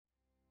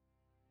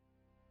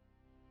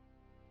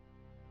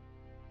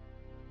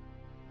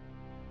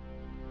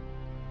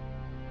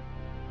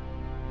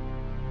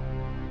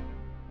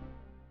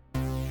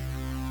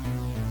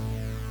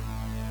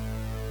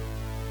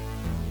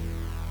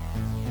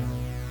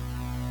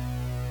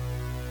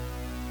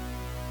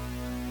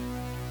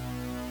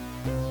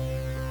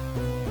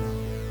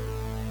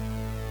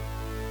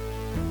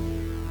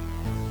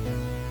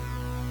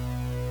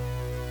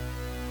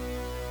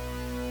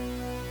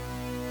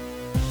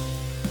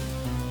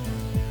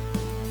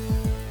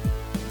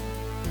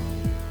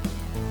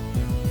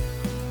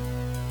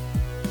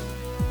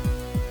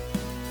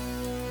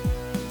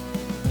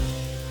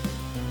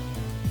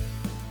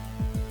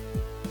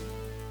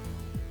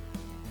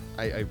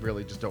I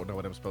really just don't know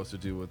what I'm supposed to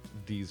do with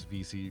these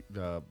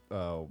VCR.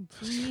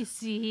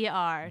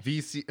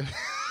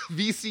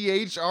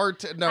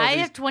 VCHR. No, I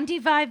have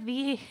 25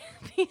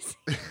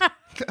 VCR.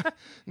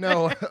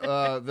 no,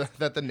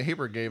 that the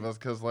neighbor gave us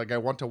because like I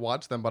want to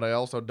watch them, but I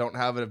also don't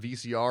have a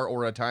VCR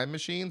or a time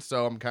machine,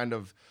 so I'm kind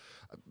of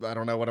I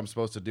don't know what I'm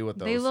supposed to do with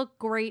those. They look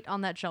great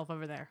on that shelf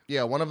over there.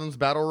 Yeah, one of them's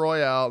Battle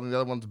Royale, and the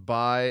other one's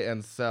Buy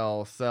and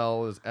Sell.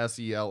 Sell is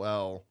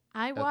SELL.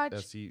 I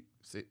watched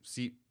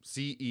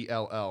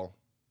SECELL.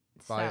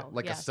 Buy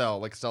like yes. a cell,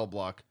 like cell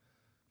block.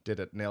 Did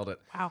it? Nailed it.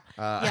 Wow.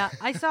 Yeah,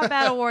 I saw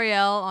Battle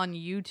Royale on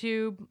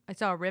YouTube. I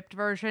saw a ripped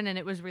version, and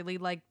it was really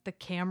like the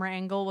camera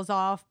angle was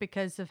off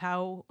because of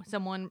how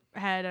someone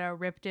had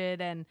ripped it,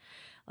 and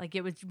like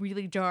it was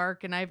really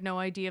dark. And I have no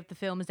idea if the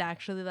film is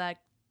actually like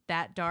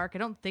that dark. I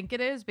don't think it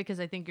is because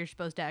I think you're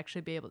supposed to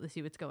actually be able to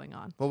see what's going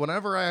on. Well,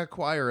 whenever I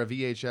acquire a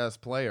VHS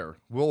player,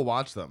 we'll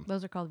watch them.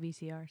 Those are called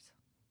VCRs.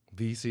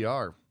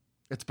 VCR.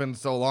 It's been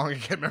so long I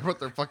can't remember what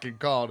they're fucking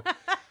called.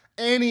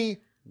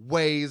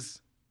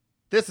 Anyways.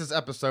 This is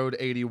episode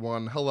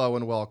 81. Hello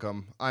and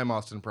welcome. I'm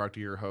Austin Proctor,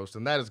 your host,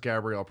 and that is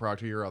Gabrielle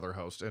Proctor, your other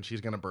host. And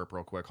she's going to burp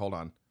real quick. Hold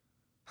on.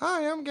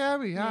 Hi, I'm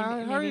Gabby.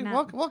 Hi, how are you?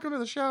 Welcome to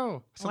the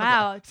show.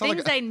 Wow,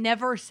 things I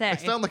never say. I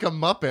sound like a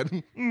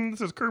Muppet.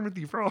 This is Kermit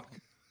the Frog.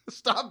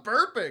 Stop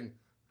burping.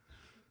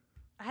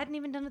 I hadn't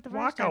even done it the first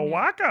Waka time.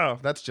 waka.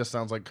 That just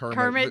sounds like Kermit.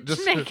 Kermit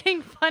Just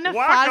making fun of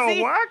Waka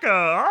Fozzie. waka.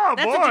 Oh,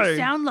 That's boy. what you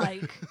sound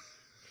like.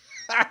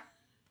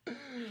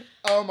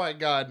 Oh, my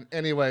God.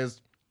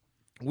 Anyways.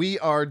 We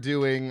are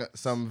doing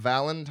some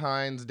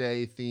Valentine's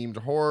Day themed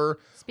horror.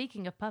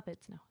 Speaking of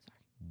puppets, no, sorry.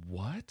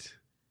 What?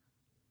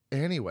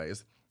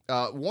 Anyways,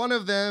 one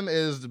of them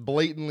is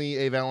blatantly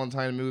a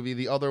Valentine movie.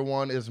 The other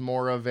one is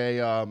more of a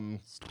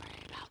Story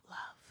about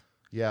love.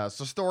 Yeah, it's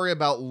a story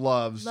about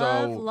love.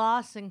 Love,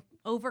 loss, and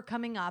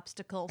overcoming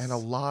obstacles. And a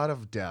lot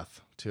of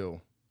death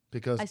too,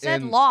 because I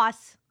said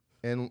loss.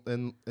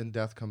 In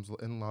death comes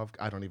in love.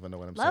 I don't even know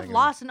what I'm Love, saying.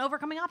 loss, and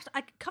overcoming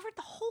obstacles. I covered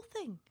the whole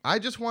thing. I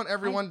just want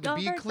everyone to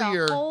be covered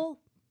clear. The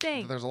whole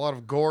thing. There's a lot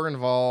of gore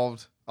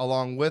involved,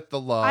 along with the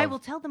love. I will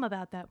tell them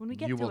about that when we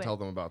get to it. You will tell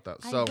them about that.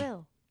 I So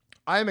will.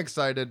 I'm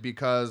excited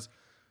because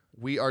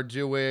we are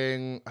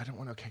doing. I don't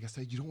want to. Okay, I guess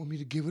you don't want me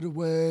to give it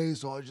away,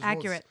 so I just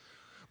Accurate.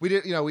 We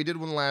did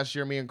one last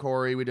year. Me and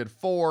Corey, we did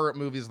 4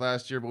 movies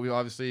last year, but we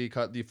obviously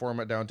cut the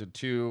format down to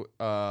 2.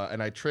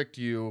 And I tricked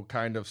you,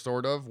 kind of,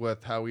 sort of,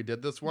 with how we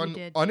did this one We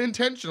did.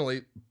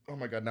 unintentionally. Oh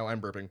my God, now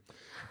I'm burping.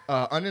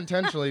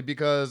 Unintentionally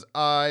because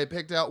I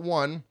picked out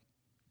one.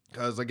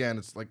 Because again,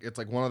 it's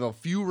like one of the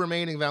few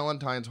remaining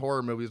Valentine's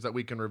horror movies that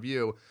we can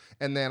review.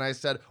 And then I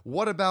said,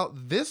 what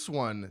about this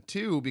one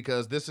too?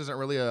 Because this isn't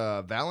really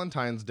a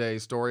Valentine's Day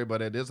story,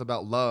 but it is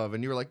about love.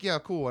 And you were like, yeah,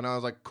 cool. And I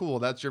was like, cool,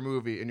 that's your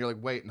movie. And you're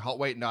like, wait,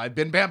 no, I've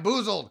been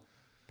bamboozled.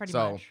 Pretty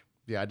So much.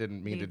 yeah, I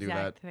didn't mean The to do that.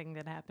 exact thing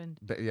that happened.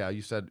 But yeah,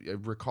 you said, I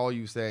recall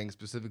you saying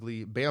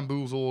specifically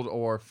bamboozled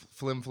or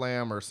flim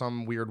flam or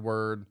some weird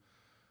word.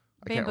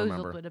 I can't Bamboozled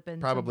remember. would have been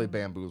Probably something.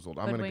 bamboozled.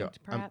 I'm gonna go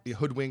Hoodwinked, perhaps?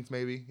 hoodwinked,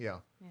 maybe. Yeah.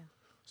 Yeah.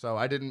 So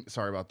I didn't.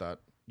 Sorry about that.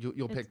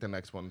 You'll pick the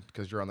next one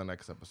because you're on the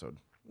next episode.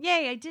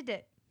 Yay, I did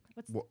it.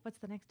 Wha- What's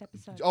the next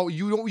episode? Oh,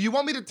 you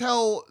want me to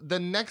tell the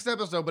next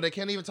episode, but I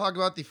can't even talk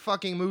about the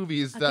fucking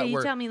movies that okay, you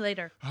were. tell me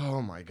later.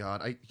 Oh my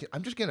God!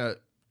 I'm just gonna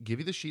give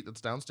you the sheet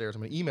that's downstairs.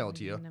 I'm gonna email it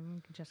to you. And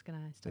I'm just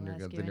gonna still Then ask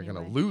you're you gonna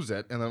anyway. lose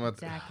it, and then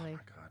Exactly. Oh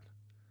my God!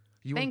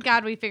 You Thank and,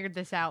 God we figured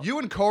this out. You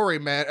and Corey,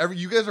 man,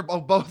 you guys are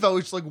both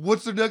always like,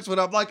 "What's the next one?"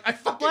 I'm like, "I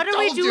fucking What are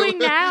we told you." doing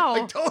now?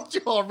 I told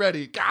you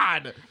already.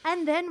 God.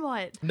 And then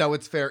what? No,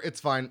 it's fair. It's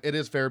fine. It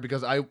is fair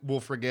because I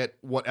will forget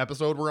what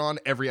episode we're on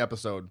every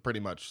episode, pretty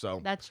much. So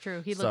That's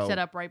true. He So- looks it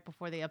up right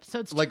before the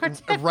episode like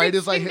starts. every right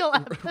as I hit single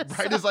episode.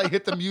 right as I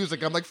hit the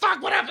music, I'm like,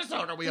 "Fuck! What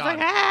episode are we He's on?"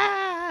 like,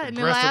 ah! And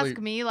he'll Aggressively- ask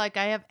me like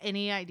I have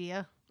any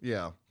idea,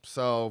 Yeah.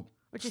 So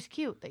which is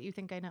cute that you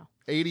think I know.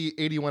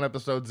 81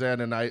 episodes in,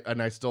 and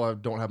I still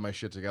don't have my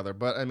shit together.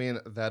 But I mean,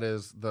 that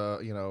is the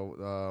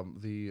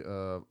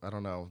I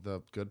don't know,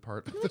 the good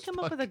part. Didn't we come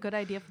up with a good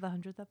idea for the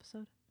 100th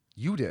episode?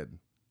 You did,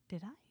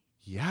 Did I?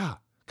 yeah,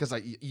 because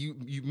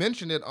you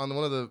mentioned it on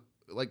one of the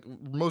like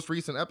most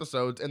recent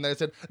episodes, and then I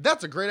said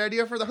that's a great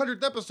idea for the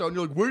 100th episode. And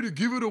you're like, way to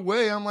give it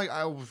away. I'm like,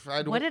 I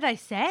don't. What did I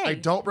say? I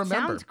don't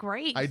remember. Sounds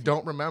great. I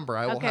don't remember.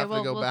 I will Okay, have to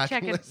well, go we'll back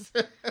check and it.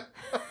 listen.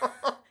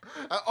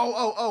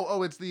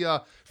 It's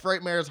the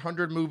Frightmare's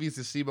 100 movies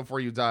to see before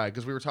you die,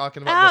 because we were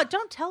talking about. Oh,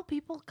 don't tell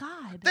people.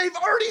 God. They've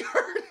already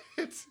heard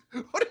it.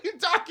 What are you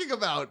talking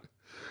about?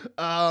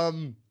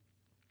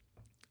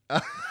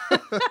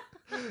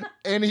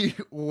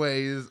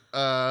 Anyways,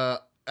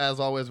 as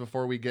always,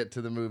 before we get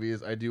to the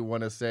movies, I do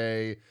want to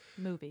say,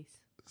 Movies.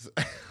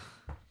 I'm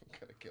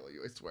gonna kill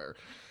you, I swear.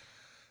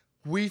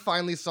 We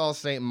finally saw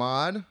Saint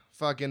Maud.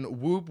 Fucking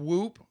whoop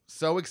whoop.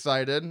 So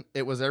excited.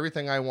 It was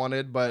everything I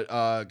wanted, but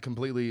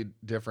completely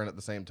different at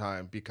the same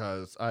time,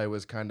 because I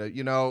was kind of,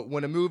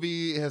 when a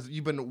movie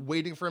you've been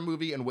waiting for a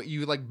movie and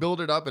you like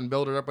build it up in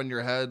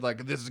your head,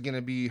 like this is going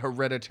to be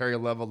Hereditary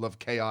level of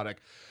chaotic.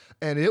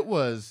 And it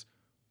was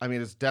I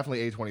mean, it's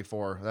definitely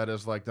A24. That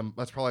is like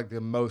that's probably like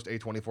the most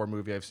A24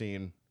 movie I've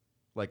seen,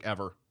 like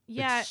ever.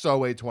 Yeah. It's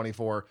so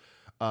A24.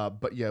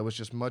 But yeah, it was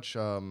just much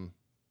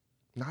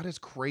not as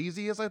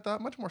crazy as I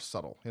thought. Much more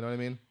subtle. You know what I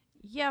mean?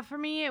 Yeah, for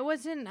me, it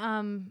wasn't.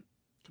 I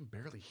can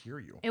barely hear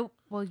you.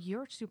 Well,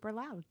 you're super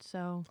loud,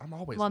 so. I'm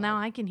always. Well, loud. now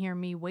I can hear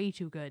me way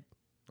too good.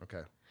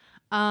 Okay.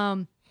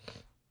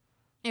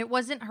 It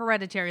wasn't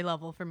Hereditary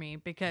level for me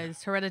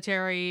because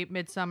Hereditary,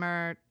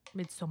 Midsommar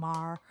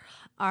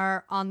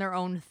are on their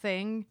own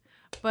thing,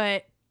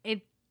 but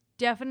it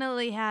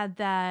definitely had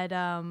that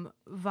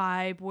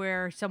vibe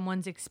where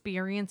someone's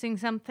experiencing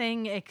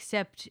something,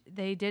 except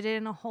they did it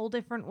in a whole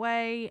different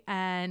way,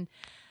 and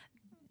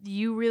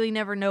you really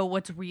never know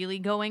what's really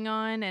going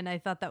on. And I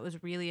thought that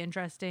was really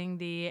interesting.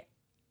 The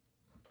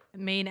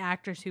main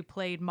actress who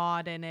played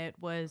Maud in it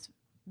was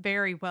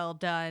very well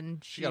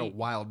done. She got a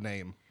wild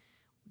name.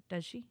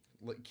 Does she?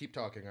 Keep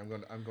talking. I'm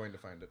going to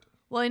find it.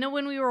 Well, I know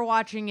when we were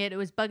watching it, it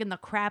was bugging the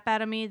crap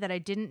out of me that I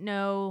didn't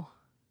know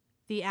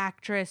the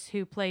actress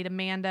who played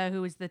Amanda,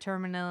 who was the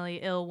terminally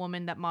ill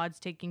woman that Maud's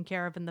taking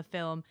care of in the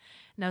film.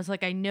 And I was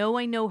like, I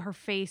know her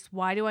face.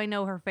 Why do I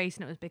know her face?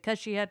 And it was because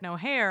she had no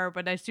hair.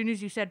 But as soon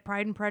as you said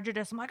Pride and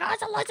Prejudice, I'm like, oh,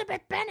 it's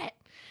Elizabeth Bennet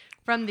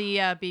from the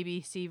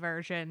BBC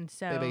version.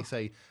 So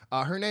BBC.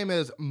 Her name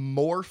is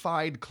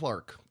Morfydd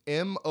Clark.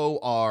 Morfydd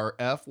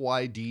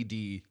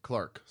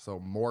Clark. So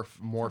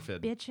Morfydd.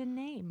 Bitchin'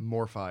 name.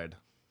 Morfydd.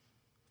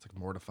 It's like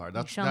mortified.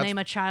 You shall name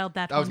a child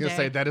that I was going to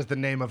say that is the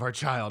name of our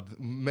child,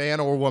 man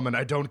or woman.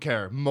 I don't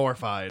care.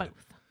 Mortified.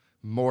 Both.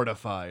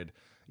 Mortified.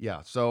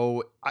 Yeah.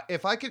 So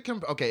if I could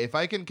if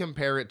I can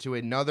compare it to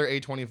another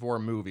A24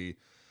 movie,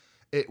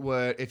 it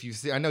would. If you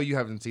see, I know you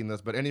haven't seen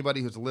this, but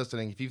anybody who's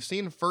listening, if you've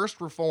seen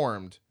First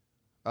Reformed,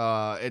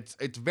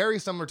 it's very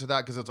similar to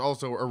that because it's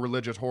also a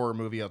religious horror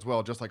movie as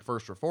well, just like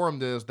First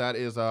Reformed is.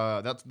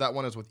 That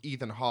one is with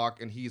Ethan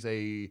Hawke, and he's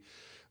a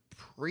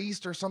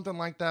priest or something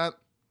like that.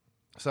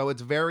 So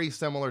it's very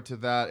similar to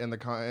that in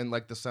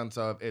the sense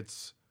of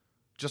it's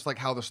just like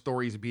how the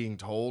story's being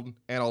told,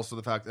 and also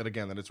the fact that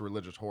again that it's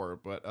religious horror.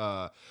 But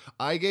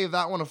I gave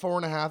that one a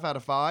 4.5 out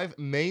of 5,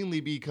 mainly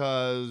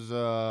because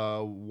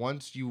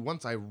because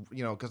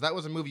that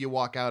was a movie you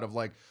walk out of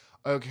like,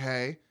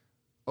 okay,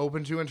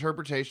 open to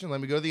interpretation. Let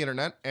me go to the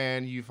internet,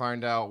 and you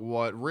find out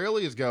what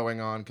really is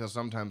going on. Because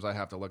sometimes I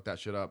have to look that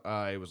shit up.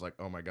 I was like,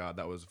 oh my god,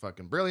 that was a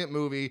fucking brilliant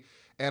movie.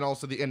 And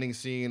also the ending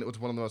scene, it was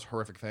one of the most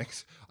horrific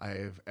things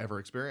I've ever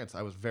experienced.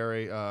 I was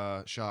very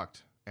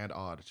shocked and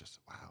awed. It's just,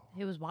 wow.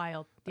 It was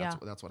wild. That's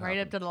what right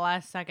happened. up to the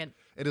last second.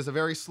 It is a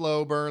very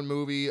slow burn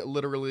movie,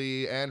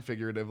 literally and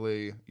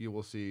figuratively. You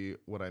will see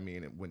what I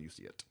mean when you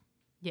see it.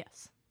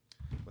 Yes.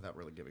 Without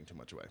really giving too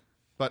much away.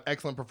 But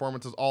excellent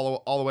performances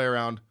all the way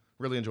around.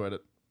 Really enjoyed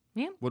it.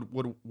 Yeah.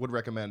 Would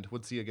recommend.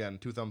 Would see again.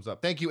 2 thumbs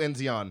up. Thank you,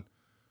 Enzion,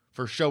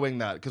 for showing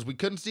that. Because we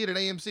couldn't see it at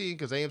AMC,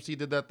 because AMC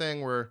did that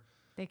thing where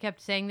they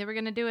kept saying they were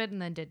going to do it and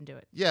then didn't do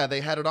it. Yeah,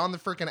 they had it on the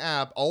freaking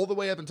app all the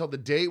way up until the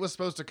date was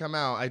supposed to come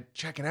out. I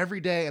check it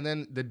every day, and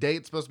then the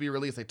date's supposed to be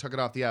released. They took it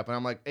off the app, and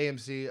I'm like,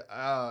 AMC,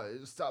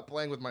 stop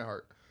playing with my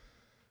heart.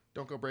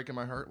 Don't go breaking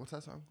my heart. What's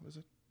that song? What is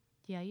it?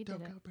 Yeah, you did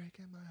Don't it. go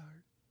breaking my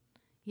heart.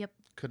 Yep.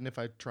 Couldn't if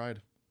I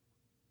tried.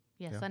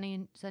 Yeah, Yeah.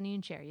 Sonny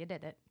and Cher, you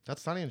did it.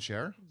 That's Sonny and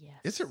Cher? Yes.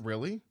 Is it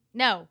really?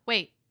 No,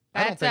 wait.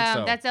 I don't think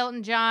so. That's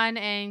Elton John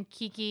and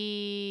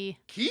Kiki.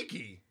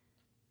 Kiki?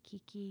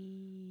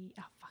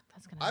 Oh, fuck.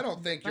 That's going I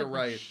don't think you're bug the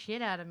right.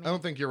 shit out of me. I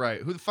don't think you're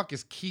right. Who the fuck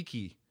is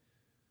Kiki?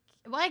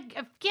 Well, I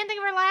can't think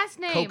of her last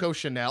name. Coco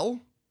Chanel?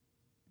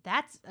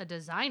 That's a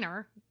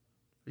designer.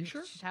 Are you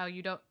sure? Which is how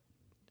you don't...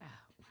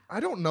 I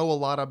don't know a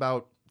lot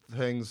about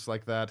things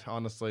like that,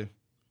 honestly.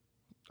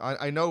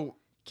 I know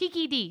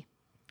Kiki D.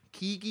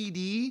 Kiki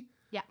D?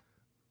 Yeah.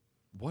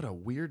 What a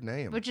weird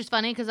name. Which is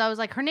funny because I was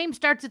like, her name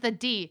starts with a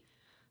D.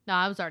 No,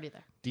 I was already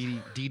there.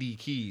 DD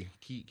Key.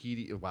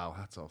 Key. Wow,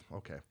 that's all.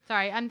 Okay.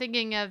 Sorry, I'm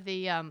thinking of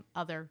the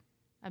other.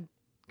 I'm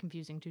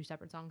confusing 2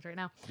 separate songs right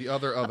now. The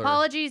other.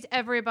 Apologies,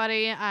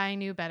 everybody. I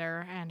knew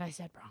better, and I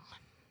said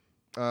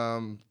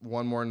wrong.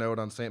 One more note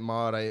on Saint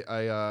Maud. I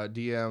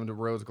DM'd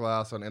Rose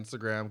Glass on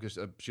Instagram because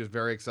she was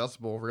very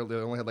accessible. Really,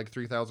 only had like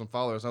 3,000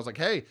 followers. I was like,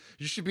 hey,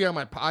 you should be on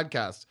my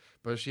podcast.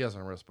 But she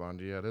hasn't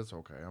responded yet. It's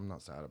okay. I'm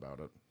not sad about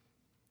it.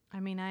 I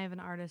mean, I have an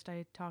artist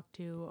I talked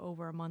to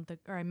over a month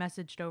ago, or I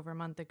messaged over a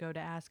month ago to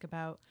ask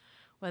about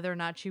whether or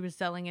not she was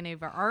selling any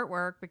of her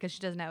artwork because she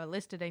doesn't have it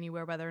listed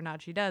anywhere, whether or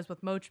not she does.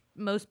 With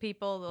most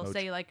people, they'll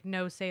say like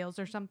no sales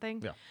or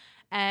something. Yeah.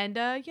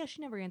 And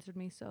she never answered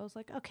me. So I was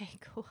like, okay,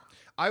 cool.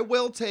 I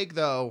will take,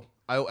 though,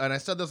 and I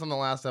said this on the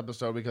last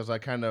episode because I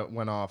kind of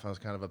went off. I was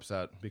kind of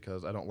upset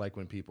because I don't like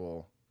when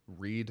people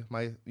read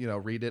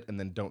it and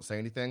then don't say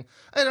anything.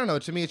 I don't know.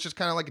 To me, it's just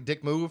kind of like a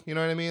dick move. You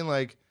know what I mean?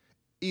 Like,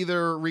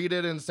 either read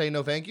it and say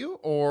no thank you,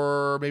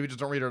 or maybe just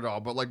don't read it at all.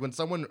 But like when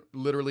someone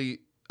literally,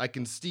 I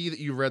can see that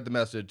you read the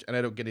message and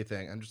I don't get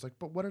anything. I'm just like,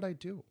 but what did I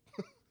do?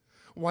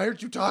 Why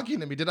aren't you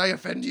talking to me? Did I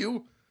offend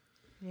you?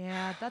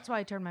 Yeah, that's why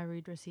I turned my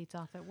read receipts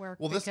off at work.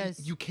 Well,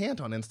 because you can't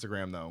on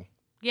Instagram though.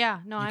 Yeah,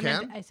 no,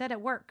 I said at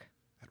work.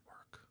 At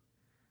work.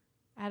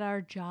 At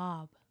our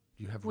job.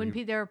 You have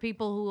There are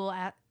people who will.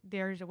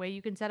 There's a way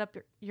you can set up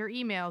your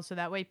email so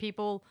that way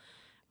people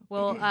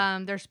will.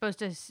 They're supposed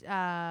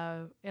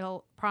to.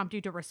 It'll prompt you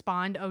to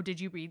respond. Oh,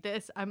 did you read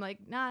this? I'm like,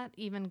 not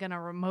even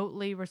gonna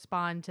remotely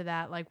respond to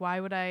that. Like,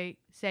 why would I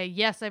say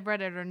yes, I've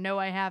read it or no,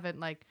 I haven't?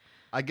 Like,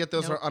 I get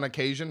those Nope. on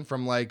occasion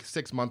from like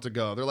 6 months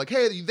ago. They're like,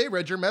 hey, they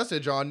read your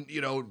message on,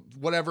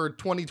 whatever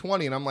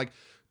 2020. And I'm like,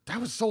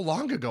 that was so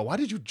long ago. Why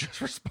did you just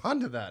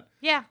respond to that?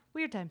 yeah,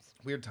 weird times.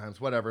 Weird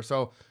times, whatever.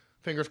 So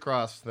fingers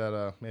crossed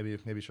that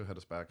maybe she'll hit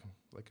us back.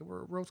 Like,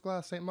 we're Rose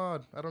Glass, St.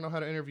 Maud. I don't know how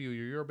to interview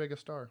you. You're our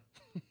biggest star.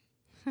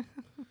 And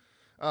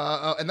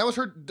that was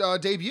her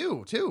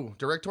debut, too.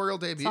 Directorial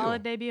debut.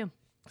 Solid debut.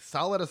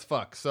 Solid as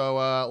fuck.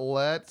 So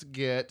let's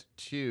get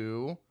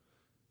to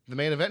the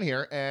main event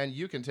here, and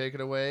you can take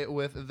it away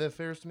with the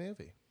first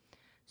movie.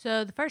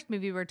 So the first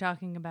movie we're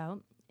talking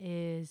about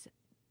is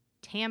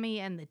Tammy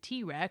and the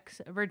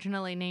T-Rex,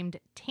 originally named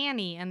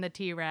Tanny and the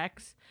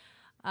T-Rex.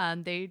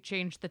 They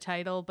changed the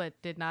title,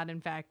 but did not, in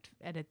fact,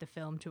 edit the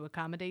film to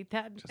accommodate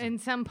that in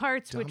some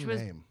parts, which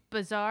was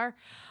bizarre.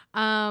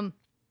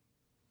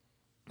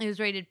 It was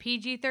rated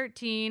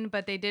PG-13,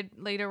 but they did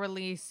later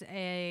release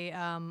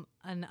an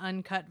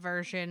uncut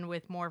version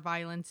with more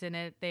violence in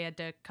it. They had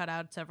to cut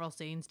out several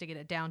scenes to get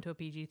it down to a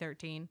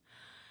PG-13.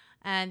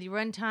 And the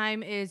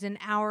runtime is 1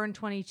 hour and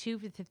 22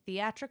 for the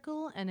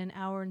theatrical and 1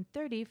 hour and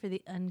 30 for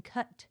the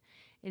uncut.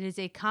 It is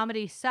a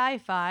comedy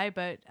sci-fi,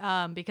 but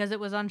because it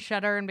was on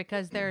Shudder and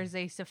because there is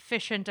a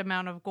sufficient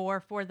amount of gore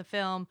for the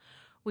film,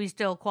 we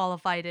still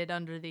qualified it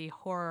under the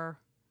horror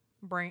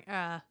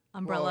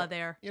umbrella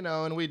there.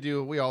 And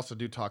we also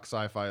do talk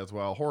sci-fi as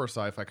well. Horror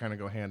sci-fi kind of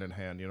go hand in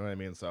hand, you know what I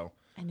mean? So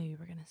I knew you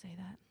were gonna say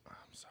that. I'm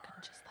sorry.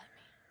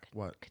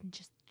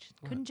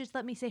 Couldn't just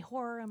let me say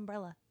horror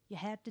umbrella. You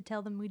had to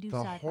tell them we do The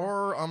sci-fi.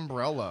 horror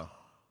umbrella.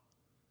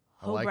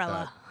 I like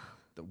Umbrella.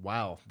 that.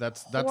 Wow,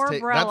 that's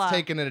Horrorbrella.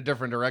 taken in a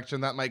different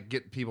direction. That might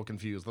get people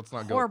confused. Let's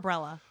not go.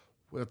 Horrorbrella.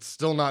 It's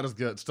still not as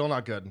good. Still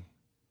not good.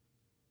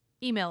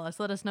 Email us.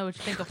 Let us know what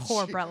you think of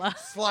Horrorbrella.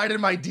 Slide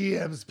in my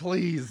DMs,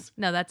 please.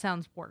 No, that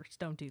sounds worse.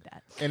 Don't do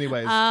that.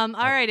 Anyways. All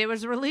right. It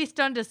was released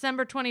on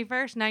December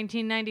 21st,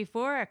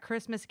 1994. A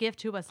Christmas gift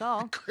to us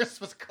all.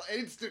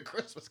 Instant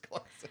Christmas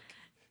classic.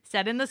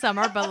 Set in the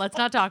summer, but let's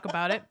not talk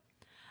about it.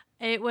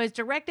 It was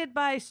directed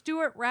by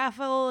Stuart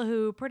Raffel,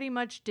 who pretty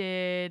much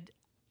did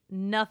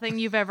nothing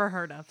you've ever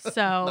heard of.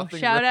 So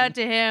shout out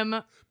to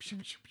him.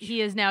 He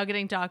is now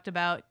getting talked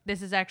about.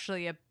 This is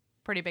actually a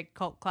pretty big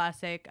cult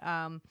classic.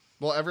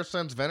 Well, ever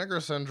since Vinegar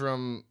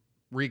Syndrome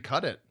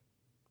recut it.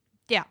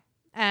 Yeah.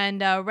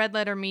 And Red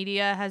Letter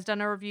Media has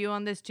done a review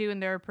on this too,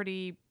 and they're a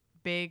pretty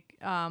big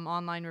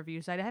online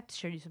review site. I have to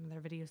show you some of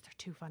their videos. They're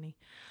too funny.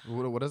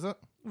 What is it?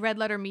 Red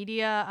Letter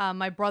Media.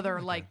 My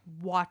brother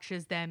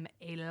watches them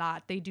a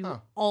lot. They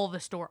do all the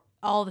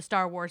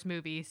Star Wars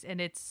movies, and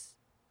it's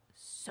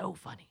so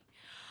funny.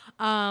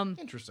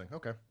 Interesting.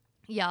 Okay.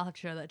 Yeah, I'll have to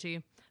show that to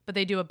you. But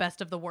they do a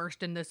best of the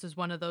worst, and this is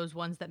one of those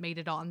ones that made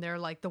it on there,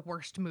 like the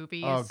worst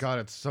movies. Oh God,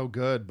 it's so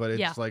good, but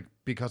it's like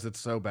because it's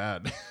so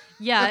bad.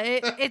 Yeah,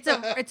 it's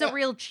a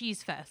real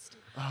cheese fest.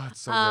 Oh,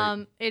 it's so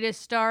great. It is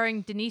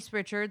starring Denise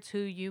Richards, who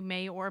you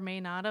may or may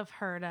not have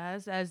heard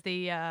as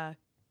the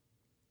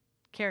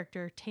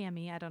character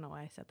Tammy. I don't know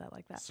why I said that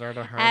like that.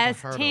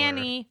 As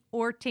Tanny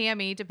or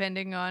Tammy,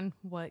 depending on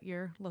what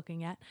you're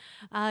looking at.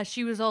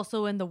 She was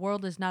also in The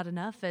World Is Not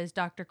Enough as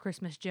Dr.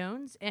 Christmas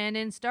Jones, and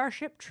in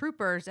Starship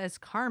Troopers as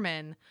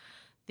Carmen,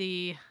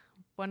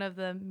 one of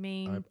the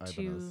main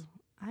two.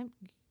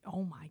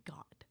 Oh my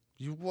God!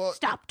 You what?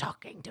 Stop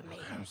talking to me.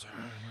 I'm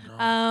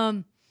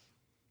sorry.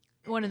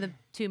 One of the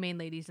two main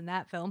ladies in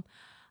that film.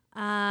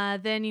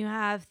 Then you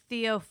have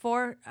Theo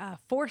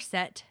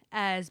Forsett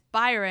as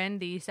Byron,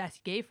 the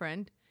sassy gay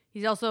friend.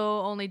 He's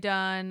also only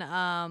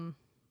done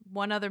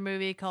one other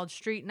movie called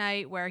Street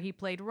Night, where he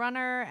played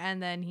Runner,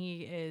 and then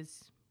he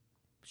is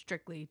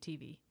strictly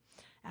TV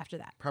after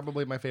that.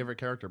 Probably my favorite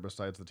character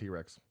besides the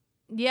T-Rex.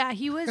 Yeah,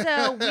 he was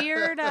a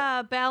weird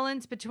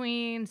balance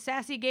between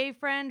sassy gay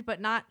friend, but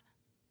not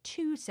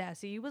too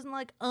sassy. He wasn't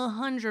like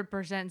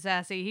 100%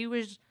 sassy. He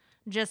was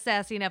just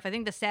sassy enough. I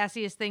think the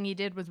sassiest thing he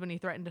did was when he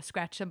threatened to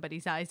scratch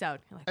somebody's eyes out.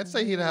 Like, I'd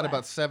say he'd had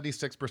about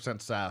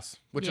 76% sass,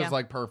 which is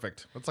like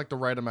perfect. That's like the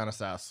right amount of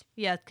sass.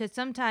 Yeah, because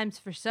sometimes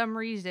for some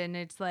reason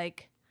it's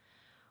like,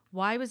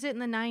 why was it in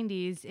the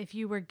 90s if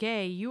you were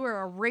gay, you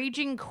were a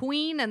raging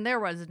queen and there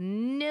was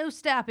no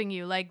stopping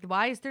you? Like,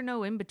 why is there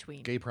no in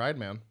between? Gay pride,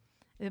 man.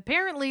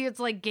 Apparently it's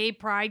like gay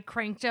pride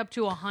cranked up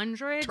to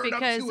 100 Turn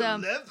because up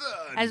to 11.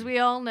 As we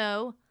all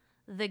know,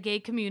 the gay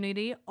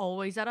community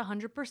always at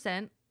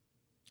 100%.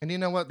 And you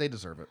know what? They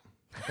deserve it.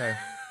 Okay.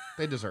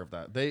 They deserve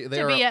that. They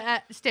to are be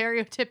at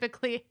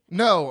stereotypically.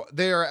 No,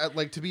 they are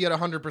at to be at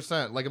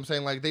 100%. Like I'm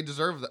saying, like they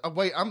deserve that.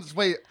 I'm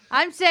saying.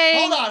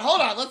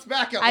 Hold on. Let's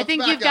back up. I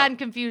think you've gotten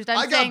confused.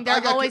 I'm saying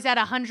they're always at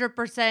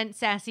 100%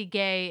 sassy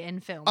gay in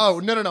films. Oh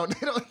no.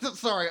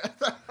 Sorry.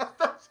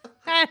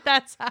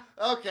 That's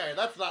okay.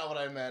 That's not what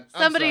I meant.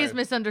 Somebody has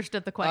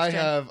misunderstood the question.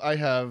 I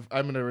have.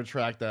 I'm going to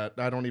retract that.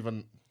 I don't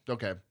even.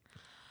 Okay.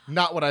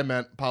 Not what I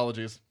meant.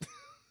 Apologies.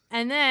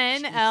 And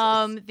then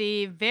Jesus.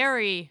 the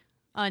very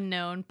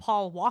unknown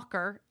Paul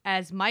Walker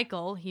as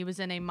Michael. He was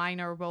in a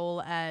minor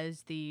role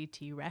as the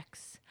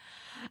T-Rex.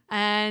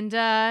 And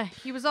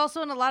he was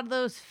also in a lot of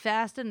those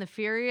Fast and the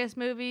Furious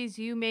movies.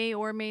 You may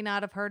or may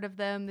not have heard of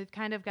them. They've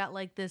kind of got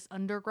like this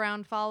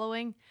underground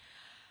following.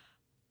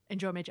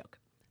 Enjoy my joke.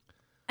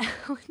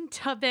 Ellen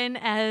Tubbin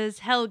as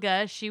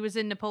Helga. She was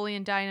in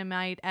Napoleon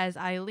Dynamite as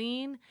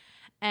Eileen.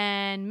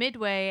 And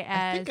Midway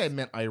as... I think I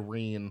meant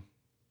Irene.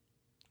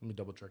 Let me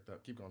double check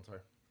that. Keep going, sorry.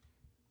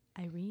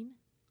 Irene?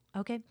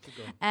 Okay. Keep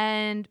going.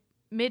 And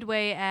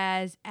Midway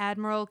as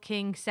Admiral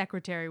King's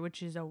secretary,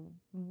 which is a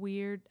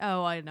weird...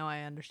 Oh, I know.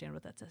 I understand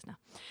what that says now.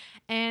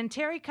 And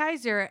Terry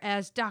Kaiser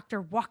as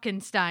Dr.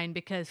 Walkenstein,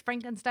 because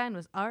Frankenstein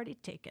was already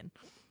taken.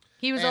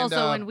 He was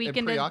also in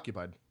Weekend...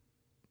 Preoccupied.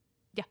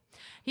 Yeah.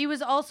 He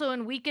was also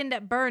in Weekend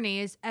at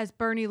Bernie's as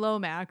Bernie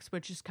Lomax,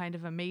 which is kind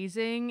of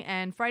amazing.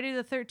 And Friday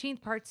the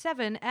 13th, Part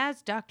 7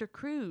 as Dr.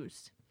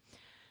 Cruz.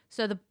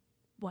 So the...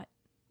 What?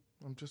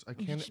 I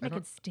You can't... just I make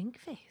don't... a stink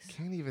face.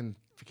 Can't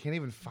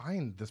even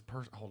find this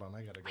person. Hold on,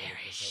 I gotta go. Where look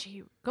is this up.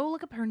 she? Go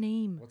look up her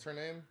name. What's her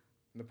name?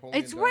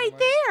 Napoleon It's right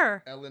Dynamite?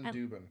 there. Ellen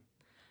Dubin.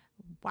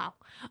 Wow.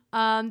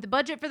 The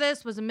budget for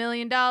this was $1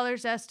 million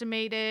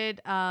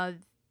estimated.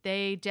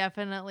 They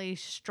definitely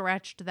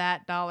stretched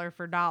that dollar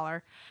for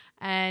dollar.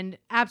 And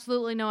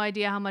absolutely no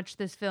idea how much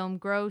this film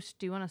grossed.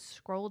 Do you want to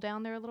scroll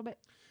down there a little bit?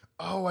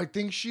 Oh, I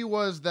think she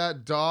was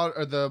that daughter,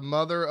 or the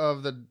mother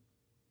of the.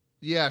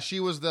 Yeah,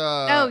 she was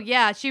the. Oh,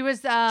 yeah. She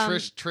was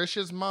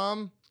Trish's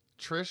mom.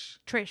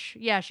 Trish.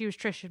 Yeah, she was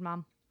Trish's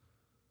mom.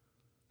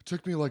 It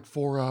took me like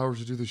 4 hours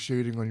to do the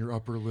shading on your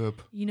upper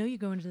lip. You know you're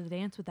going to the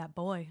dance with that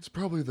boy. It's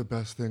probably the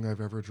best thing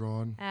I've ever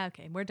drawn.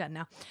 Okay, we're done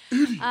now.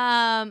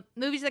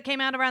 Movies that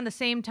came out around the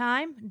same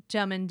time: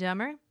 Dumb and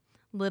Dumber,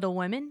 Little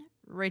Women,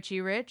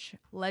 Richie Rich,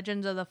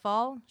 Legends of the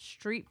Fall,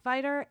 Street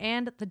Fighter,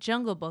 and The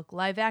Jungle Book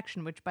live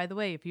action, which, by the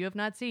way, if you have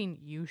not seen,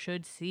 you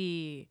should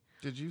see.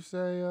 Did you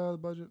say the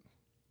budget?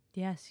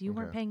 Yes, you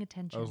weren't Okay. paying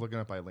attention. I was looking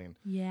up Eileen.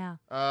 Yeah.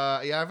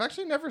 Yeah, I've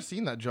actually never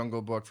seen that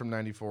Jungle Book from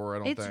 '94. I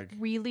don't It's think.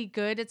 really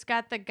good. It's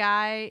got the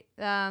guy,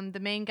 the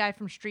main guy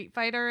from Street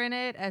Fighter in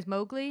it as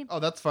Mowgli. Oh,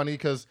 that's funny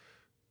because.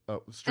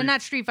 Oh,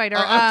 Not Street Fighter,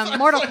 I'm sorry,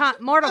 Mortal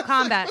sorry.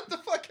 Kombat. What the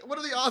fuck? What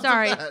are the odds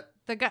Sorry, of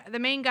that? the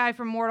main guy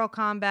from Mortal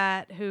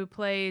Kombat who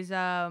plays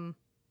I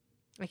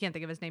can't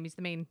think of his name. He's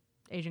the main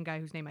Asian guy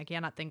whose name I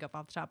cannot think of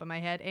off the top of my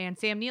head. And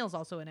Sam Neill's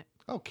also in it.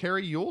 Oh,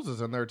 Carrie Yules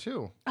is in there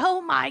too.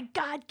 Oh my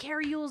God,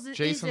 Carrie Yules is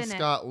Jason in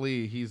Scott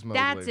Lee, he's it. Mowgli.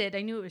 That's it.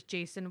 I knew it was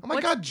Jason. Oh my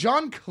God,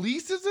 John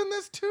Cleese is in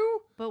this too?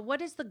 But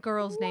what is the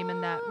girl's name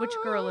in that? Which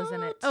girl is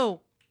in it? What?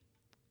 Oh,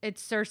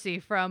 it's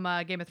Cersei from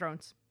Game of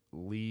Thrones.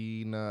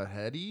 Lena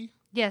Headey?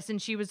 Yes,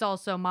 and she was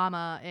also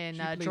Mama in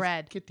She plays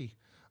Dread. Kitty.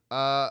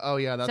 Oh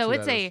yeah, that's So who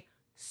it's that a is.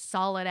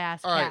 solid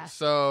ass All right, cast.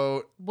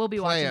 so We'll be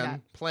watching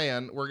that.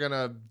 plan. We're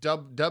gonna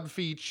dub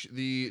feature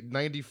the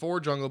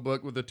 '94 Jungle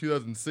Book with the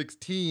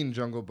 2016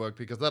 Jungle Book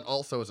because that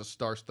also is a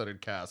star-studded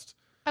cast,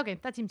 Okay,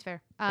 that seems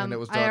fair. And it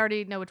was I done-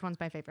 already know which one's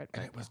my favorite.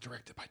 and but it was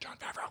directed by Jon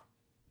Favreau.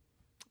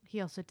 He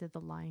also did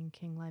the Lion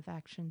King live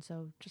action,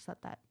 so just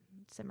let that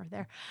simmer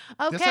there.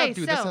 This Okay,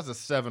 this so has a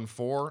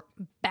 7.4.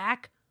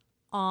 back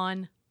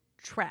on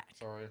track.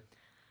 Sorry.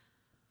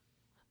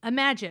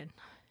 Imagine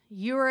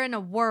you're in a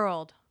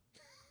world.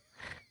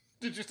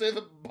 Did you say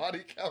the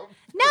body count?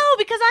 No,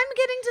 because I'm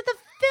getting to the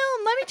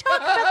film. Let me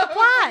talk about the I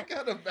plot.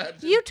 can't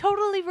imagine. You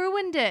totally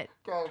ruined it.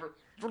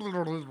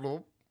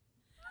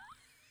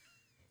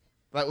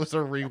 That was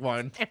a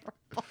rewind.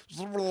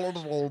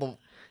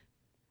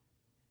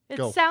 It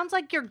Go. sounds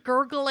like you're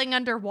gurgling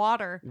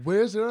underwater.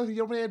 Where's the other?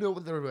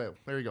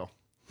 There you go.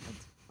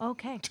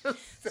 Okay.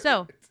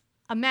 So,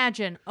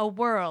 imagine a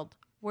world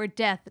where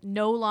death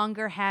no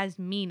longer has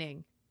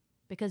meaning,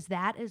 because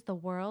that is the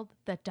world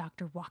that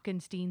Dr.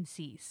 Walkenstein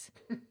sees.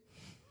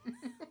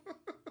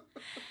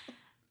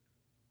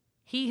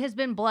 He has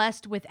been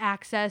blessed with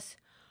access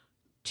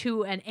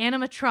to an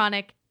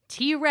animatronic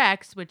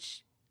T-Rex,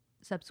 which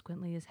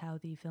subsequently is how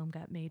the film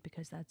got made,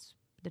 because that's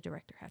the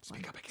director had one.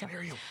 Speak up, I can't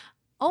hear you.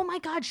 Oh my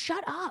God,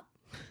 shut up.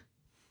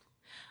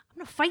 I'm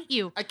going to fight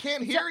you. I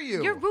can't hear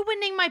you. You're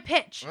ruining my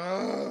pitch.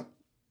 Ugh.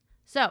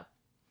 So,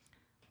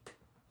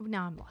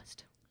 now I'm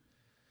lost.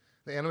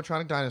 The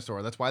animatronic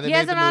dinosaur. That's why they He made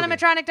has the an movie.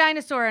 animatronic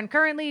dinosaur, and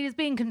currently he is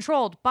being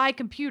controlled by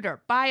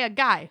computer by a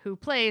guy who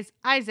plays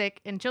Isaac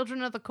in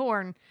Children of the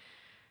Corn,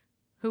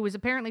 who was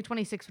apparently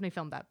 26 when he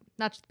filmed that.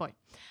 Not just the point.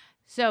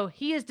 So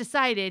he has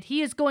decided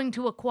he is going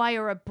to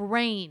acquire a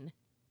brain.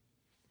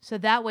 So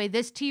that way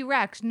this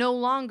T-Rex no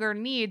longer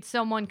needs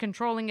someone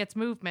controlling its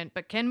movement,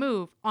 but can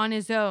move on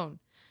his own.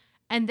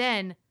 And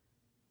then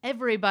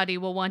everybody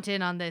will want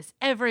in on this.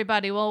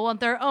 Everybody will want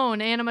their own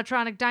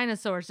animatronic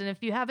dinosaurs. And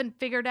if you haven't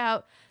figured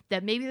out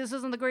that maybe this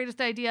isn't the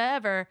greatest idea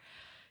ever,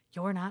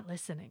 you're not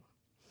listening.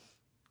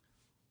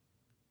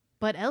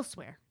 But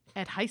elsewhere,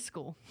 at high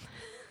school,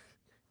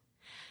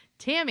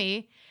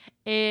 Tammy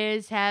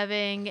is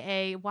having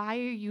a... Why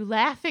are you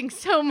laughing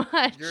so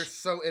much? You're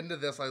so into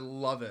this. I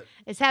love it.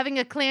 Is having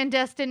a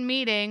clandestine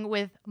meeting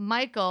with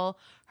Michael,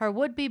 her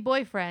would-be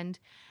boyfriend,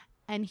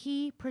 and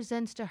he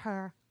presents to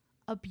her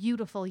a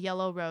beautiful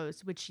yellow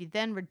rose, which she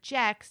then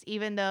rejects,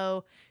 even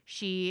though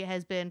she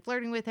has been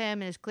flirting with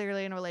him and is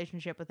clearly in a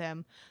relationship with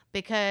him.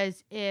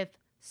 Because if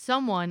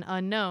someone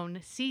unknown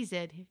sees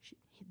it,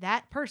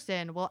 that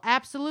person will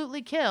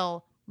absolutely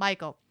kill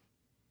Michael.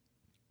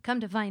 Come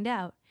to find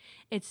out,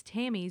 it's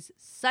Tammy's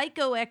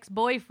psycho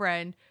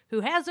ex-boyfriend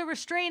who has a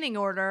restraining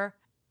order,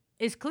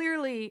 is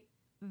clearly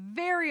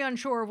very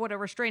unsure of what a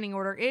restraining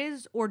order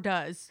is or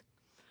does.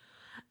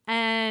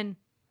 And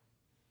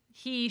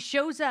he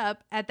shows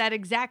up at that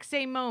exact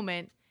same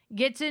moment,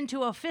 gets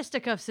into a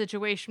fisticuff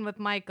situation with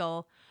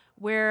Michael,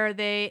 where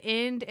they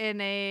end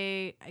in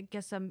a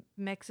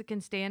Mexican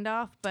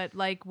standoff, but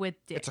like with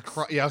dicks.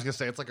 I was gonna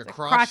say it's like a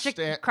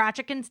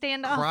Crotchican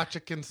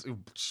standoff.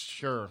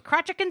 Sure.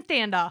 Crotchican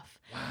standoff.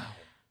 Wow.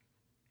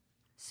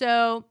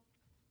 So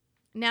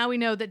now we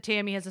know that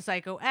Tammy has a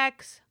psycho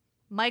ex.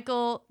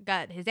 Michael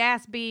got his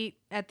ass beat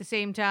at the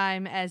same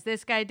time as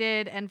this guy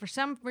did, and for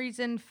some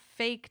reason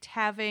faked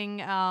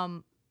having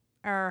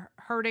or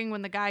hurting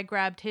when the guy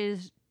grabbed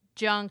his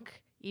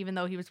junk, even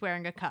though he was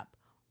wearing a cup.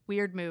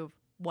 Weird move.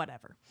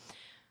 Whatever.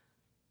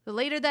 So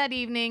later that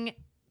evening,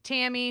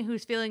 Tammy,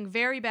 who's feeling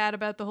very bad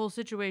about the whole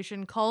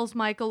situation, calls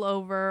Michael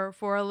over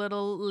for a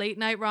little late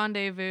night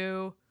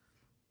rendezvous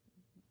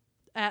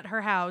at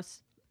her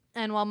house.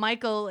 And while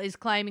Michael is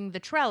climbing the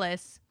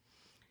trellis,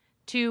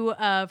 two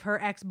of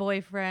her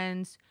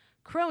ex-boyfriend's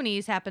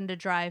cronies happen to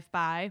drive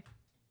by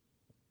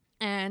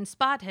and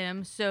spot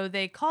him. So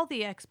they call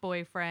the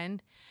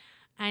ex-boyfriend,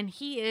 and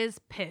he is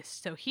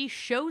pissed. So he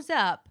shows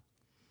up.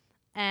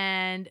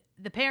 And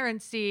the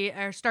parents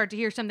start to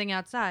hear something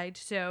outside.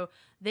 So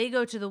they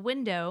go to the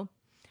window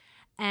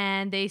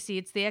and they see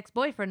it's the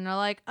ex-boyfriend. And they're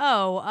like,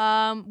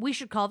 we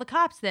should call the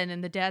cops then.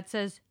 And the dad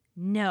says,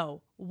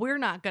 no, we're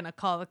not going to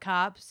call the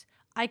cops.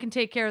 I can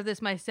take care of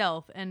this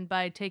myself. And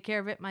by take care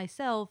of it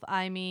myself,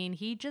 I mean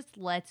he just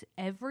lets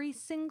every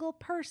single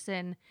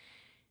person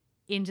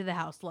into the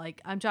house.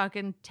 Like, I'm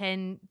talking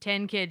 10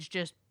 kids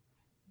just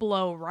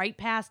blow right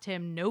past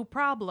him, no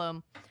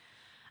problem.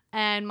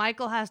 And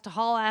Michael has to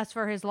haul ass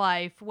for his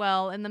life.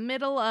 Well, in the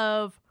middle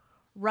of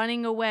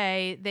running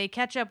away, they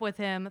catch up with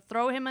him,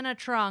 throw him in a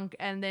trunk,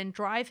 and then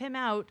drive him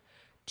out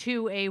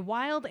to a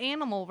wild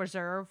animal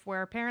reserve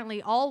where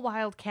apparently all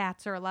wild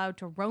cats are allowed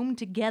to roam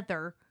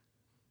together.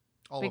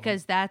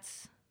 Because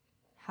that's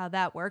how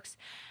that works.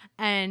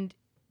 And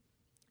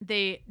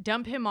they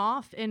dump him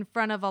off in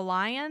front of a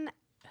lion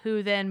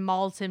who then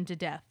mauls him to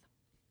death.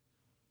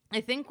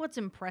 I think what's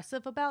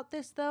impressive about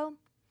this, though,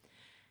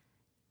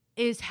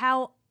 is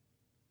how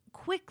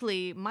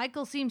quickly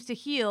Michael seems to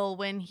heal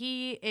when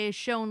he is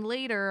shown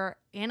later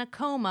in a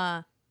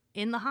coma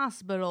in the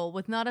hospital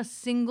with not a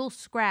single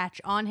scratch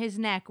on his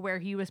neck where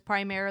he was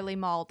primarily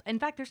mauled. In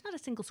fact, there's not a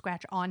single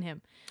scratch on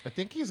him. I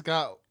think he's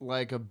got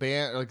like a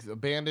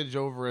bandage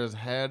over his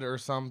head or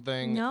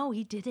something. No,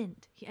 he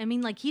didn't. I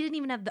mean, like, he didn't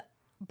even have the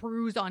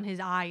bruise on his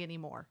eye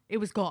anymore. It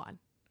was gone.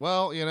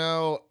 Well,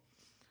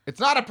 it's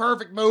not a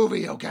perfect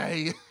movie,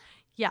 okay?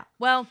 Yeah,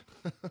 well,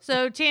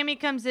 so Tammy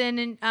comes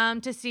in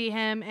and to see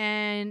him,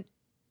 and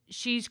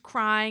she's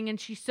crying, and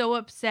she's so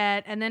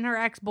upset, and then her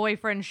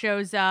ex-boyfriend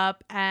shows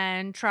up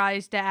and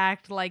tries to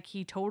act like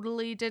he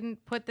totally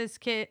didn't put this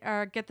kid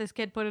or get this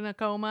kid put in a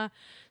coma,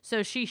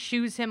 so she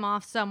shoos him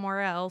off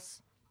somewhere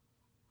else.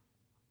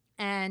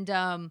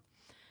 And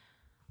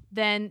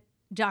then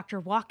Dr.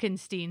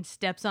 Walkenstein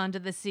steps onto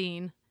the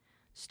scene,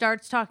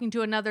 starts talking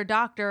to another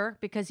doctor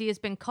because he has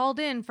been called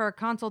in for a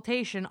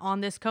consultation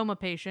on this coma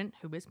patient,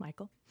 who is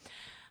Michael.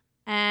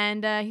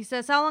 And he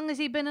says, how long has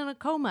he been in a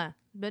coma?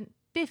 Been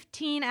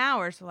 15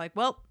 hours. Like,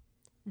 well,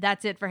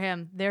 that's it for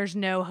him. There's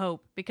no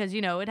hope because,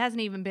 it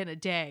hasn't even been a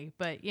day,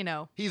 but,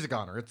 He's a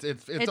goner. It's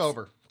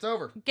over. It's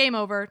over. Game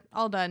over.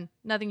 All done.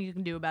 Nothing you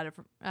can do about it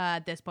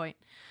at this point.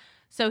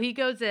 So he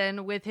goes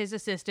in with his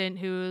assistant,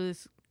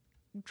 who's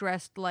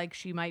dressed like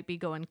she might be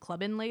going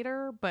clubbing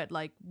later, but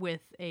like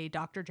with a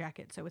doctor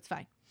jacket, so it's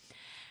fine.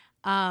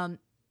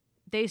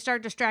 They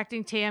start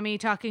distracting Tammy,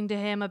 talking to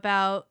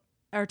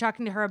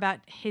her about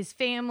his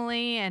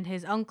family, and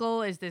his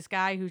uncle is this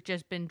guy who's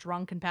just been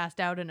drunk and passed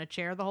out in a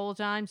chair the whole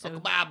time. So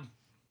Uncle Bob.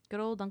 Good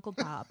old Uncle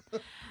Bob.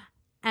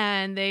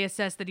 And they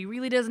assess that he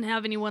really doesn't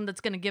have anyone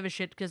that's going to give a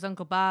shit because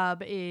Uncle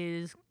Bob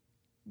is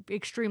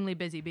extremely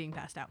busy being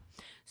passed out.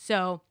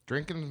 So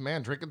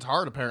drinking's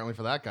hard apparently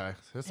for that guy.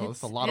 It's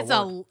a lot of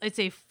work. It's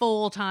a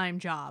full-time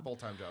job.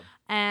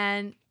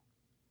 And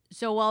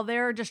so while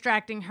they're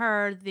distracting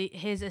her,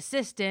 his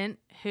assistant,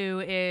 who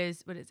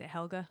is, what is it,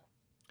 Helga?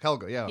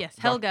 Helga, yeah. Yes,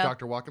 Helga.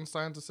 Dr.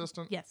 Walkenstein's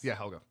assistant? Yes. Yeah,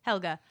 Helga.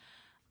 Helga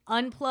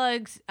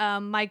unplugs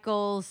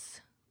Michael's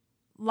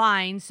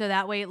line so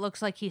that way it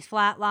looks like he's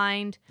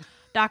flatlined.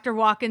 Dr.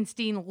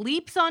 Walkenstein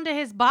leaps onto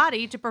his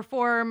body to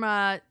perform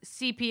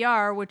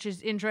CPR, which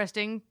is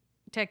interesting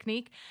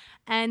technique,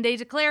 and they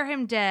declare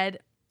him dead.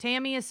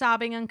 Tammy is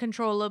sobbing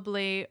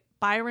uncontrollably.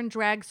 Byron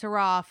drags her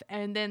off,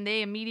 and then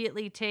they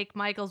immediately take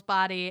Michael's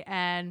body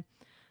and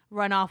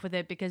run off with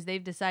it because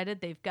they've decided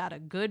they've got a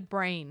good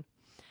brain.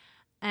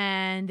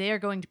 And they are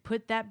going to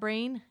put that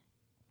brain,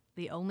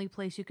 the only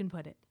place you can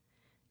put it,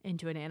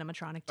 into an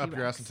animatronic T-Rex. Up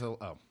your ass until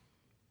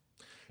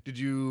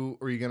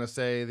were you gonna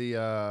say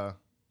the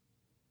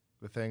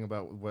thing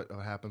about what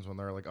happens when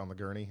they're like on the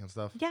gurney and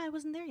stuff? Yeah, I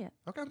wasn't there yet.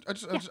 Okay, I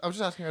was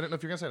just asking. I didn't know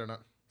if you're gonna say it or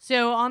not.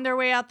 So on their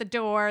way out the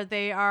door,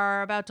 they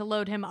are about to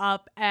load him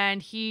up,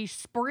 and he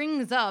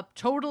springs up,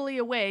 totally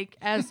awake,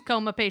 as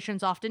coma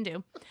patients often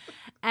do.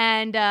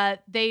 And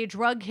they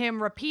drug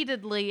him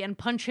repeatedly and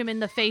punch him in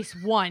the face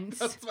once.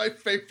 That's my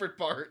favorite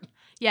part.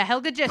 Yeah,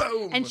 Helga just...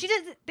 Boom. And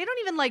they don't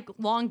even, like,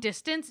 long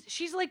distance.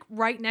 She's, like,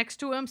 right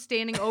next to him,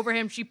 standing over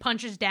him. She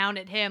punches down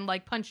at him,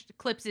 like,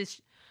 clips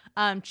his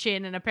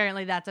chin, and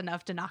apparently that's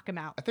enough to knock him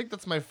out. I think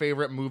that's my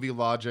favorite movie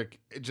logic,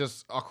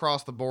 just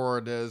across the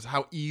board, is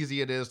how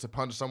easy it is to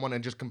punch someone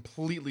and just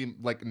completely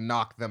like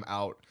knock them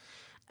out.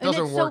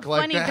 Doesn't work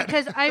like that. And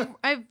it's so funny because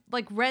I've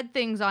like read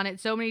things on it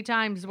so many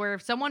times where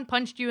if someone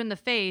punched you in the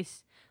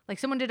face, like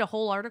someone did a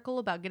whole article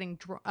about getting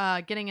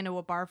into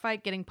a bar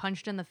fight, getting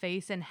punched in the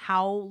face, and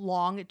how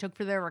long it took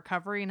for their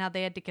recovery and how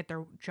they had to get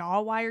their jaw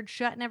wired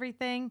shut and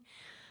everything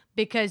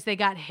because they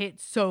got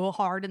hit so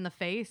hard in the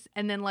face,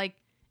 and then like.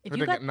 If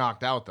you get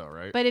knocked out, though,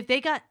 right?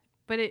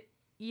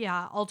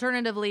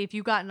 Alternatively, if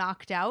you got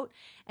knocked out,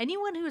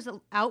 anyone who's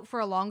out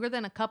for longer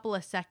than a couple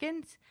of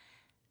seconds,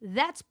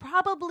 that's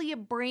probably a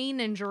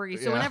brain injury.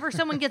 So whenever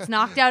someone gets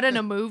knocked out in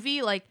a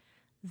movie, like,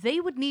 they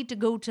would need to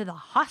go to the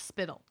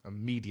hospital.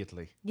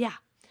 Immediately. Yeah.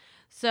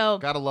 So.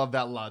 Gotta love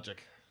that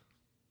logic.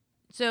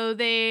 So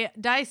they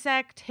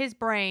dissect his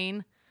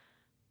brain,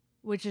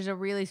 which is a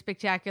really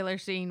spectacular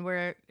scene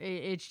where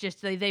it's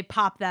just they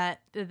pop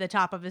the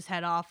top of his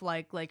head off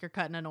like you're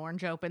cutting an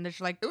orange open. They're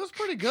just like, it was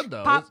pretty good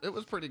though. It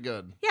was pretty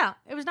good. Yeah,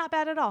 it was not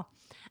bad at all.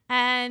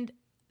 And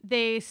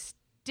they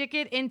stick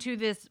it into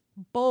this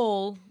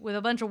bowl with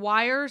a bunch of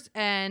wires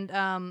and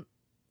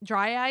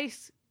dry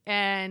ice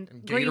and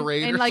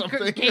Gatorade and or like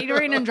something.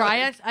 Gatorade and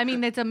dry ice. I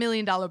mean, it's $1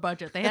 million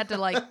budget. They had to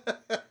like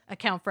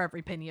account for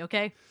every penny.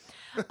 Okay.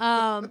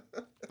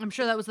 I'm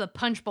sure that was the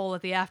punch bowl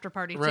at the after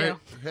party right.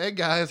 too. Hey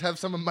guys, have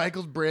some of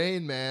Michael's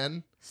brain,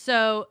 man.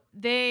 So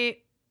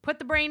they put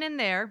the brain in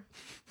there.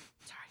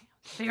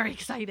 Sorry, very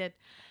excited.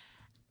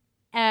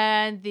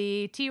 And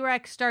the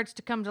T-Rex starts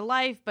to come to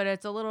life, but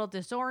it's a little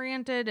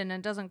disoriented and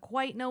it doesn't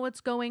quite know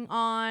what's going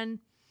on.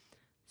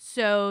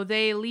 So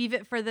they leave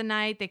it for the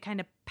night. They kind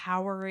of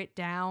power it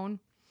down,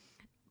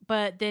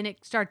 but then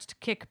it starts to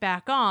kick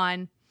back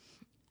on.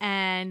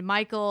 And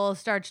Michael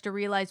starts to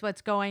realize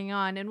what's going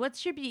on. And what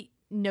should be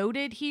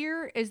noted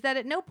here is that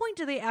at no point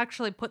do they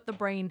actually put the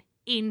brain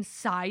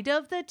inside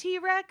of the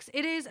T-Rex.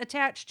 It is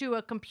attached to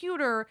a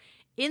computer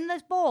in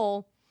this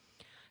bowl.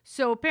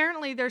 So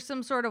apparently there's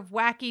some sort of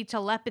wacky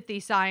telepathy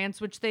science,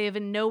 which they have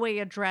in no way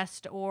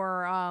addressed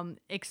or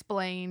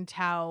explained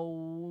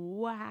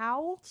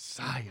how.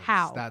 Science.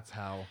 How. That's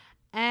how.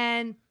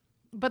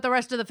 But the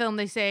rest of the film,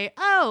 they say,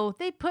 oh,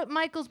 they put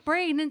Michael's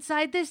brain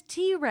inside this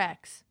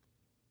T-Rex.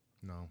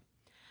 No.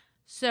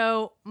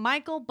 So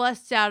Michael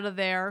busts out of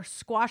there,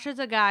 squashes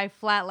a guy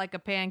flat like a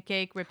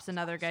pancake, rips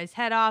another guy's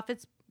head off.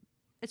 It's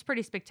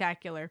pretty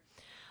spectacular.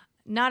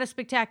 Not as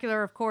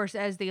spectacular, of course,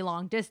 as the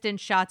long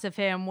distance shots of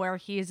him where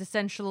he is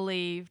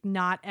essentially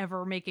not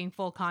ever making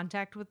full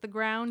contact with the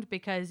ground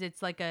because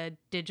it's like a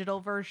digital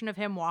version of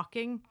him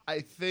walking. I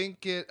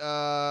think it,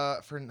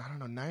 for,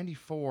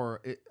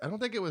 94, I don't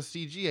think it was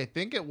CG. I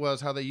think it was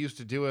how they used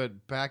to do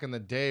it back in the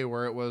day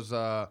where it was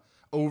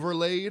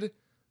overlaid.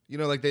 You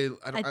know, like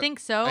I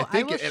think so.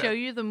 I will show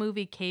you the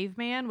movie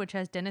Caveman, which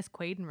has Dennis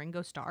Quaid and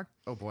Ringo Starr.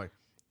 Oh, boy.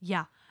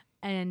 Yeah.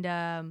 And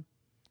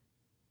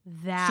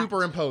that...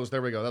 Superimposed.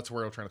 There we go. That's the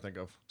word I was trying to think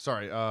of.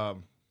 Sorry. I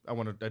do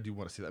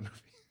want to see that movie.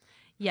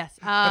 Yes.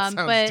 That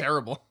sounds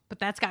terrible. But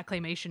that's got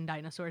claymation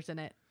dinosaurs in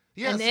it.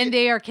 Yeah, and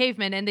they are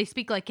cavemen, and they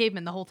speak like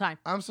cavemen the whole time.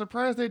 I'm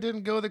surprised they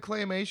didn't go the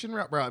claymation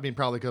route. I mean,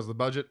 probably because of the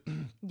budget.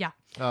 Yeah.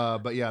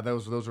 But yeah,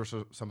 those were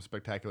some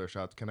spectacular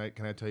shots. Can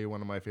I tell you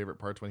one of my favorite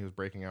parts when he was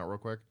breaking out real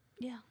quick?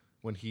 Yeah.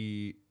 When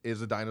he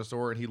is a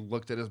dinosaur and he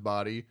looked at his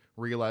body,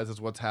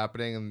 realizes what's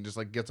happening, and just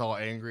like gets all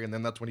angry, and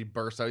then that's when he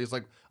bursts out. He's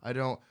like,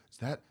 is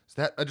that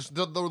I just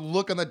the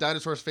look on the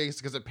dinosaur's face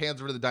because it pans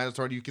over to the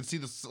dinosaur and you can see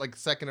this like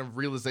second of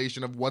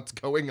realization of what's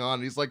going on.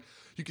 And he's like,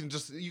 you can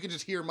just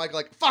hear Michael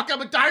like, fuck,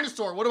 I'm a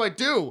dinosaur. What do I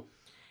do?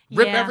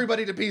 Rip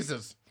everybody to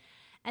pieces.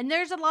 And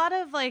there's a lot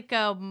of like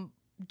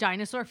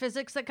dinosaur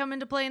physics that come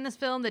into play in this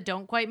film that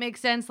don't quite make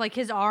sense. Like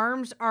his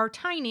arms are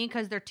tiny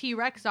because they're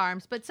T-Rex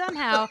arms, but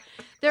somehow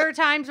there are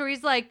times where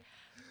he's like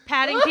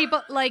patting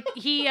people. Like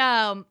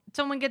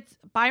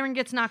Byron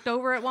gets knocked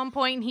over at one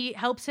point and he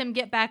helps him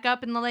get back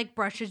up and like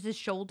brushes his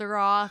shoulder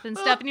off and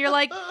stuff. And you're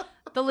like,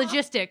 the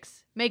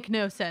logistics make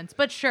no sense,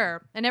 but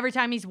sure. And every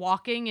time he's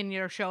walking and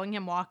you're showing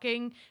him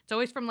walking, it's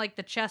always from like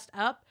the chest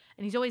up.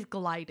 And he's always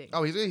gliding.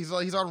 Oh, he's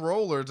on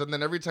rollers, and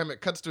then every time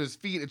it cuts to his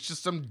feet, it's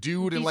just some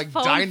dude in like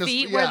foam dinosaur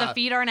feet where the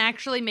feet aren't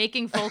actually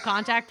making full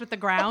contact with the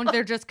ground.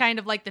 They're just kind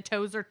of like the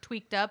toes are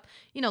tweaked up,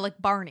 like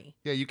Barney.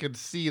 Yeah, you can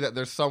see that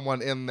there's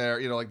someone in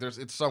there. Like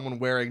it's someone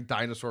wearing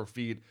dinosaur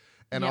feet,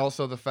 And Yep.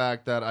 also the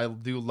fact that I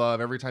do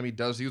love every time he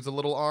does use the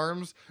little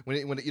arms when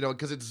you know,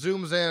 because it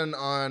zooms in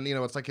on, you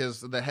know, it's like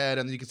the head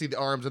and you can see the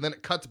arms and then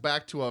it cuts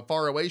back to a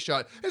far away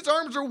shot. His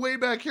arms are way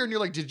back here and you're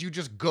like, did you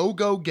just go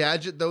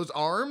gadget those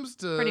arms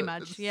to? Pretty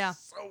much, It's yeah.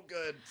 So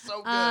good,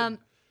 so good.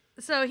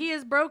 So he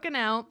is broken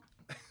out.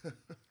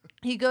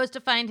 He goes to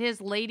find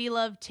his lady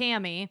love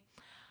Tammy.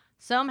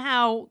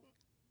 Somehow,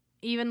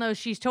 even though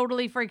she's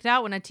totally freaked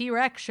out when a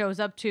T-Rex shows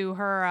up to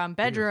her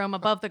bedroom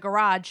above the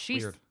garage,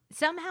 Weird.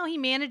 somehow he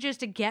manages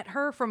to get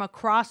her from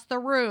across the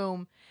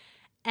room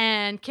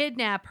and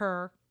kidnap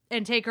her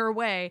and take her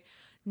away.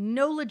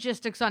 No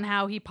logistics on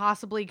how he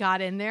possibly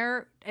got in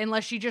there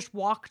unless she just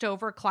walked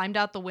over, climbed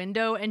out the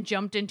window, and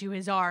jumped into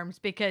his arms,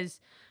 because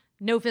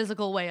no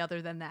physical way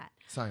other than that.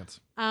 Science.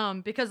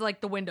 Because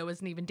like the window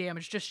isn't even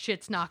damaged, just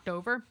shit's knocked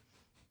over.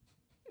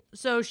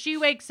 So she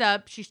wakes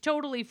up, she's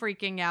totally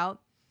freaking out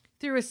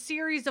through a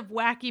series of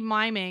wacky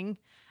miming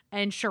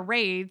and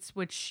charades,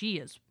 which she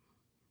is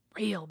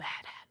real bad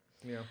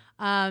at.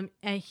 Yeah.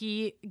 And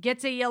he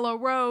gets a yellow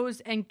rose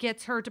and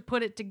gets her to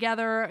put it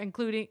together,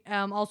 including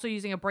also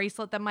using a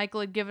bracelet that Michael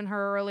had given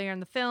her earlier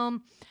in the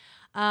film.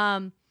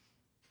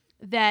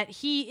 That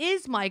he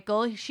is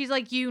Michael. She's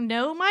like, you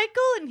know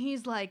Michael? And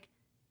he's like,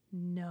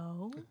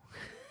 no.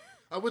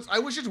 I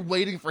was just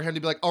waiting for him to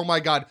be like, oh my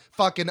god,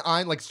 fucking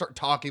I'm like start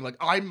talking like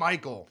I'm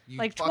Michael. You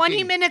Like fucking,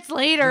 20 minutes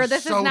later, you're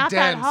this so is not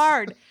that dense.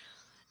 hard.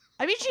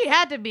 I mean, she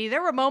had to be.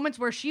 There were moments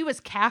where she was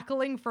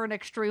cackling for an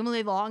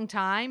extremely long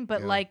time,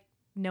 but Yeah. like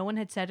no one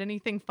had said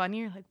anything funny.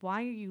 You're like,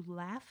 why are you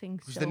laughing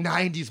It was so the much?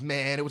 90s,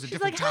 man. It was a She's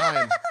different like,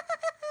 time.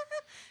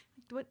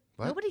 What?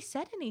 What? Nobody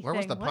said anything. Where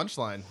was the What?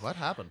 punchline? What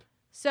happened?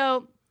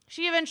 So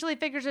she eventually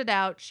figures it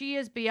out. She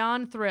is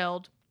beyond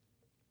thrilled.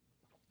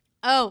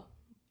 Oh,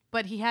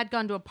 but he had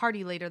gone to a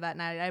party later that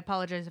night. I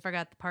apologize. I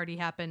forgot the party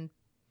happened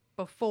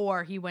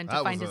before he went to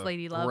That find was his a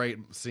lady love. great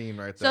scene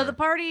right there. So the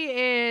party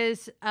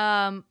is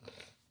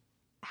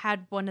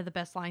had one of the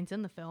best lines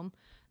in the film.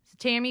 So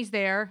Tammy's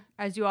there,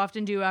 as you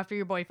often do after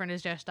your boyfriend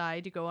has just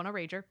died. You go on a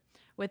rager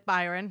with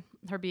Byron,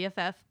 her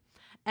BFF,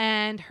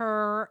 and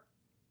her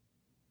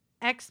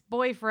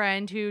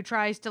ex-boyfriend who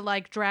tries to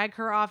like drag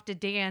her off to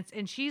dance,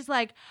 and she's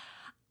like,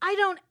 I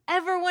don't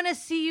ever want to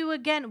see you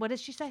again. What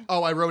does she say?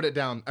 Oh, I wrote it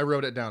down. I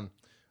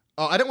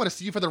didn't want to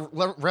see you for the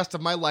rest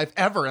of my life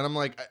ever. And I'm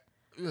like,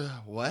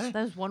 what?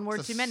 That was one word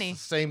It's too the many.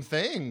 Same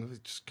thing. It's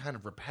just kind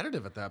of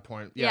repetitive at that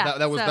point. Yeah, Yeah,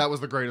 that so- was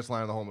the greatest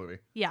line of the whole movie.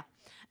 Yeah.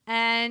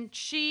 And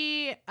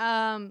she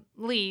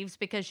leaves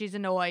because she's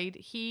annoyed.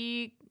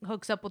 He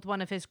hooks up with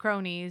one of his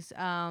cronies,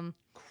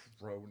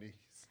 Cronies.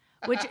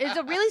 which is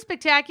a really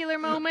spectacular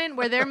moment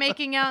where they're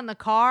making out in the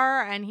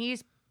car, and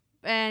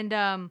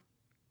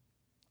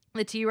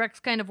the T-Rex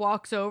kind of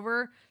walks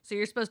over, so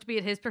you're supposed to be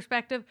at his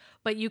perspective,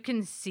 but you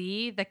can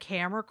see the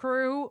camera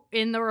crew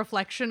in the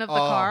reflection of the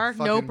car,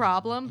 no fucking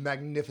problem.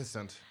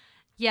 Magnificent.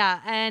 Yeah,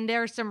 and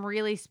there's some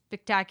really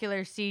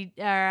spectacular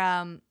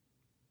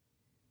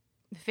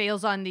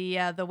fails on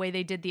the way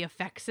they did the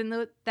effects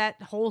in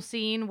that whole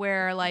scene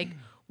where like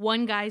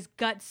one guy's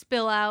guts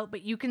spill out,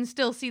 but you can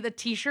still see the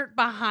T-shirt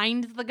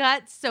behind the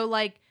guts, so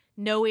like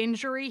no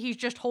injury. He's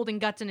just holding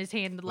guts in his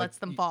hand and lets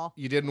them fall.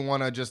 You didn't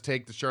want to just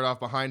take the shirt off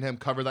behind him,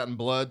 cover that in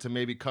blood to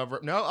maybe cover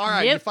it. No, all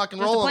right, Yep, you fucking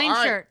just roll a plain him. All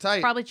right, shirt.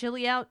 tight. Probably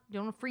chilly out. You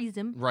don't want to freeze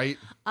him. Right.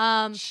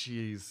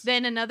 Jeez.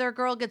 Then another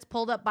girl gets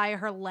pulled up by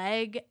her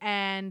leg,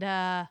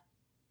 and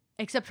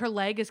except her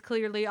leg is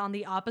clearly on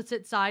the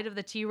opposite side of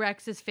the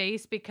T-Rex's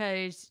face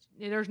because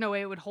there's no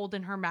way it would hold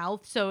in her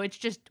mouth. So it's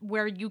just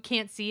where you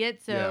can't see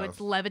it. So Yeah. it's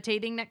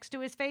levitating next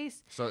to his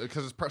face. So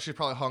because she's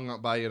probably hung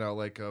up by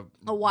like a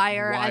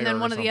Wire. And then or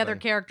one of the other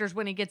something. characters,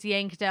 when he gets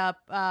yanked up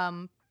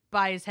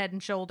by his head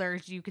and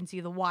shoulders, you can see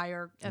the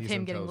wire of Knees him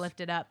and getting toes.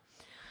 lifted up.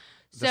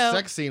 The So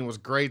sex scene was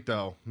great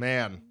though,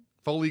 man.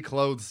 Fully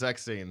clothed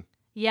sex scene.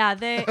 yeah,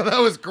 they. That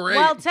was great.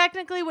 Well,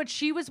 technically, what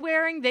she was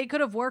wearing, they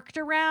could have worked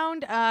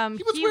around.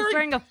 He was wearing-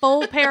 wearing a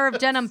full pair of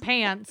denim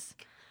pants,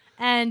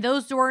 and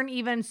those weren't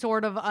even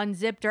sort of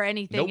unzipped or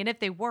anything. Nope. And if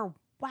they were,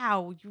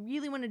 wow, you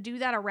really want to do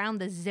that around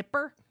the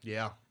zipper?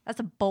 Yeah, That's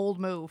a bold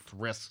move,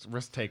 risk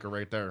taker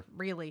right there.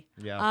 really.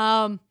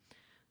 Yeah.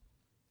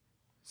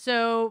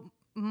 So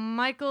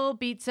Michael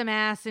beats some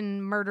ass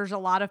and murders a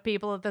lot of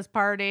people at this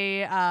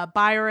party.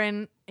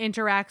 Byron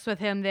interacts with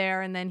him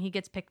there, and then he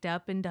gets picked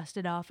up and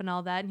dusted off and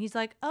all that. And he's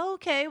like, oh,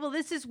 okay, well,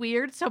 this is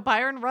weird. So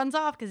Byron runs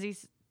off because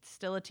he's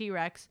still a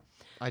T-Rex.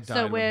 I died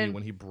so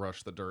when he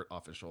brushed the dirt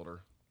off his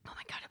shoulder. Oh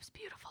my God, it was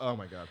beautiful. Oh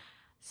my god.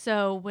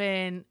 So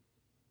when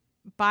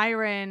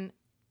Byron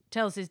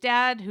tells his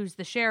dad, who's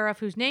the sheriff,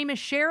 whose name is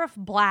Sheriff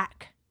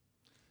Black.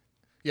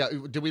 Yeah,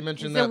 did we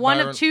mention He's that the one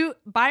Byron, of two.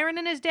 Byron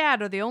and his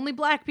dad are the only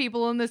black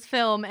people in this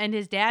film, and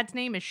his dad's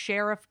name is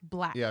Sheriff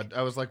Black. Yeah,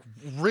 I was like,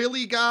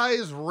 really,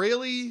 guys,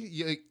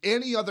 really?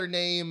 Any other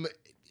name?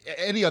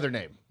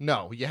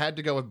 No, you had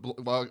to go with.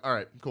 Well, all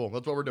right, cool.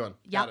 That's what we're doing.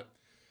 Yep.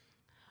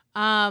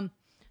 Got it.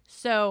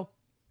 So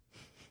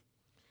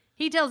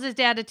he tells his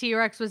dad a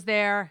T-Rex was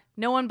there.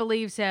 No one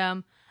believes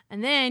him.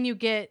 And then you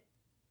get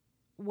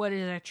what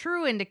is a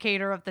true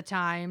indicator of the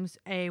times,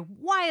 a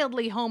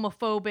wildly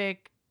homophobic,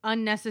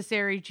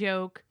 unnecessary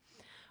joke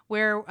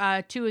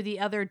where two of the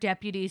other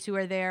deputies who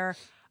are there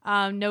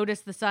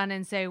notice the son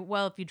and say,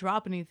 well, if you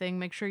drop anything,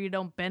 make sure you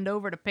don't bend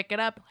over to pick it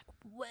up. Like,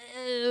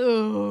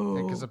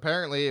 whoa. Because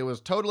apparently it was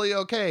totally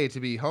okay to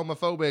be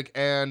homophobic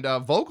and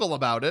vocal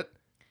about it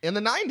in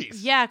the 90s.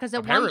 Yeah, because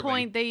at Apparently. one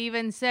point they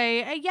even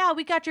say, hey, yeah,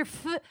 we got your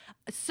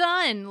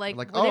son. Like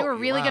they oh, were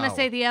really going to wow.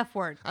 say the F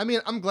word. I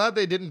mean, I'm glad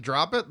they didn't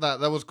drop it. That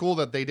was cool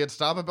that they did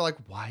stop it, but like,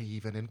 why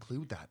even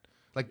include that?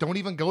 Like, don't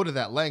even go to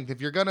that length.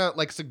 If you're gonna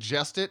like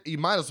suggest it, you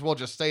might as well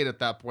just say it at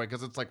that point,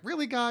 because it's like,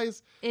 really,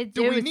 guys,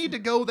 do we need to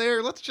go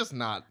there? Let's just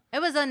not.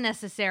 It was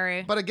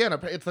unnecessary. But again,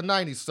 it's the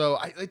 90s, so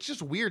it's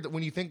just weird that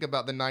when you think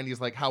about the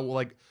 90s, like how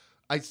like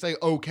I say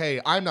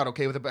okay, I'm not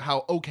okay with it, but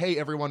how okay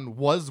everyone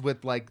was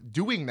with like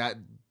doing that.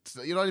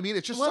 You know what I mean?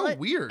 It's just so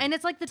weird. And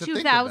it's like the to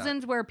think of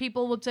 2000s where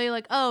people would say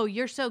like, oh,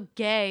 you're so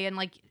gay, and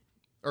like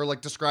or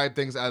like describe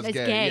things as it's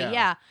gay.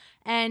 Yeah.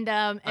 And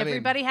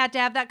everybody had to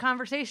have that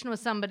conversation with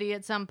somebody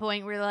at some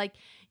point where like,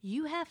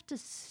 you have to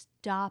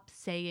stop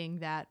saying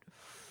that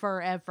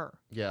forever.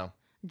 Yeah.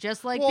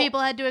 Just like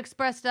people had to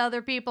express to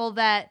other people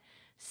that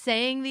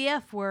saying the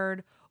F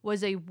word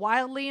was a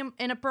wildly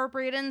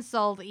inappropriate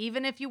insult.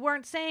 Even if you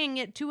weren't saying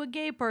it to a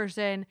gay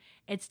person,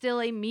 it's still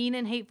a mean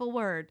and hateful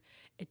word.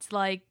 It's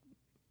like,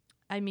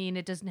 I mean,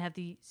 it doesn't have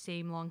the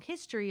same long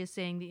history as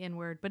saying the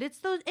N-word, but it's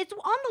on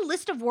the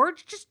list of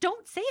words. Just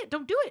don't say it.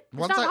 Don't do it.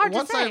 It's not hard to say.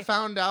 Once I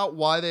found out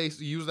why they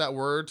use that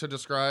word to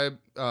describe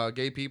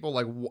gay people,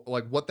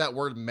 like what that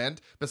word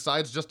meant,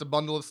 besides just a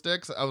bundle of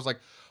sticks, I was like,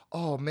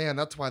 oh man,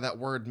 that's why that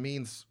word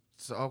means.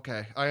 So,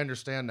 okay, I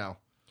understand now.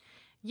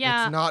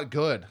 Yeah. It's not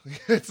good.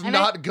 It's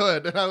not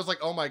good. And I was like,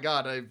 oh my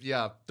God,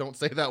 don't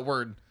say that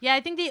word. Yeah, I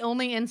think the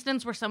only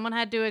instance where someone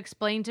had to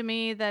explain to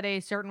me that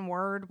a certain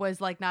word was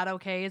like not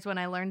okay is when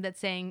I learned that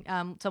saying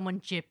someone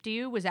gypped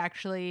you was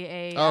actually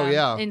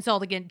a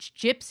insult against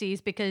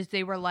gypsies, because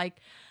they were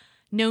like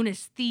known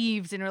as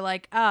thieves and are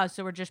like,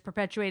 so we're just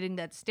perpetuating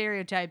that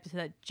stereotype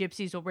that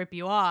gypsies will rip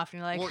you off. And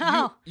you're like,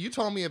 well, you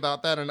told me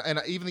about that, and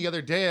even the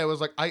other day I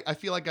was like, I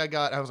feel like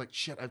I was like,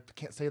 shit, I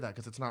can't say that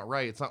because it's not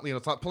right. It's not,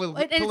 it's not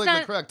politically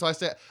correct. So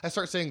I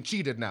start saying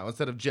cheated now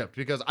instead of gypped,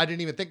 because I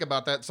didn't even think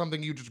about that.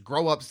 Something you just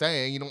grow up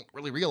saying, you don't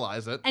really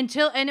realize it. And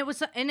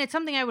it's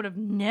something I would have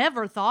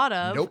never thought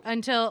of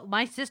until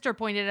my sister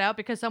pointed it out,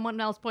 because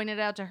someone else pointed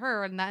it out to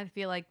her, and I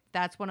feel like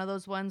that's one of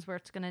those ones where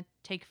it's gonna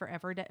take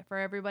forever for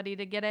everybody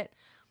to get it.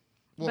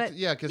 Well,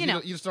 yeah, because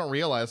you just don't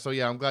realize. So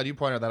yeah, I'm glad you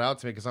pointed that out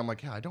to me, because I'm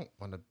like, yeah, I don't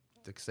want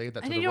to say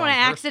that. And you don't want to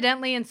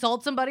accidentally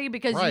insult somebody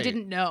because you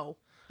didn't know.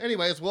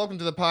 Anyways, welcome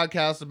to the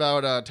podcast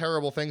about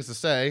terrible things to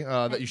say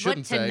that you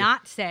shouldn't say. What to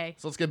not say.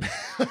 So let's get back.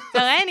 So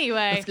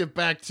anyway, let's get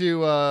back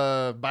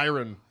to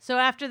Byron. So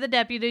after the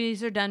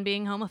deputies are done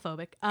being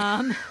homophobic,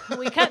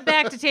 we cut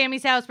back to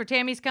Tammy's house, where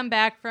Tammy's come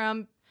back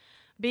from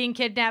being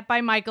kidnapped by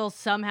Michael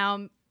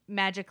somehow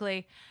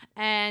magically,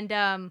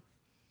 and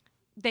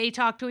they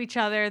talk to each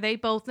other. They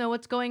both know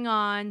what's going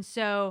on.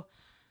 So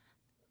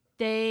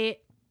what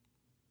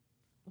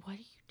are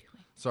you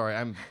doing? Sorry,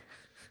 I'm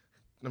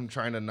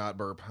trying to not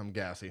burp. I'm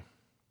gassy.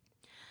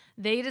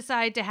 They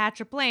decide to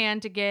hatch a plan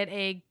to get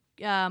a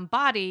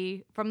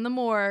body from the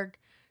morgue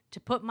to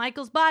put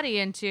Michael's body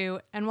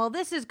into. And while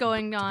this is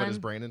going on... To put his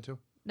brain into?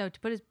 No, to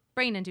put his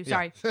brain into.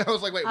 Sorry. I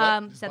was like, wait,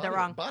 what? Said that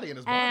wrong. Body in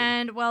his body.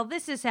 And while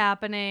this is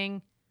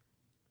happening...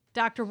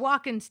 Dr.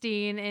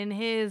 Walkenstein and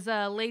his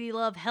lady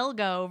love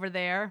Helga over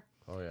there.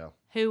 Oh, yeah.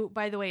 Who,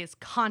 by the way, is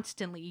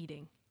constantly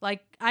eating.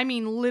 Like, I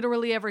mean,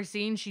 literally every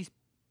scene, she's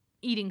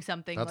eating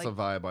something. That's like, a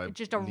vibe I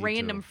just a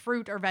random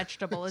fruit or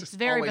vegetable. It's just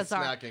very always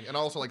bizarre. Snacking. And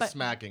also, like,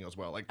 smacking as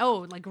well. Like,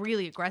 like,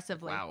 really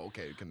aggressively. Wow,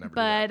 okay, you can never do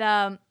that.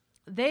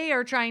 But they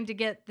are trying to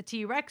get the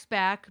T-Rex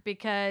back,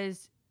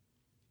 because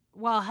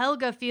while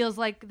Helga feels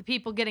like the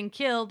people getting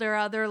killed or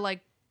other, like,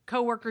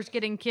 co-workers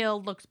getting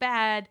killed looks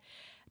bad...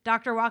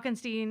 Dr.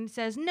 Walkenstein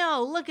says,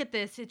 no, look at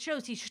this. It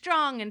shows he's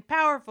strong and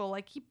powerful.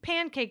 Like, he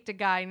pancaked a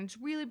guy, and it's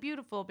really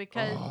beautiful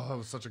because... Oh, that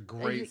was such a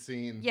great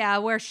scene. Yeah,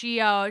 where she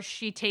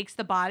takes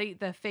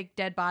the fake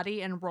dead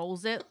body, and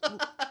rolls it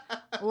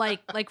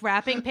like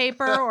wrapping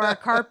paper or a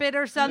carpet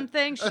or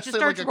something. She just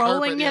starts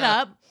rolling it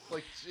up.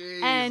 Like,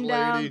 jeez, and,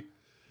 lady.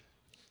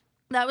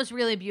 That was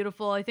really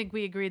beautiful. I think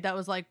we agreed that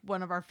was like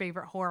one of our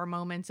favorite horror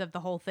moments of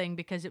the whole thing,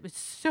 because it was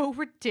so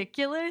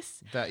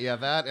ridiculous. That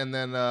and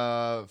then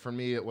for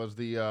me it was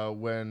the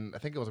when I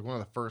think it was like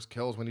one of the first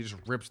kills when he just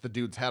rips the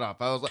dude's head off.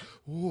 I was like,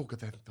 oh, look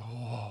at that!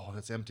 Oh,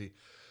 that's empty.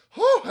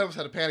 Oh, I almost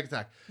had a panic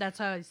attack. That's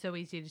how it's so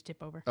easy to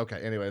tip over.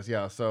 Okay. Anyways,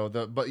 yeah. So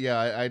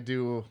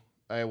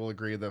I will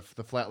agree. The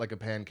flat like a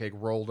pancake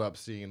rolled up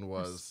scene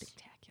was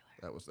spectacular.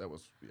 That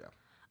was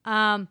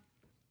yeah.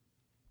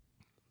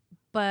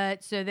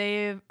 But so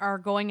they are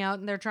going out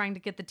and they're trying to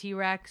get the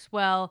T-Rex.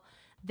 Well,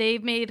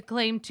 they've made a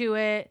claim to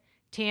it.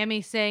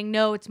 Tammy saying,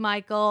 no, it's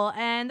Michael.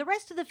 And the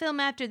rest of the film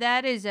after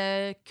that is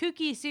a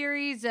kooky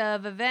series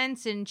of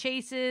events and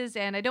chases.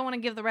 And I don't want to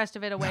give the rest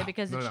of it away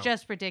because it's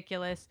just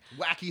ridiculous.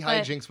 Wacky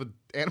hijinks with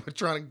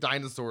animatronic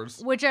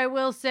dinosaurs. Which I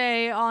will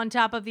say, on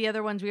top of the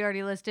other ones we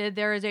already listed,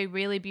 there is a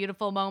really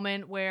beautiful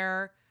moment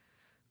where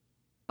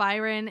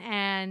Byron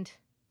and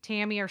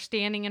Tammy are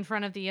standing in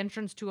front of the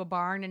entrance to a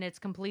barn and it's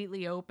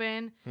completely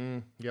open.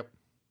 Yep.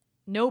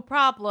 No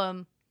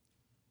problem.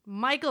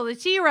 Michael the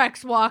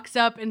T-Rex walks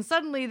up and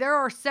suddenly there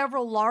are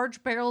several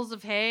large barrels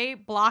of hay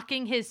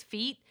blocking his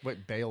feet.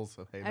 Wait, bales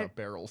of hay, not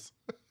barrels.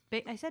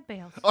 I said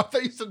bales. Oh, I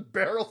thought you said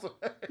barrels of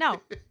hay.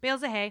 No,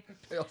 bales of hay.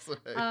 Bales of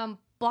hay.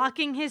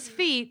 Blocking his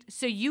feet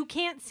so you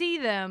can't see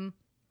them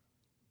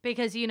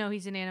because, you know,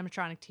 he's an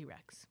animatronic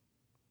T-Rex.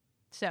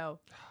 So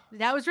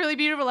that was really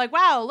beautiful. Like,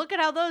 wow, look at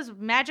how those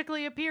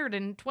magically appeared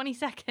in 20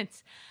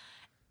 seconds.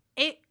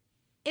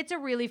 It's a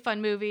really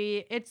fun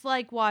movie. It's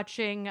like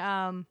watching...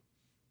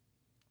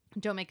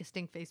 don't make a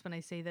stink face when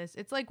I say this.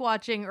 It's like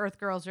watching Earth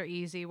Girls Are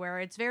Easy, where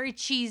it's very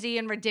cheesy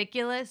and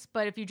ridiculous,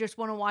 but if you just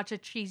want to watch a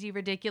cheesy,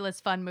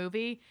 ridiculous, fun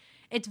movie,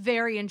 it's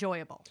very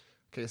enjoyable.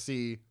 Okay,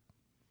 see,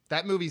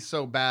 that movie's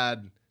so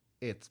bad,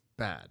 it's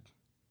bad.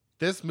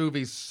 This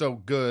movie's so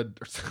good.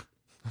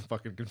 I'm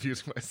fucking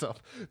confusing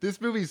myself. This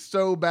movie's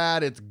so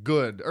bad, it's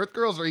good. Earth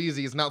Girls Are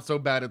Easy is not so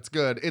bad, it's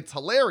good. It's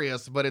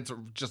hilarious, but it's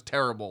just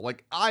terrible.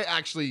 Like, I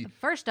actually...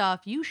 First off,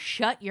 you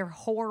shut your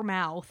whore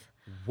mouth.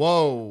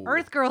 Whoa.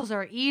 Earth Girls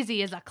Are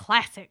Easy is a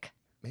classic.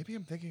 Maybe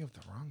I'm thinking of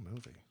the wrong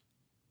movie.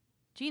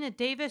 Gina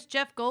Davis,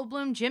 Jeff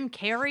Goldblum, Jim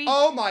Carrey.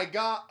 Oh my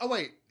god. Oh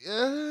wait.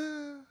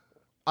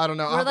 I don't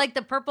know. We're like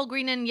the purple,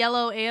 green, and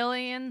yellow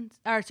aliens.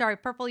 Or sorry,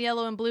 purple,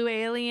 yellow, and blue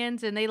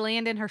aliens, and they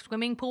land in her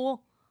swimming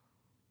pool.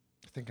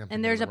 I think I'm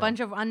and there's a bunch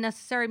of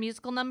unnecessary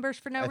musical numbers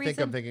for no reason. I think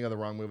I'm thinking of the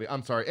wrong movie.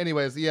 I'm sorry.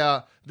 Anyways,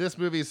 yeah, this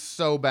movie's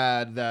so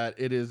bad that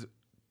it is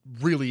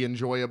really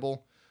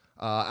enjoyable.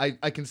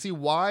 I can see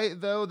why,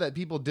 though, that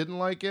people didn't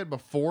like it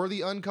before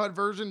the uncut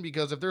version,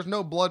 because if there's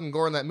no blood and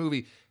gore in that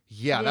movie,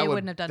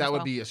 that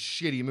would be a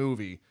shitty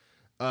movie.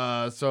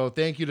 So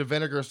thank you to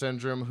Vinegar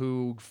Syndrome,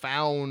 who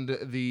found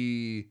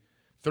the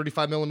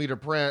 35mm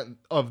print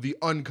of the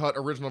uncut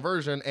original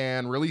version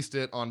and released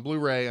it on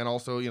Blu-ray, and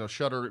also, you know,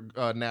 Shudder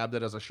nabbed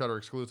it as a Shudder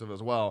exclusive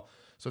as well.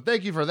 So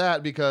thank you for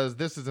that, because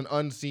this is an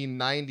unseen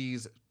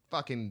 90s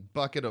fucking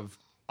bucket of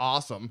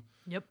awesome.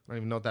 Yep. I don't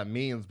even know what that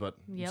means, but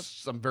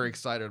I'm very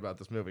excited about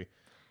this movie.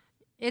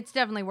 It's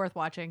definitely worth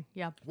watching.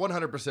 Yeah.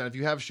 100%. If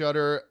you have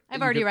Shudder,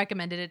 I've already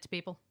recommended it to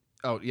people.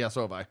 Oh, yeah,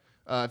 so have I.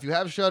 If you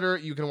have Shudder,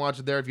 you can watch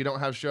it there. If you don't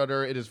have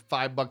Shudder, it is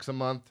 $5 a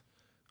month.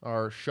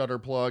 Our Shudder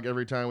plug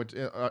every time on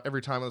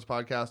this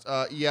podcast.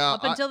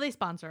 Up until they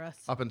sponsor us.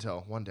 Up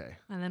until one day.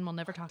 And then we'll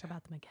never talk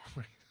about them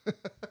again.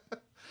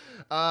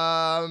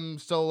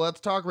 So let's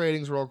talk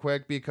ratings real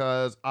quick,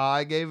 because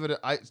I gave it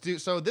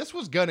so this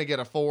was gonna get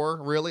a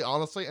 4, really,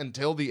 honestly,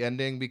 until the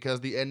ending,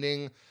 because the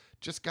ending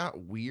just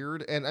got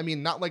weird. And I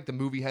mean, not like the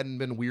movie hadn't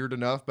been weird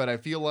enough, but I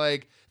feel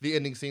like the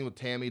ending scene with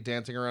Tammy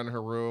dancing around in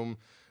her room.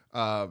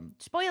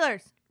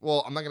 Spoilers.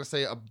 Well, I'm not going to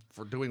say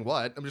for doing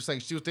what. I'm just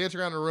saying she was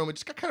dancing around in her room. It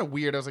just got kind of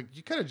weird. I was like,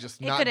 you could have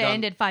just not done... It could have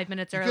ended 5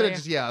 minutes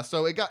earlier.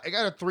 So it got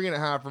a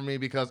 3.5 from me,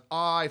 because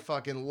I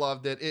fucking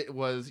loved it. It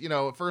was, you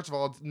know, first of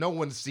all, no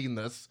one's seen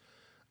this.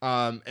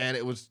 And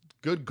it was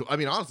good. I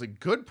mean, honestly,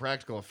 good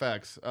practical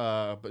effects.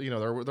 But, you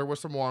know, there were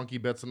some wonky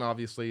bits, and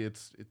obviously it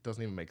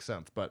doesn't even make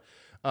sense. But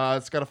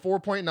it's got a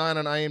 4.9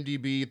 on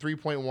IMDb,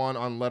 3.1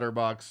 on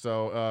Letterboxd.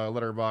 So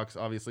Letterboxd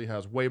obviously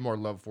has way more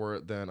love for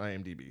it than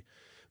IMDb.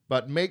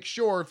 But make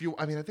sure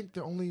I think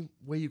the only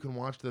way you can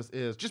watch this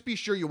is just be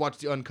sure you watch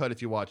the uncut if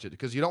you watch it,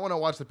 because you don't want to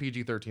watch the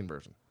PG-13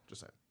 version.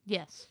 Just saying.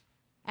 Yes.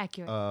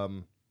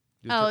 Accurate.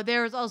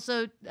 There was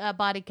also a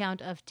body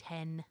count of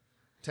 10.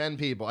 10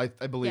 people,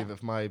 I believe,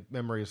 if my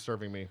memory is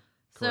serving me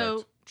correct.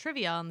 So,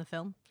 trivia on the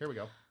film. Here we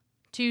go.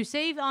 To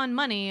save on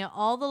money,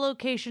 all the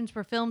locations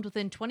were filmed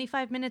within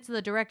 25 minutes of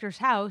the director's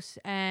house,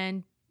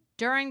 and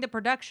during the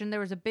production, there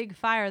was a big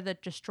fire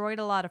that destroyed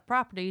a lot of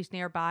properties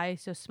nearby,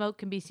 so smoke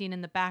can be seen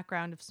in the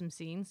background of some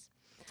scenes.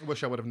 I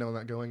wish I would have known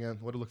that going in.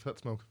 Would have looked at that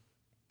smoke.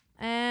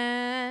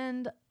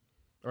 And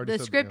the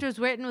script was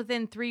written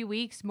within 3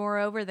 weeks.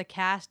 Moreover, the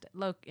cast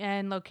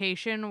and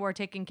location were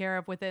taken care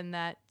of within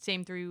that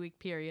same 3-week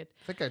period.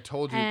 I think I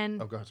told you.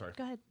 And, oh, go ahead. Sorry.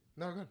 Go ahead.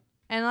 No, go ahead.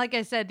 And like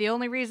I said, the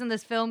only reason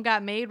this film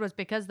got made was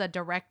because the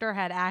director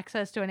had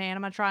access to an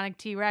animatronic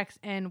T-Rex.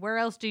 And where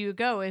else do you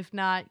go if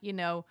not, you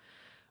know,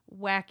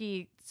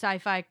 wacky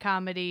sci-fi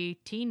comedy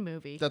teen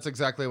movie? That's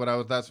exactly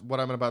that's what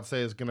I'm about to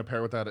say is going to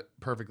pair with that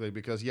perfectly,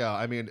 because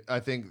I mean,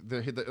 I think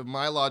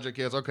my logic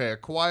is, okay,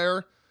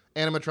 acquire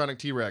animatronic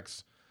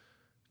T-Rex.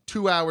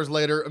 2 hours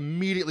later,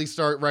 immediately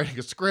start writing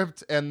a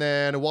script, and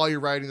then while you're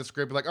writing the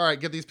script, you're like, all right,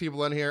 get these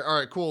people in here. All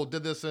right, cool.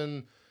 Did this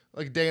in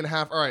like a day and a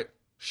half. All right,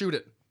 shoot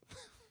it.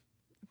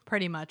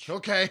 Pretty much.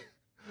 Okay.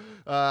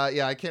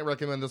 I can't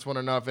recommend this one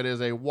enough. It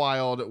is a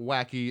wild,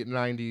 wacky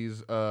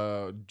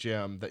 90s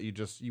gem that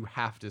you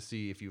have to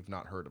see if you've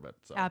not heard of it.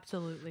 So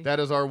absolutely. That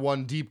is our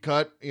one deep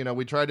cut. You know,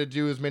 we try to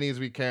do as many as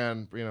we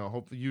can. You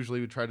know, usually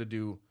we try to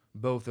do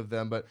both of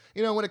them. But,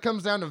 you know, when it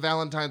comes down to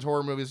Valentine's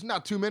horror movies,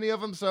 not too many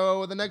of them.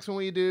 So the next one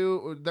we're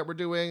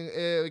doing,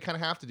 we kind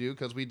of have to do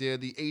because we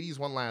did the 80s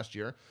one last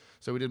year.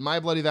 So we did My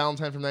Bloody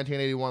Valentine from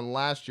 1981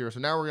 last year. So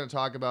now we're going to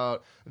talk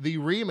about the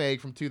remake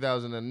from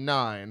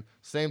 2009.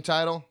 Same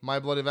title, My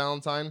Bloody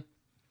Valentine.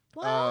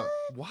 What?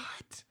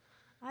 What?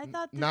 I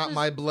thought this Not was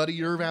My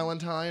Bloodier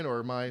Valentine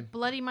or My...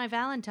 Bloody My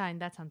Valentine.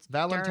 That sounds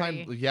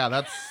Valentine, dirty. yeah,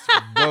 that's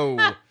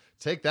whoa.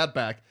 Take that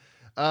back.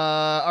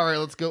 All right,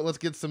 let's go. Let's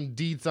get some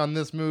deets on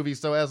this movie.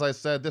 So, as I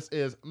said, this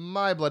is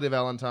My Bloody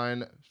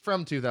Valentine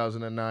from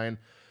 2009,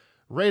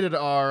 rated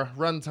R,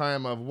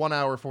 runtime of 1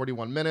 hour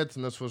 41 minutes,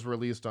 and this was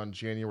released on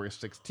January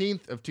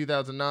 16th of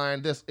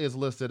 2009. This is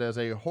listed as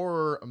a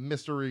horror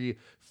mystery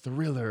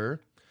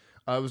thriller.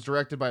 It was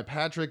directed by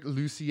Patrick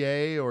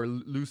Lussier or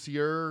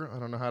Lussier. I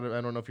don't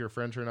know if you're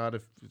French or not. I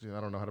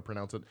don't know how to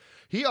pronounce it.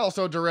 He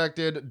also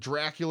directed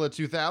Dracula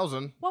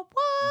 2000. What?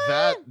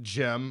 That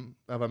gem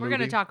of a movie. We're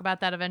going to talk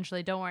about that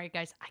eventually. Don't worry,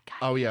 guys. I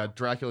got Oh it. yeah,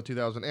 Dracula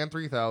 2000 and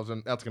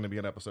 3000. That's going to be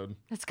an episode.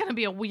 It's going to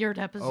be a weird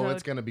episode. Oh,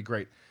 it's going to be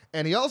great.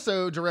 And he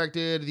also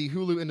directed the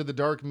Hulu Into the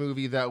Dark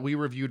movie that we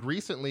reviewed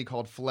recently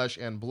called Flesh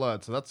and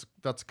Blood. So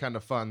that's kind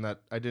of fun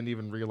that I didn't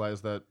even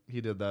realize that he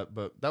did that,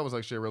 but that was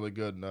actually a really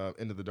good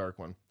Into the Dark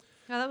one.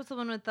 Oh, that was the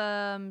one with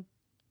Dermot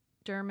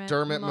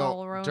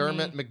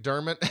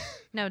McDermott.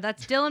 No,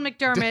 that's Dylan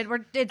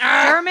McDermott. It's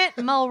Dermot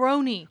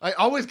Mulroney. I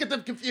always get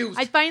them confused.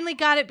 I finally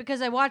got it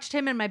because I watched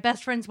him in my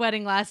best friend's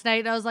wedding last night.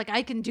 And I was like,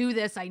 I can do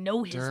this. I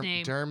know his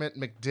name. Dermot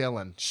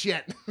McDillon.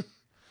 Shit.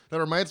 That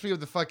reminds me of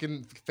the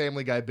fucking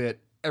Family Guy bit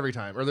every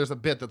time. Or there's a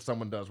bit that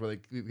someone does where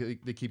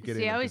they keep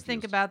getting See, I always confused.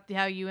 think about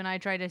how you and I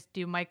try to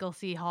do Michael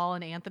C. Hall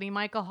and Anthony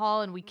Michael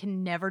Hall, and we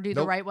can never do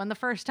the Nope. right one the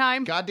first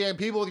time. Goddamn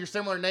people with your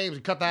similar names.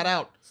 Cut that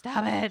out.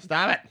 Stop it.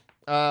 Stop it.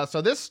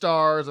 So this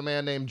stars a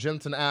man named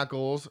Jensen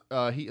Ackles.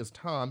 He is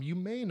Tom. You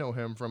may know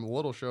him from a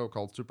little show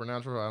called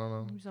Supernatural. I don't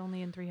know. He was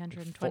only in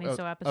 320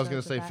 so episodes. I was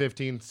going to of say that.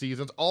 15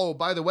 seasons. Oh,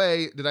 by the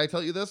way, did I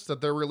tell you this?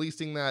 That they're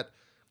releasing that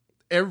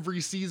every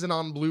season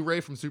on Blu-ray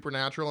from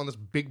Supernatural on this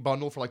big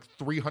bundle for like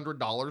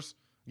 $300.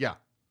 Yeah,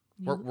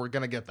 we're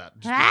going to get that.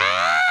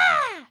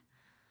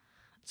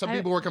 Some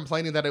people were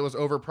complaining that it was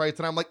overpriced,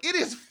 and I'm like, it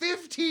is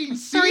 15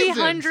 seasons.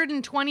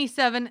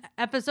 327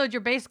 episodes. You're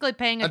basically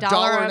paying a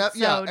dollar an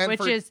episode,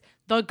 which is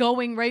the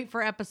going rate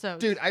for episodes.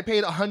 Dude, I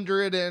paid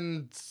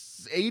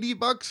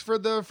 $180 for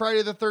the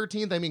Friday the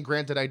 13th. I mean,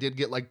 granted, I did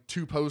get like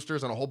 2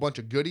 posters and a whole bunch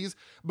of goodies,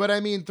 but I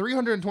mean,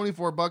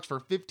 $324 for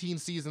 15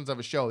 seasons of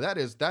a show. That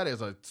is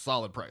a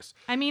solid price.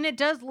 I mean, it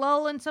does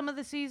lull in some of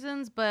the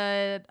seasons,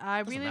 but I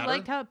really matter.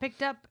 liked how it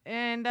picked up.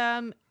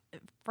 And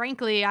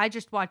frankly, I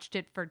just watched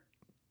it for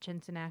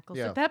Jensen Ackles.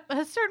 Yeah. At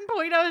a certain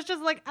point, I was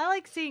just like, I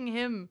like seeing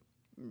him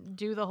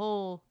do the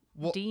whole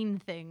Dean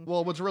thing.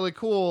 Well, what's really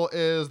cool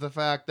is the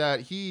fact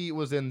that he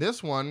was in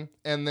this one,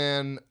 and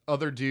then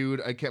other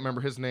dude, I can't remember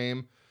his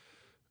name,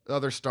 the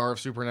other star of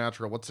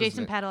Supernatural. What's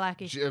Jason his name?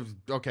 Padalecki.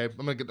 Okay,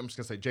 I'm just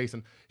gonna say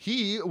Jason.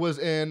 He was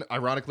in,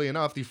 ironically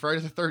enough, the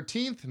Friday the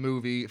 13th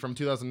movie from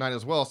 2009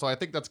 as well. So I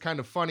think that's kind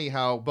of funny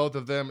how both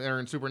of them are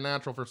in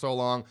Supernatural for so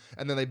long,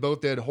 and then they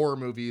both did horror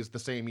movies the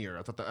same year.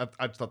 I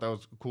just thought that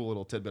was a cool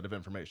little tidbit of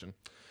information.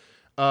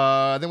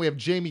 Then we have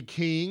Jamie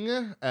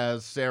King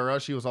as Sarah.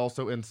 She was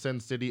also in Sin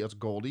City as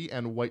Goldie,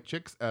 and White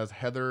Chicks as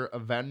Heather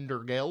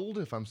Vandergeld,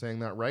 if I'm saying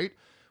that right.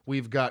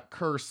 We've got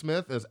Kerr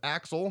Smith as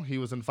Axel. He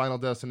was in Final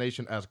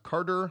Destination as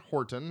Carter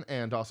Horton,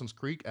 and Dawson's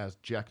Creek as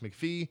Jack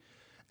McPhee.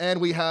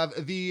 And we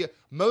have the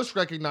most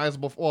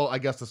recognizable, well, I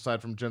guess aside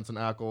from Jensen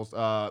Ackles,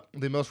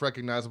 the most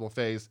recognizable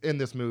face in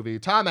this movie,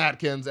 Tom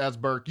Atkins as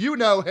Burke. You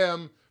know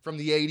him from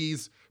the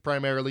 80s,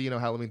 primarily,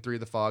 Halloween 3,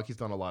 The Fog. He's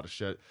done a lot of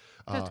shit.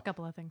 Just a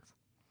couple of things.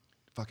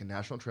 Fucking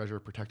national treasure,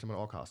 protect him at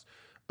all costs.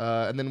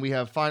 And then we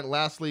have,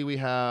 lastly, we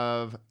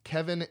have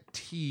Kevin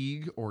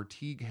Teague, or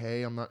Teague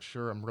Hay, I'm not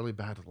sure. I'm really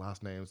bad at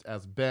last names,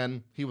 as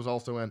Ben. He was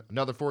also in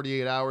Another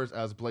 48 Hours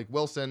as Blake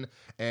Wilson,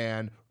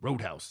 and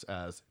Roadhouse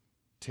as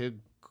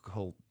Tileman,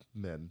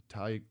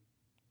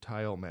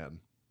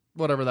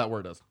 whatever that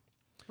word is.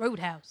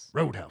 Roadhouse.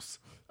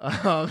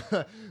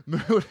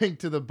 Moving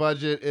to the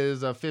budget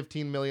is a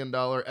 $15 million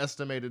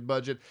estimated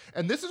budget.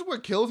 And this is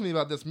what kills me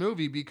about this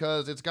movie,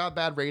 because it's got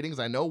bad ratings.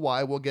 I know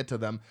why. We'll get to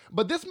them.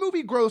 But this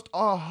movie grossed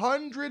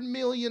 $100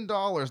 million.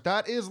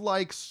 That is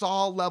like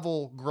Saw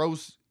level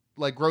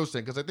grossing.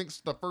 Because I think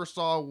the first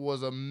Saw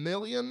was $1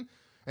 million.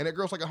 And it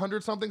grossed like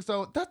 100 something.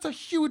 So that's a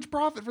huge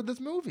profit for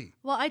this movie.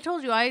 Well, I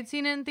told you I had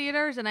seen it in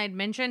theaters, and I'd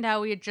mentioned how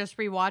we had just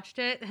rewatched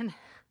it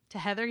to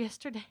Heather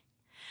yesterday.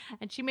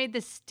 And she made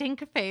this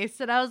stink face,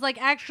 and I was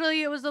like,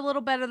 actually, it was a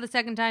little better the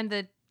second time.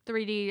 The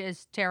 3D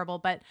is terrible,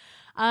 but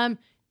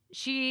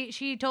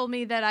she told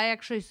me that I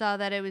actually saw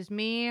that it was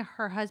me,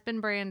 her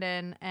husband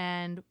Brandon,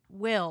 and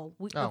Will.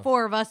 The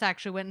 4 of us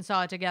actually went and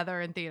saw it together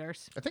in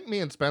theaters. I think me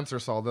and Spencer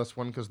saw this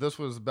one because this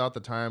was about the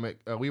time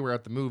we were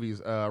at the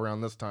movies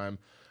around this time,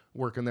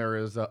 working there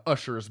as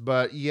ushers.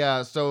 But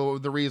yeah, so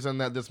the reason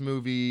that this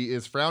movie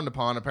is frowned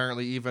upon,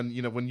 apparently, even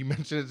when you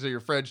mentioned it to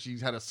your friend, she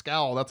had a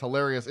scowl. That's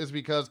hilarious. Is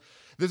because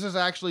this is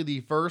actually the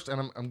first,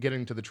 and I'm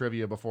getting to the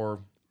trivia before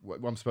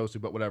I'm supposed to,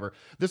 but whatever.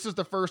 This is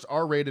the first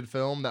R-rated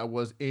film that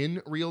was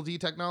in Real D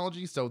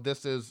technology, so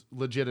this is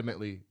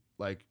legitimately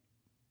like,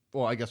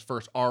 well, I guess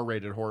first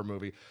R-rated horror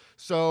movie.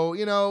 So,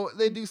 you know,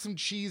 they do some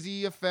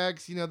cheesy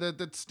effects, you know, the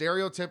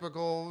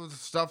stereotypical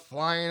stuff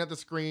flying at the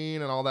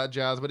screen and all that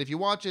jazz. But if you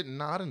watch it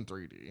not in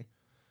 3D,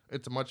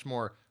 it's a much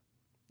more,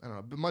 I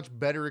don't know, much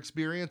better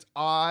experience.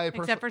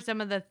 Except for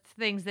some of the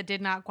things that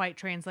did not quite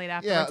translate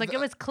afterwards. Yeah, Like, it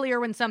was clear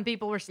when some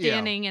people were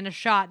standing in a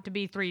shot to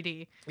be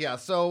 3D. Yeah,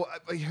 so,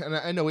 and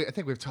I know, I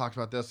think we've talked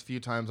about this a few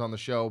times on the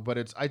show,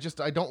 but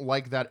I don't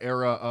like that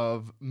era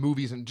of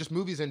movies and just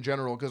movies in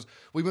general, because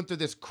we went through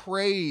this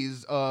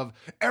craze of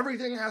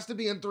everything has to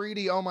be in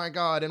 3D, oh my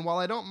god. And while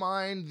I don't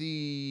mind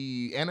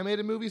the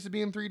animated movies to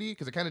be in 3D,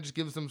 because it kind of just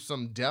gives them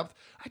some depth,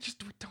 I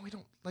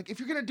don't, like, if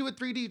you're going to do it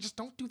 3D, just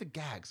don't do the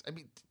gags. I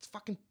mean, it's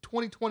fucking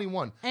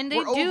 2021. And they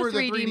We're do over the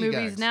 3D movies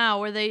gags. now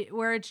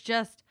where it's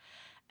just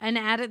an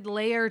added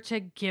layer to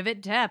give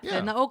it depth. Yeah.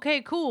 And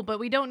okay, cool, but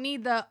we don't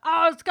need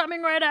it's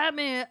coming right at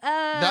me.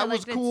 That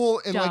was like, cool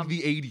it's in like dumb.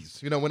 the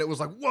 80s, you know, when it was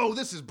like, whoa,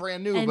 this is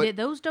brand new. And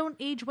those don't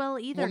age well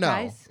either, well, no,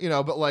 guys. you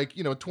know, but like,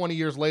 you know, 20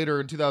 years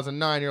later in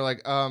 2009, you're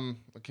like,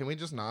 can we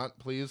just not,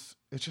 please?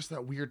 It's just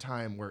that weird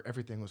time where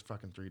everything was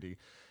fucking 3D.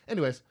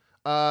 Anyways,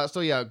 so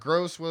yeah,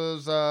 gross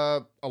was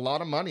a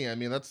lot of money. I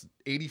mean, that's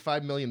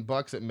 $85 million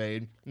it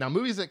made. Now,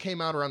 movies that came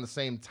out around the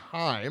same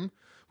time,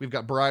 we've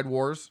got Bride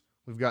Wars,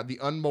 we've got The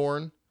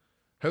Unborn,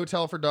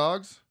 Hotel for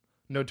Dogs,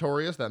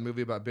 Notorious, that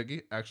movie about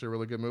Biggie, actually a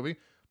really good movie.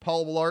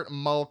 Paul Blart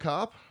Mall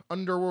Cop,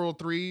 Underworld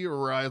 3,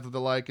 Rise of the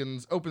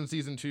Lycans, Open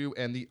Season 2,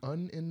 and The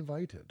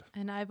Uninvited.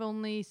 And I've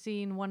only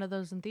seen one of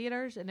those in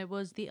theaters, and it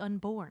was The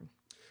Unborn.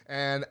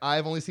 And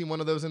I've only seen one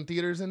of those in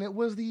theaters, and it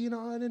was The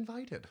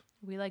Uninvited.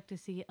 We like to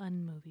see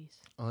movies.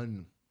 Let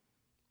me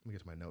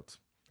get to my notes.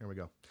 Here we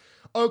go.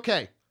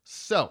 Okay,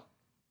 so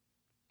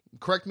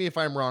correct me if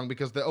I'm wrong,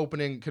 because the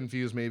opening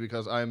confused me,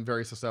 because I'm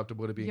very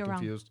susceptible to being You're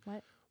confused. Wrong.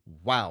 What?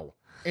 Wow.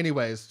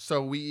 Anyways,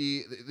 so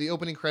the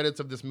opening credits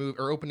of this movie,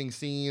 or opening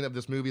scene of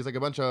this movie, is like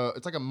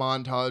it's like a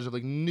montage of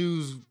like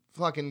news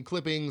fucking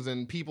clippings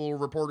and people,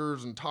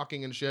 reporters, and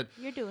talking and shit.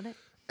 You're doing it.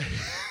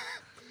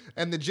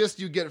 And the gist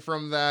you get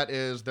from that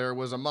is there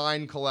was a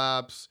mine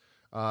collapse.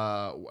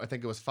 I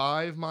think it was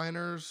 5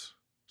 miners,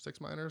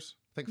 6 miners.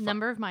 I think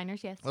Number of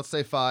miners, yes. Let's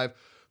say 5.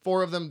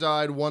 4 of them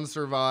died. 1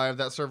 survived.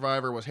 That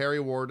survivor was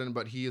Harry Warden,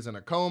 but he is in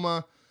a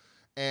coma.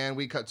 And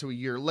we cut to a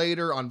year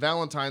later on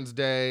Valentine's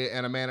Day,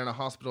 and a man in a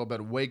hospital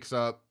bed wakes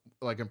up,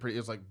 like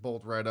it's like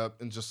bolt right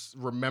up, and just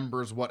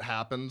remembers what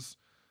happens,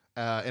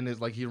 and is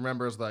like he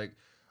remembers like,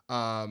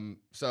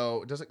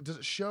 so does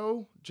it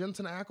show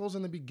Jensen Ackles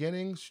in the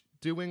beginning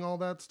doing all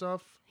that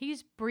stuff?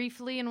 He's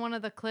briefly in one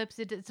of the clips.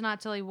 It's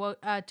not till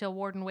till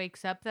Warden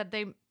wakes up that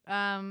they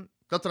That's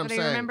what I'm he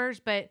saying. remembers.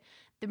 But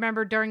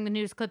remember during the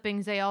news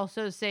clippings, they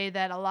also say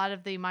that a lot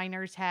of the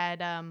miners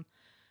had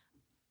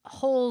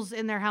holes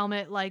in their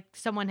helmet, like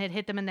someone had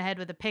hit them in the head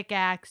with a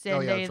pickaxe,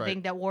 and they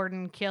think that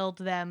Warden killed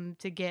them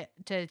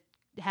to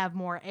have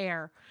more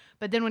air.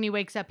 But then when he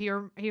wakes up,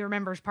 he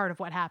remembers part of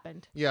what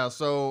happened. Yeah,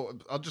 so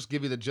I'll just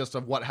give you the gist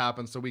of what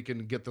happened so we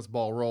can get this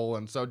ball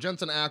rolling. So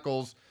Jensen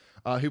Ackles,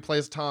 who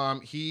plays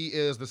Tom, he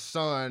is the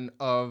son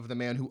of the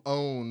man who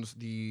owns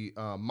the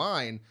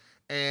mine,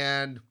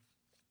 and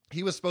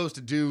he was supposed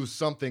to do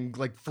something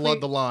like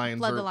flood the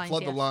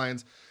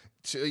lines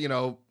to, you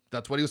know,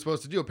 that's what he was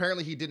supposed to do.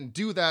 Apparently, he didn't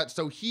do that,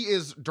 so he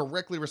is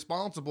directly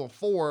responsible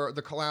for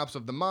the collapse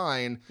of the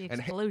mine. The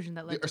explosion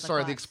that led to the collapse.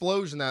 Sorry, the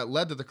explosion that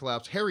led to the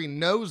collapse. Harry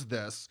knows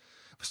this,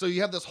 so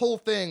you have this whole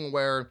thing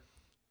where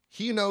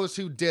he knows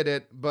who did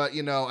it, but,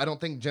 you know, I don't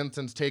think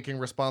Jensen's taking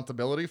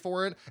responsibility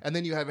for it. And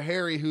then you have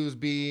Harry who's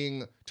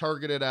being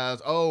targeted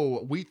as,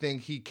 oh, we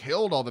think he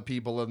killed all the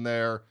people in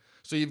there.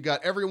 So you've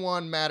got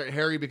everyone mad at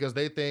Harry because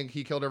they think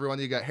he killed everyone.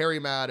 You got Harry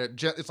mad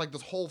at it's like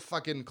this whole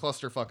fucking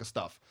clusterfuck of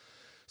stuff.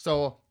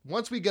 So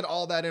once we get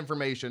all that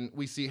information,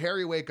 we see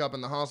Harry wake up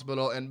in the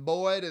hospital, and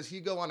boy, does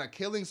he go on a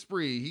killing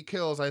spree. He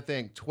kills, I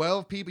think,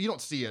 12 people. You don't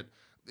see it.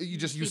 You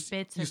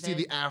see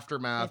the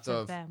aftermath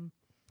of them.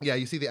 Yeah,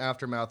 you see the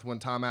aftermath when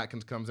Tom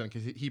Atkins comes in,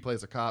 because he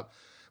plays a cop.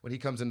 When he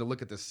comes in to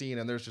look at the scene,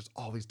 and there's just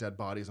all these dead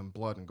bodies and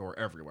blood and gore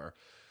everywhere.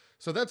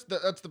 So that's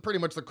pretty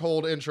much the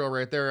cold intro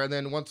right there. And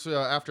then once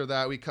after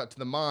that, we cut to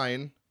the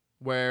mine,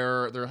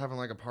 where they're having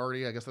like a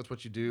party. I guess that's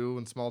what you do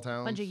in small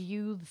towns. Bunch of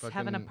youths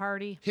having a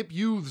party. Hip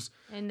youths.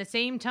 In the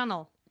same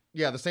tunnel.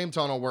 Yeah, the same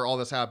tunnel where all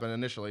this happened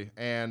initially.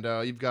 And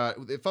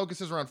it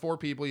focuses around 4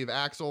 people. You have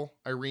Axel,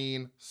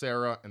 Irene,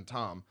 Sarah, and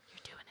Tom.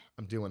 You're doing it.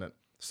 I'm doing it.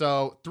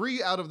 So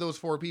 3 out of those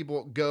 4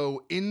 people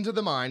go into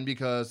the mine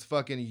because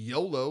fucking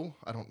YOLO.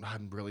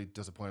 I'm really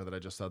disappointed that I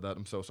just said that.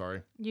 I'm so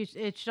sorry.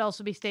 It should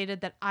also be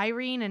stated that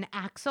Irene and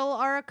Axel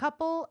are a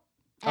couple.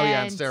 Oh,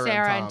 yeah, and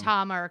Sarah and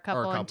Tom are a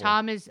couple. And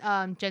Tom is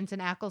Jensen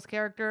Ackles'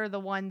 character,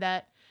 the one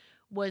that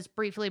was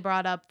briefly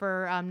brought up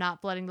for not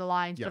flooding the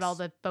lines, yes. But all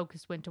the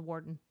focus went to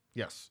Warden.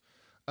 Yes.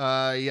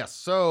 Yes.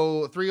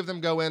 So 3 of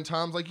them go in.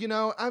 Tom's like,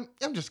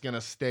 I'm just going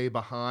to stay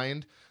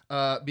behind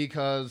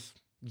because,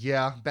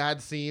 yeah, bad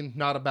scene,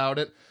 not about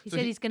it. He said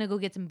he's going to go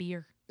get some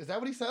beer. Is that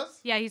what he says?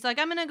 Yeah, he's like,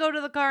 I'm going to go to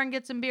the car and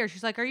get some beer.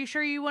 She's like, are you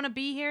sure you want to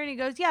be here? And he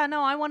goes, yeah,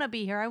 no, I want to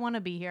be here. I want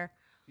to be here.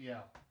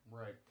 Yeah,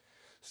 right.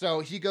 So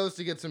he goes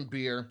to get some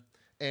beer.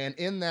 And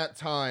in that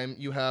time,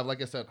 you have,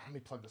 like I said, let me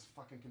plug this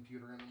fucking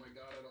computer in. Oh my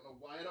God, I don't know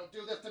why I don't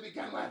do this to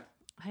begin with.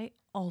 I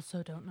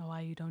also don't know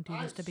why you don't do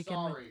this to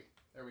begin with.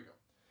 There we go.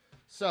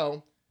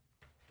 So,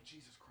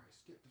 Jesus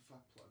Christ, get the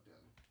fuck plugged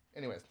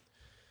in. Anyways,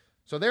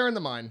 so they're in the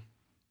mine,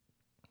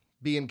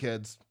 being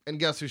kids, and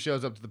guess who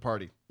shows up to the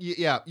party?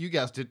 Yeah, you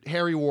guessed it.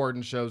 Harry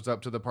Warden shows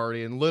up to the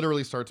party and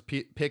literally starts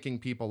picking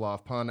people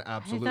off. Pun,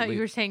 absolutely. I thought you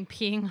were saying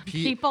peeing on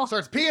people.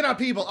 Starts peeing on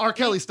people, R.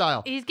 Kelly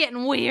style. He's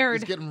getting weird.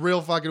 He's getting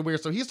real fucking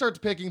weird. So he starts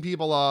picking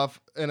people off,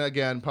 and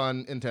again,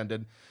 pun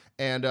intended.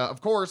 And of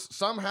course,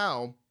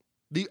 somehow,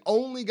 the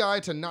only guy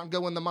to not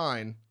go in the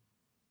mine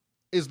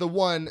is the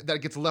one that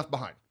gets left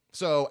behind.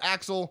 So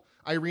Axel,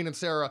 Irene, and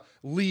Sarah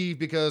leave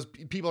because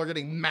people are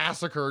getting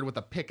massacred with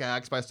a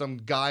pickaxe by some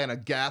guy in a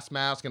gas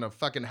mask and a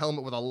fucking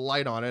helmet with a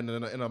light on it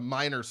and in a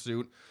miner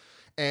suit.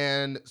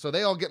 And so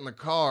they all get in the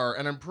car,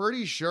 and I'm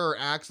pretty sure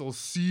Axel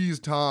sees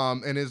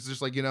Tom and is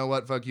just like, you know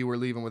what, fuck you, we're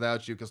leaving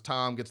without you, because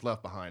Tom gets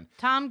left behind.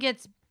 Tom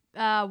gets...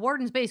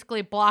 Warden's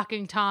basically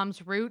blocking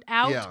Tom's route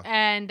out. Yeah.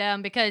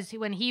 And because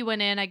when he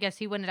went in, I guess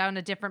he went down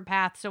a different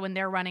path. So when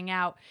they're running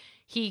out,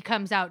 he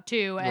comes out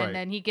too, and Right.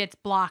 then he gets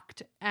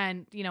blocked,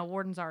 and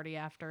Warden's already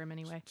after him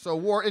anyway. So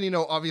Warden,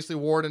 obviously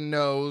Warden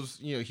knows,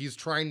 he's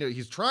trying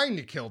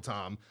to kill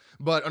Tom,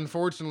 but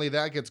unfortunately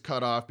that gets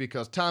cut off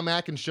because Tom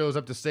Atkins shows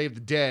up to save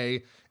the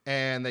day,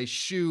 and they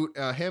shoot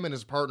him and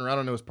his partner. I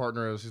don't know who his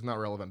partner is. He's not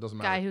relevant. Doesn't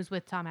matter. Guy who's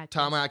with Tom Atkins.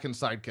 Tom Atkins'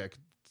 sidekick.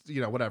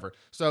 Whatever.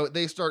 So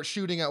they start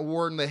shooting at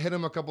Warden. They hit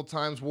him a couple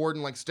times.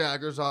 Warden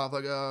staggers off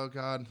like, oh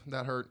God,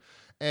 that hurt.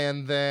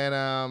 And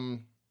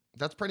then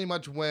that's pretty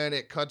much when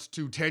it cuts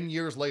to 10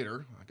 years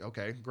later. Like,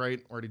 okay,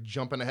 great. Already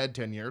jumping ahead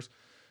 10 years.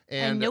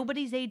 And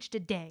nobody's aged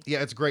a day.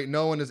 Yeah, it's great.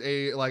 No one is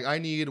I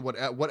need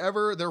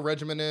whatever their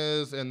regimen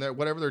is and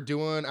whatever they're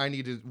doing, I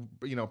need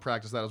to,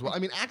 practice that as well. I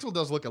mean, Axel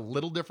does look a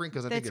little different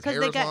because I think his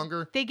hair is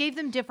longer. They gave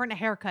them different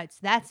haircuts.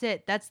 That's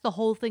it. That's the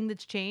whole thing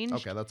that's changed.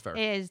 Okay, that's fair.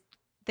 Is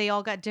they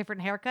all got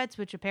different haircuts,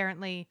 which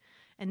apparently,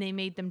 and they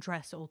made them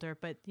dress older,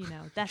 but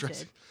that's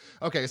it.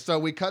 Okay, so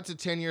we cut to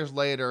 10 years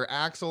later.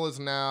 Axel is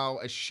now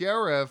a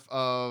sheriff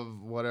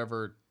of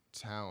whatever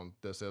town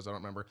this is. I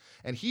don't remember.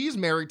 And he's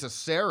married to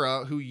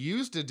Sarah, who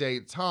used to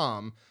date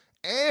Tom.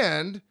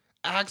 And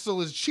Axel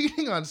is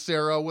cheating on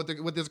Sarah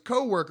with his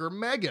coworker,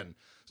 Megan.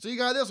 So you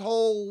got this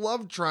whole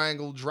love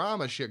triangle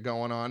drama shit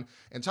going on.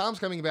 And Tom's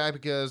coming back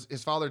because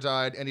his father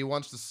died and he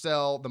wants to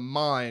sell the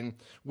mine,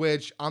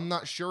 which I'm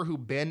not sure who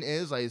Ben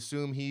is. I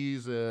assume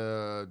he's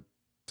a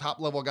top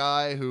level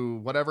guy who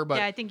whatever. But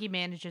yeah, I think he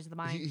manages the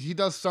mine. He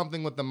does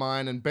something with the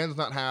mine, and Ben's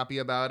not happy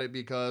about it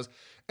because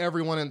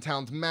everyone in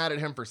town's mad at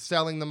him for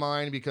selling the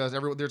mine because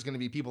there's going to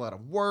be people out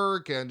of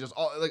work and just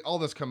all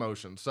this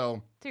commotion.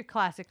 So it's your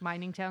classic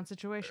mining town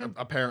situation.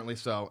 Apparently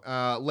so.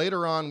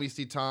 Later on, we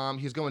see Tom.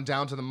 He's going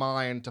down to the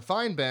mine to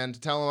find Ben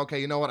to tell him, okay,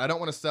 you know what? I don't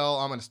want to sell.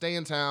 I'm going to stay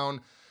in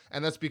town.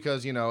 And that's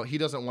because, he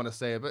doesn't want to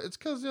say it, but it's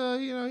because,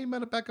 he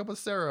met back up with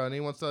Sarah and he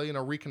wants to,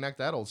 reconnect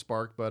that old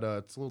spark, but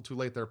it's a little too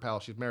late there,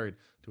 pal. She's married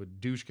to a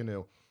douche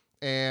canoe.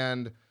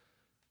 And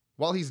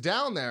while he's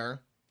down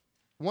there,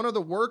 one of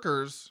the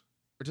workers,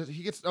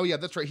 he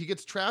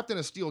gets trapped in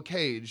a steel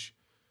cage.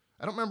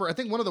 I don't remember. I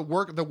think one of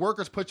the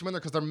workers puts him in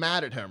there because they're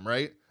mad at him,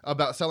 right?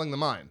 About selling the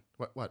mine.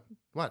 What?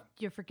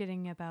 You're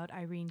forgetting about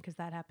Irene because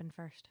that happened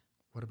first.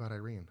 What about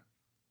Irene?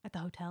 At the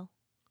hotel.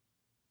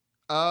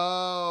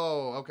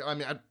 Oh, okay. I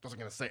mean, I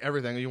wasn't going to say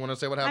everything. You want to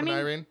say what happened to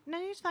Irene? No,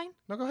 it's fine.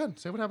 No, go ahead.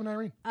 Say what happened to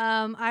Irene.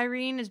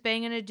 Irene is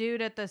banging a dude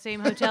at the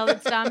same hotel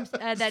that Tom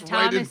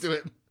right is. Into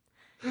it.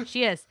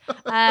 She is.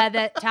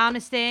 That Tom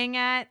is staying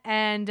at.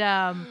 And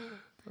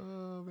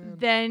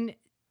then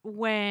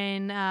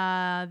when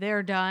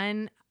they're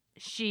done,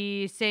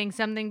 she's saying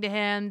something to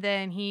him.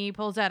 Then he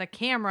pulls out a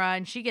camera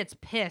and she gets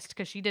pissed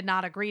because she did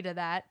not agree to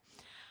that.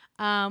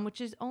 Which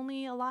is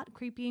only a lot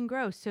creepy and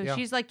gross. So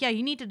she's like, yeah,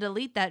 you need to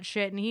delete that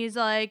shit. And he's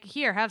like,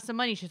 here, have some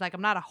money. She's like,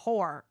 I'm not a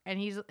whore. And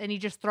he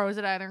just throws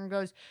it at her and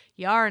goes,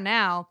 you are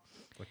now.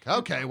 Like,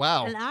 okay,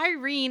 wow. And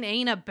Irene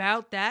ain't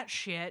about that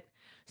shit.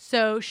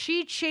 So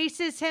she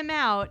chases him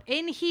out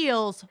in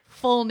heels,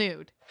 full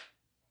nude.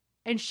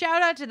 And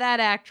shout out to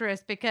that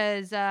actress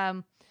because... you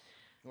want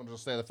to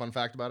just say the fun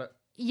fact about it?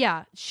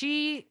 Yeah,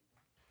 she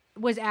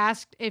was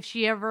asked if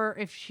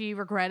she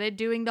regretted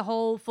doing the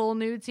whole full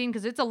nude scene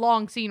because it's a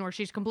long scene where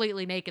she's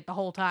completely naked the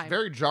whole time. It's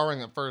very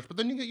jarring at first, but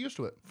then you get used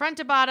to it. Front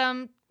to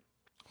bottom.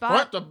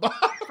 Front to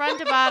bottom. Front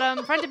to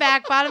bottom. Front to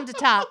back. Bottom to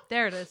top.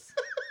 There it is.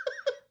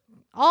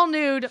 All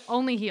nude,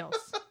 only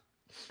heels.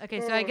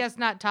 Okay, so I guess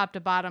not top to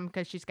bottom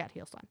because she's got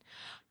heels on,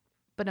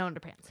 but no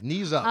underpants.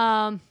 Knees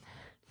up.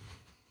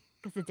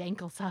 Because it's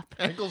ankles up.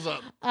 Ankles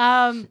up.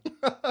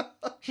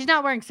 She's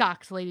not wearing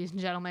socks, ladies and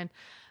gentlemen,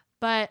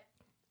 but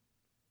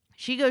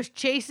she goes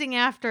chasing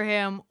after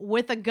him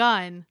with a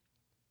gun.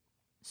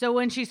 So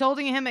when she's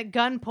holding him at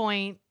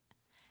gunpoint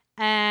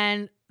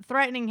and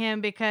threatening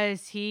him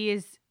because he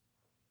is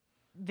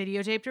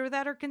videotaped her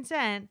without her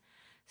consent,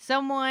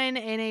 someone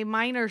in a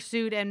miner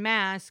suit and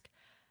mask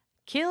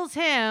kills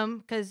him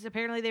because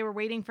apparently they were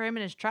waiting for him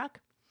in his truck,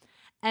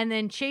 and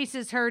then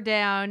chases her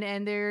down,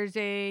 and there's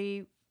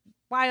a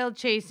wild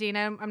chase scene.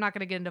 I'm not going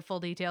to get into full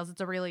details.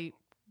 It's a really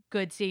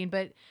good scene,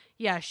 but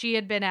yeah, she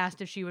had been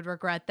asked if she would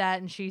regret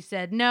that, and she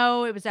said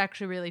no, it was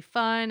actually really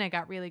fun. I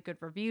got really good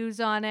reviews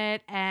on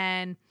it,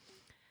 and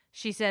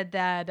she said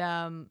that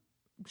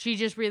she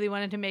just really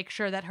wanted to make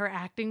sure that her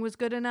acting was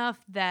good enough,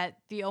 that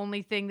the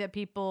only thing that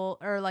people,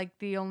 or like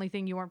the only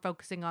thing you weren't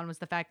focusing on was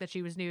the fact that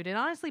she was nude. And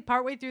honestly,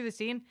 partway through the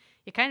scene,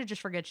 you kind of just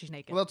forget she's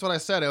naked. Well, that's what I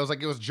said. It was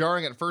like, it was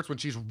jarring at first when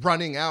she's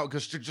running out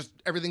because just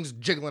everything's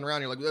jiggling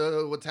around. You're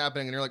like, what's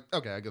happening? And you're like,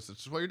 okay, I guess it's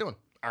just what you're doing.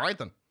 All right,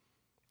 then.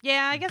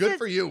 Yeah, I guess good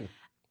for you.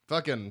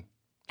 Fucking.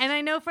 And I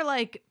know for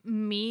like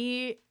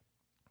me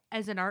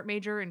as an art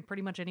major, and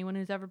pretty much anyone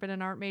who's ever been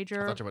an art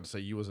major. I thought you were about to say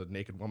you was a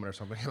naked woman or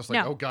something. I was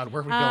like, no. Oh God,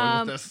 where are we going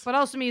with this? But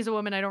also me as a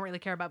woman, I don't really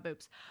care about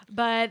boobs.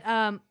 But,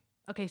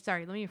 okay,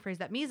 sorry, let me rephrase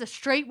that. Me as a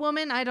straight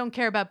woman, I don't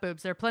care about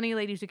boobs. There are plenty of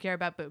ladies who care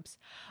about boobs.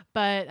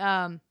 But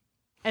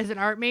as an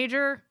art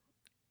major,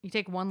 you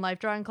take one life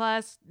drawing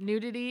class,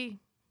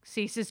 nudity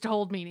ceases to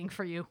hold meaning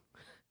for you.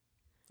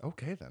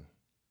 Okay, then.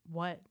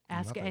 What?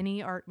 Ask Nothing.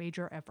 any art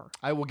major ever.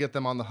 I will get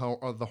them on the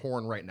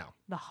horn right now.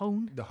 The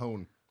hone? The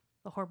hone.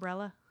 The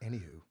horbrella?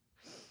 Anywho.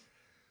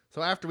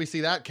 So after we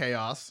see that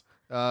chaos,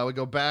 we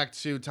go back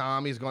to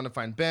Tom. He's going to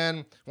find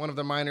Ben. One of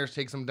the miners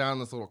takes him down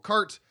this little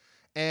cart.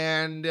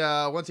 And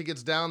once he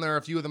gets down there,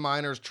 a few of the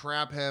miners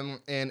trap him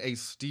in a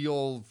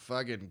steel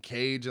fucking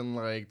cage and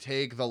like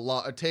take the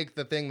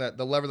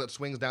lever that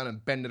swings down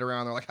and bend it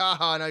around. They're like,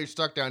 haha, now you're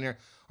stuck down here.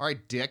 All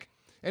right, dick.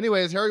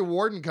 Anyways, Harry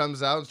Warden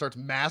comes out and starts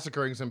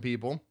massacring some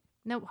people.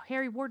 No,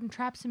 Harry Warden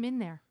traps him in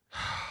there.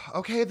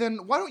 Okay, then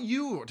why don't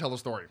you tell the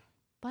story?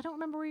 But I don't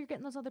remember where you're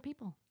getting those other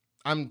people.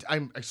 I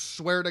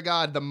swear to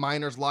God, the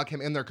miners lock him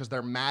in there because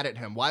they're mad at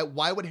him. Why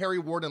would Harry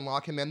Warden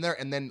lock him in there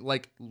and then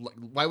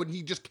why wouldn't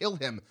he just kill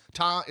him?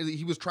 Tom,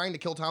 he was trying to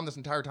kill Tom this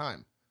entire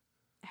time.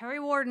 Harry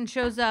Warden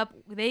shows up.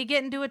 They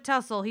get into a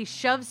tussle. He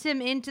shoves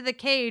him into the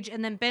cage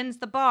and then bends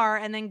the bar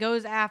and then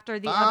goes after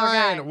the other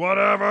guy.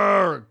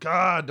 Whatever.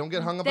 God, don't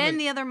get hung up. Then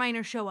the other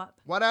miners show up.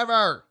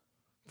 Whatever.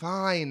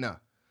 Fine.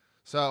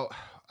 So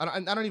I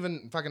don't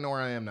even fucking know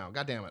where I am now.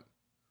 God damn it.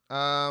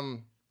 I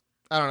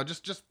don't know.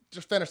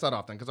 Just finish that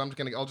off then, because I'll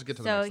just get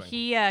to the next thing. So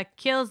he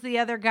kills the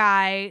other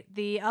guy.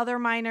 The other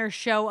miners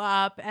show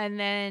up, and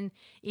then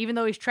even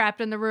though he's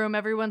trapped in the room,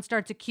 everyone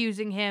starts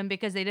accusing him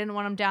because they didn't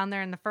want him down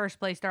there in the first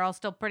place. They're all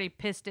still pretty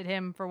pissed at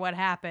him for what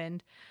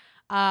happened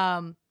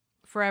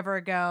forever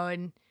ago,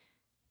 and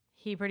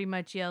he pretty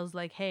much yells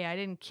like, "Hey, I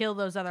didn't kill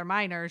those other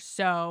miners."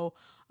 So,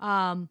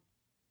 but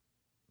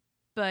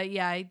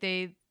yeah,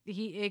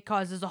 it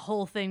causes a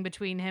whole thing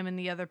between him and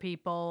the other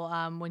people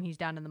when he's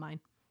down in the mine.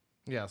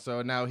 Yeah,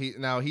 so now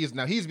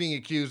he's being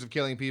accused of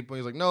killing people.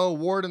 He's like, no,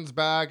 Warden's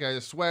back, I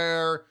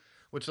swear,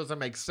 which doesn't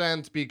make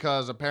sense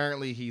because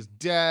apparently he's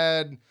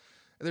dead.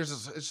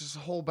 It's just a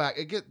whole back.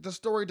 The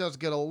story does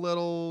get a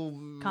little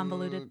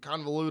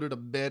convoluted a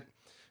bit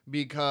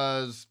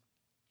because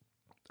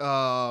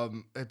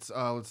let's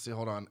see,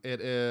 hold on.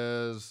 It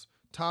is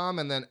Tom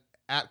and then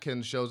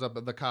Atkins shows up,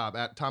 the cop,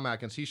 Tom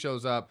Atkins. He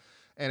shows up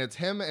and it's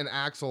him and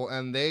Axel,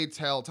 and they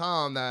tell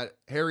Tom that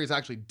Harry's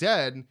actually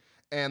dead.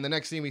 And the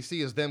next thing we see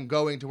is them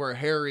going to where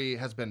Harry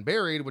has been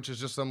buried, which is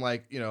just some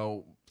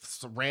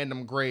some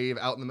random grave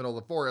out in the middle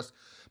of the forest,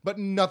 but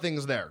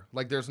nothing's there.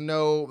 Like there's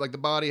no, the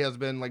body has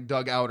been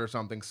dug out or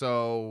something.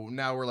 So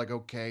now we're like,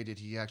 okay, did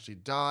he actually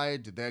die?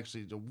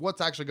 What's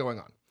actually going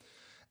on?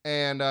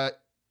 And at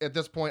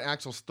this point,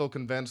 Axel's still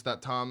convinced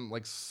that Tom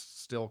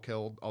still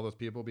killed all those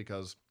people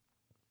because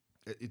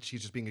she's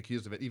just being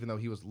accused of it, even though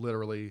he was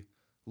literally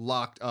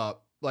locked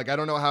up. I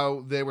don't know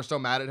how they were so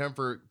mad at him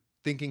for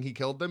thinking he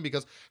killed them,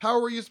 because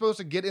how were you supposed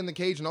to get in the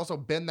cage and also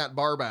bend that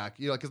bar back?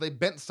 Because they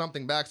bent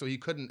something back so he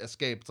couldn't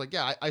escape. It's like,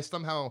 yeah, I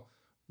somehow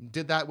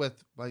did that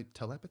with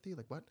telepathy.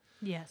 What?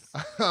 Yes,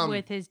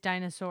 with his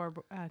dinosaur.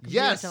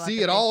 Yes, telepathy.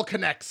 See, it all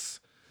connects.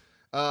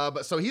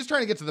 But so he's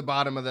trying to get to the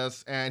bottom of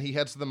this, and he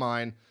heads to the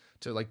mine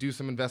to do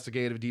some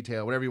investigative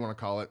detail, whatever you want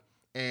to call it.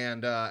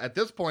 And at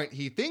this point,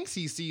 he thinks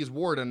he sees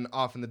Warden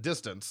off in the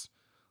distance,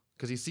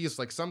 because he sees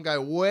some guy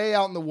way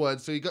out in the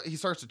woods. So he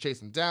starts to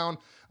chase him down.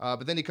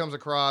 But then he comes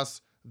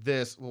across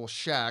this little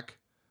shack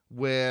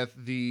with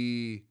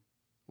the,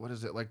 what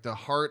is it? The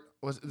heart?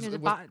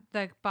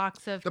 The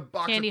box of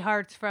candy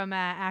hearts from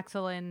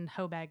Axel and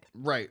Hobag.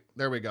 Right.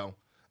 There we go.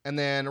 And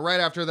then right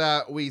after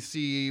that, we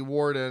see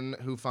Warden,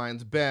 who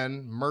finds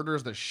Ben,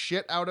 murders the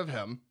shit out of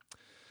him.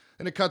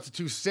 And it cuts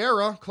to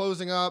Sarah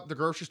closing up the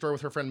grocery store with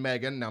her friend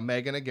Megan. Now,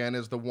 Megan, again,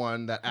 is the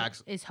one that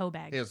is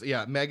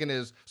Hobag. Megan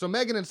is. So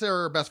Megan and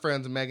Sarah are best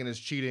friends, and Megan is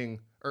cheating,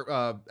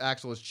 or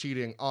Axel is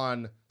cheating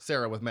on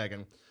Sarah with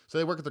Megan. So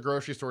they work at the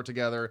grocery store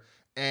together,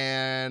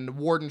 and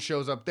Warden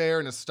shows up there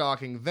and is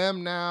stalking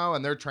them now,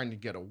 and they're trying to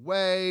get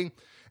away.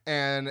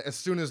 And as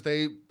soon as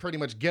they pretty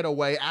much get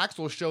away,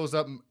 Axel shows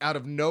up out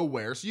of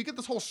nowhere. So you get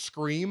this whole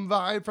Scream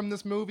vibe from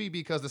this movie,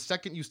 because the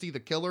second you see the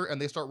killer and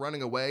they start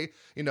running away,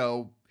 you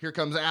know, here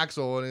comes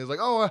Axel and he's like,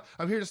 oh,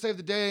 I'm here to save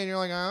the day. And you're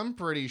like, I'm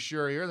pretty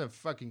sure you're the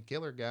fucking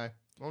killer guy.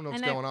 I don't know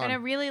what's going on. And I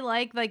really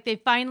like they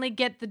finally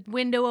get the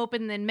window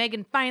open, and then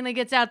Megan finally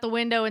gets out the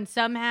window, and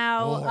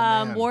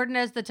somehow Warden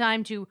has the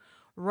time to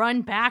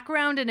run back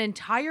around an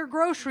entire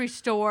grocery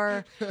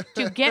store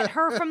to get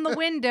her from the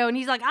window. And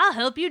he's like, I'll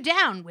help you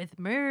down with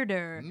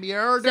murder.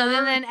 Murder. So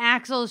then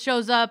Axel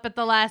shows up at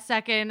the last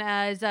second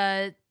as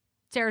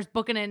Sarah's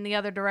booking it in the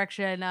other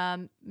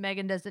direction.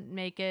 Megan doesn't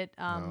make it,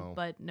 No.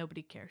 but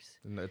nobody cares.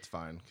 No, it's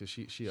fine, because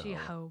she She a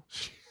hoe.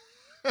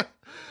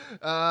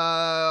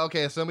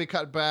 Okay, so then we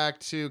cut back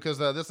to, because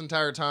this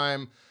entire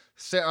time,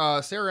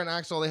 Sarah and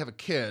Axel, they have a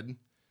kid,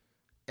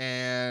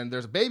 and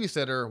there's a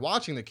babysitter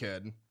watching the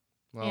kid.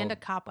 Well, And a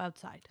cop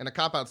outside. And a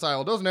cop outside.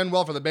 Well, it doesn't end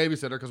well for the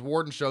babysitter, because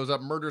Warden shows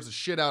up, murders the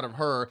shit out of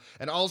her,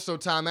 and also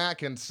Tom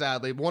Atkins,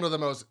 sadly, one of the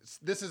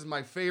most, this is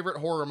my favorite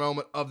horror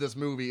moment of this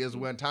movie, is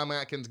when Tom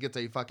Atkins gets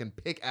a fucking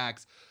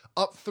pickaxe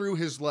up through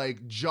his,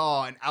 like,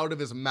 jaw and out of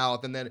his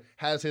mouth, and then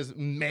has his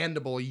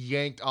mandible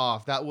yanked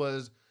off. That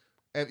was...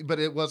 But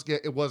it was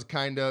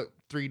kind of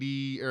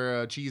 3D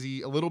or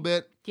cheesy a little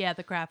bit. Yeah,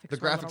 the graphics. The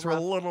graphics were a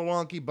little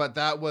wonky, but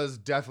that was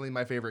definitely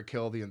my favorite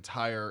kill of the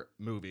entire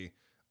movie.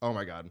 Oh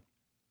my god!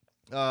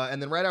 And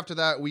then right after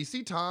that, we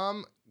see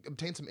Tom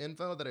obtain some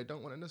info that I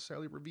don't want to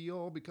necessarily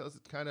reveal, because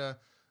it's kind of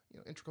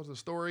integral to the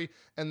story.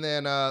 And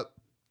then,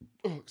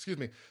 excuse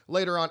me.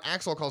 Later on,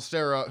 Axel calls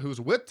Sarah,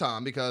 who's with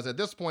Tom, because at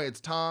this point it's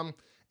Tom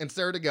and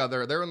Sarah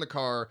together. They're in the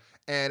car,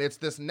 and it's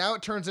this. Now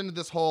it turns into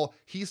this whole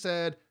he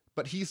said.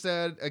 But he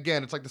said,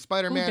 again, it's like the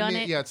Spider-Man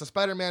meme. Yeah, it's a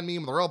Spider-Man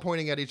meme. They're all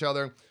pointing at each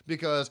other,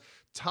 because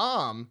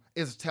Tom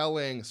is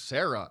telling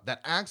Sarah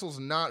that Axel's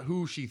not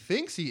who she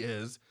thinks he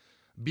is,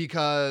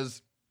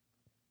 because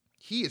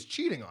he is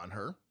cheating on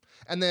her.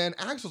 And then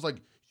Axel's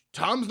like,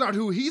 Tom's not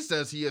who he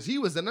says he is. He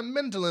was in a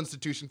mental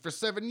institution for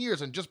 7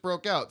 years and just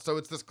broke out. So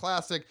it's this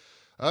classic,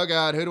 oh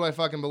God, who do I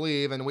fucking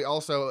believe? And we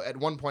also, at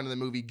one point in the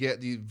movie, get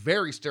the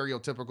very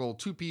stereotypical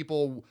two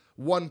people,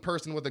 one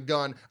person with a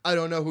gun. I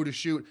don't know who to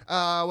shoot.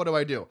 What do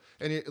I do?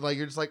 And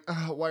you're just like,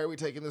 why are we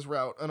taking this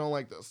route? I don't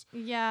like this.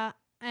 Yeah,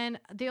 and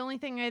the only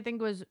thing I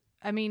think was,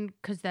 I mean,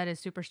 because that is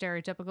super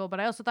stereotypical, but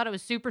I also thought it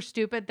was super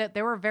stupid that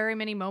there were very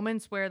many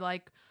moments where,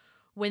 like,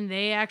 when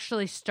they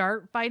actually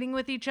start fighting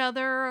with each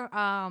other,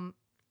 and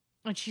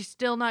she's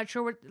still not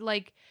sure what,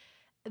 like,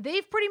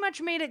 they've pretty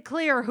much made it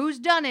clear who's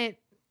done it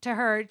to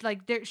her.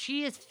 Like,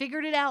 she has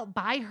figured it out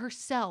by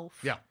herself.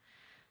 Yeah.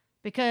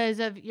 Because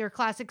of your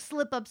classic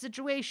slip-up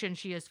situation.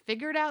 She has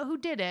figured out who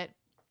did it.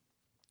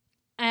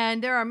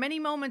 And there are many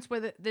moments where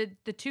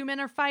the two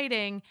men are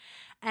fighting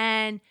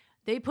and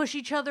they push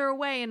each other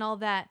away and all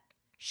that.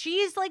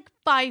 She's like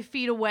 5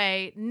 feet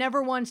away.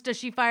 Never once does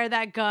she fire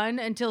that gun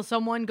until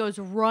someone goes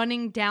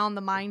running down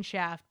the mine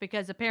shaft,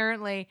 because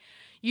apparently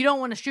you don't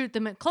want to shoot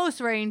them at close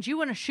range. You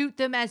want to shoot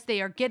them as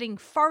they are getting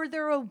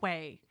farther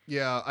away.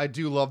 Yeah, I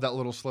do love that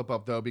little slip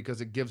up, though,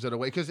 because it gives it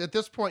away. Because at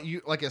this point,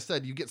 you, like I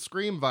said, you get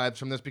Scream vibes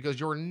from this, because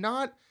you're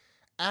not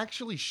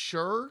actually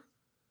sure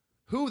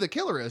who the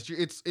killer is.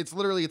 It's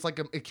literally, it's like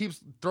it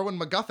keeps throwing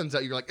MacGuffins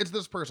at you. You're like, it's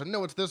this person.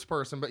 No, it's this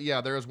person. But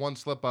yeah, there is one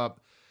slip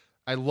up.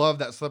 I love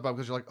that slip up,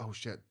 because you're like, oh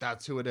shit,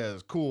 that's who it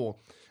is. Cool.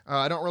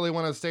 I don't really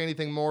want to say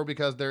anything more,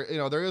 because there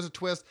is a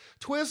twist.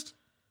 Twist,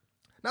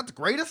 not the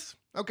greatest.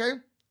 Okay.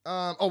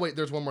 Oh wait,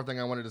 there's one more thing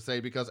I wanted to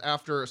say, because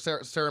after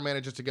Sarah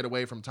manages to get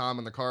away from Tom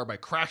in the car by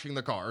crashing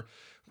the car,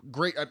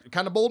 great,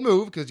 kind of bold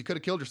move, because you could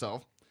have killed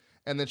yourself.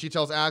 And then she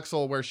tells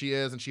Axel where she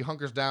is, and she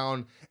hunkers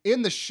down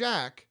in the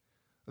shack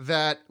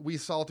that we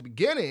saw at the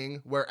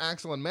beginning, where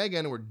Axel and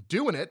Megan were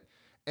doing it.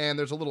 And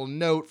there's a little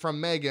note from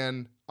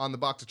Megan on the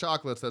box of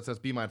chocolates that says,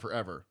 "Be mine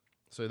forever."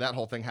 So that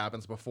whole thing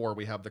happens before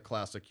we have the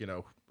classic,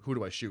 who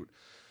do I shoot?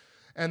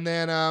 And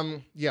then,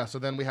 so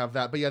then we have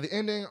that. But yeah, the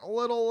ending, a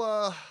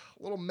little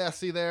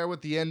messy there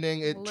with the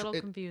ending. A little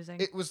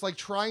confusing. It was like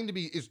trying to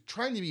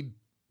be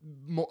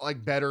more,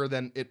 like, better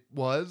than it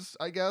was,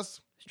 I guess.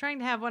 It's trying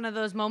to have one of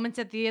those moments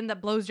at the end that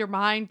blows your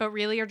mind, but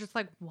really you're just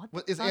like, what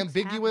is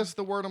ambiguous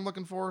the word I'm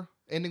looking for?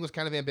 Ending was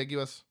kind of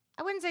ambiguous.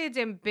 I wouldn't say it's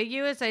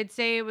ambiguous. I'd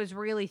say it was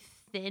really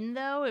thin,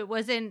 though. It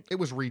wasn't. It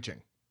was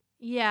reaching.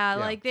 Yeah,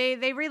 like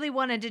they really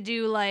wanted to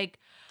do, like,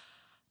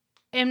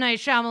 M. Night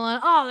Shyamalan,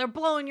 oh, they're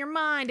blowing your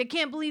mind. I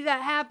can't believe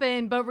that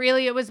happened. But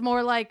really it was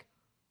more like,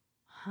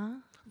 huh?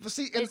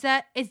 See, is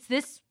that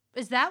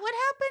what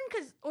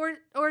happened?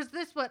 Or is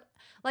this what,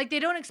 like, they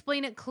don't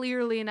explain it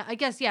clearly. And I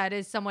guess, yeah, it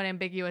is somewhat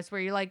ambiguous,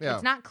 where you're like,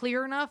 it's not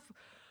clear enough.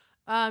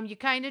 You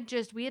kind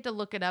of we had to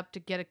look it up to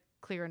get a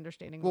clear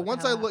understanding. Well,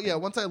 once I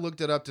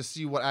looked it up to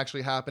see what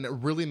actually happened, it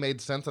really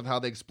made sense of how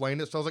they explained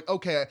it. So I was like,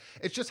 okay,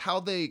 it's how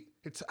they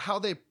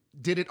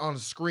did it on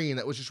screen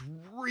that was just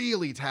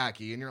really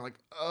tacky. And you're like,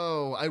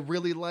 oh, I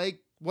really like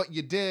what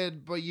you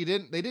did, but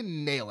they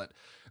didn't nail it.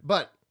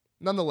 But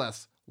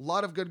nonetheless, a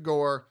lot of good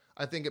gore.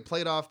 I think it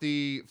played off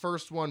the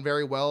first one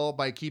very well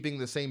by keeping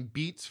the same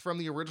beats from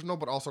the original,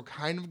 but also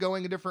kind of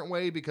going a different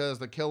way because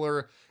the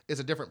killer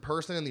is a different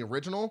person in the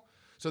original.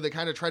 So they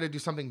kind of try to do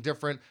something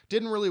different.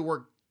 Didn't really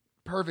work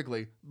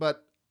perfectly,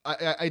 but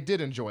I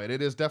did enjoy it.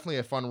 It is definitely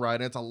a fun ride,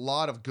 and it's a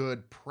lot of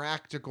good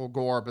practical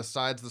gore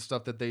besides the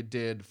stuff that they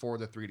did for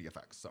the 3D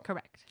effects. So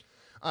Correct.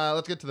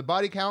 let's get to the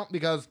body count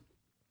because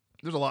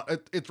there's a lot.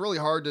 It's really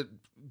hard to,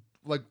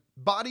 like,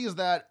 bodies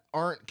that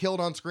aren't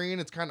killed on screen.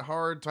 It's kind of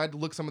hard. So I had to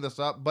look some of this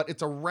up, but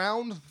it's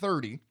around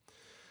 30.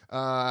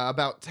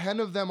 About 10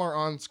 of them are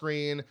on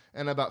screen,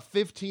 and about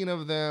 15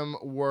 of them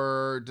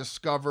were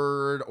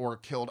discovered or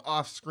killed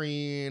off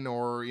screen,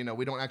 or,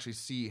 we don't actually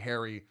see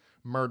Harry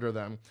murder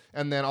them.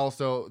 And then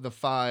also the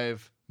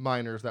 5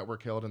 minors that were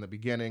killed in the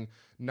beginning,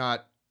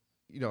 not,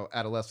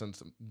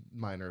 adolescents,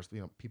 minors,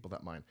 people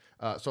that mine.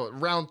 So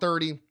around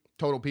 30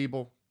 total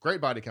people. Great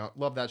body count.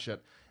 Love that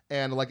shit.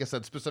 And like I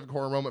said, specific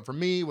horror moment for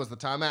me was the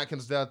Tom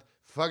Atkins death.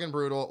 Fucking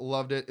brutal.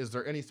 Loved it. Is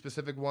there any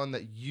specific one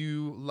that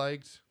you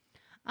liked?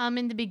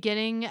 In the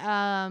beginning,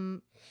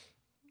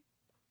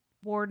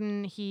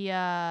 Warden, he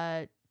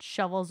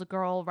shovels a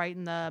girl right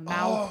in the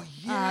mouth. Oh,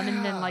 yeah.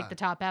 And then like the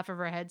top half of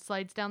her head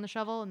slides down the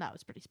shovel, and that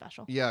was pretty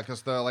special. Yeah,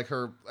 because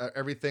her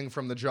everything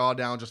from the jaw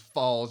down just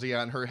falls.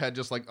 Yeah, and her head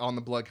just like on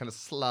the blood kind of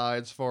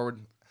slides forward.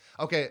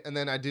 Okay, and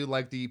then I do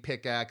like the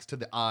pickaxe to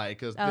the eye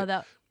because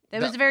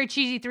It was a very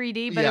cheesy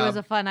 3D, but it was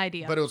a fun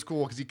idea. But it was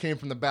cool because he came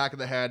from the back of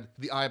the head.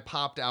 The eye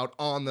popped out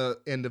on the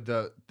end of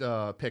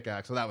the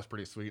pickaxe, so that was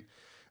pretty sweet.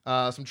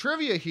 Some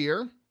trivia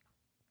here.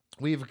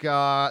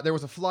 There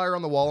was a flyer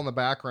on the wall in the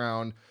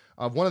background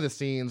of one of the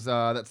scenes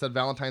that said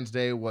Valentine's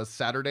Day was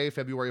Saturday,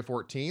 February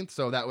 14th.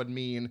 So that would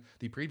mean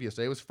the previous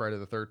day was Friday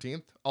the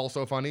 13th.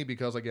 Also funny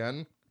because,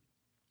 again,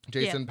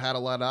 Jason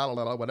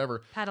Padalecki,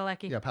 whatever.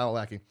 Padalecki. Yeah,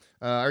 Padalecki.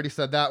 I already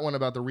said that one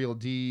about the Real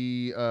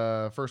D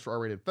first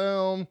R-rated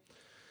film.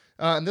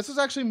 And this was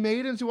actually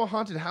made into a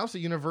haunted house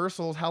at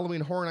Universal's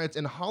Halloween Horror Nights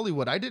in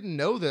Hollywood. I didn't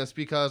know this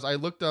because I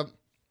looked up,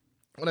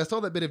 when I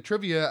saw that bit of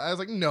trivia, I was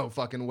like, no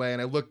fucking way.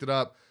 And I looked it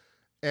up,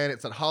 and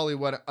it said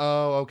Hollywood.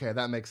 Oh, okay,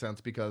 that makes sense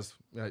because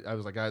I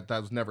was like, that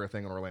was never a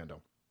thing in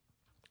Orlando.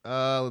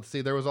 Let's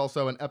see. There was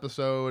also an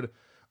episode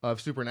of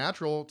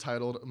Supernatural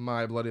titled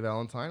My Bloody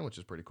Valentine, which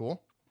is pretty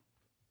cool.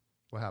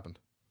 What happened?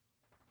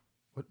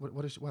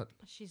 What?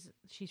 She's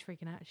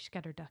freaking out. She's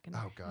got her duck in.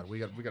 Oh God, we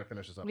got to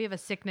finish this up. We have a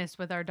sickness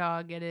with our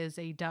dog. It is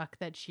a duck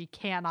that she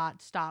cannot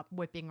stop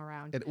whipping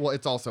around.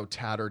 It's also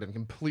tattered and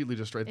completely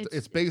destroyed.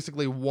 It's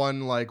basically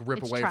one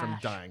rip away trash. from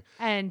dying.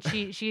 And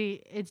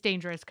it's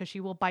dangerous because she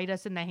will bite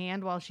us in the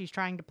hand while she's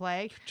trying to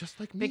play. Just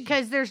like me.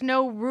 Because there's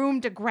no room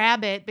to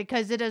grab it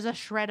because it is a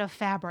shred of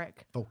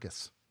fabric.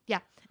 Focus. Yeah.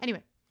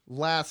 Anyway.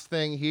 Last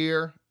thing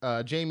here,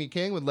 Jamie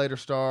King would later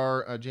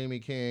star. Jamie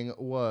King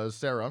was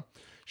Sarah.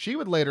 She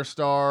would later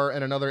star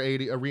in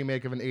a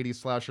remake of an 80s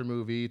slasher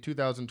movie,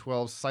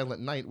 2012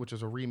 Silent Night, which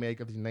is a remake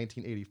of the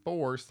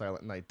 1984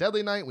 Silent Night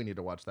Deadly Night. We need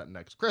to watch that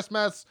next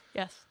Christmas.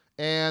 Yes.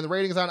 And the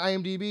ratings on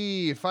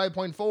IMDb,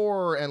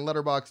 5.4 and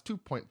Letterboxd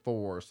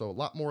 2.4. So a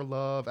lot more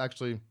love.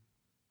 Actually,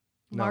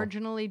 no.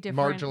 Marginally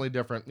different. Marginally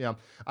different, yeah.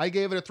 I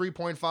gave it a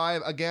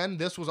 3.5. Again,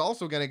 this was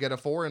also going to get a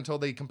 4 until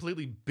they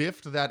completely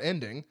biffed that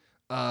ending.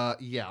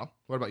 Yeah.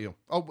 What about you?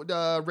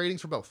 Oh,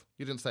 ratings for both.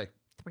 You didn't say.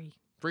 3.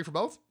 3 for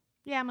both?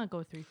 Yeah, I'm going to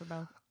go 3 for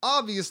both.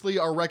 Obviously,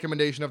 our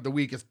recommendation of the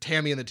week is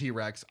Tammy and the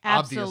T-Rex.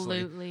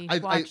 Absolutely. Obviously.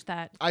 Watch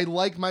that. I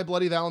like My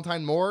Bloody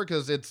Valentine more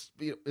because it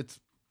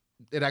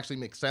actually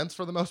makes sense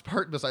for the most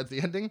part besides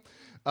the ending.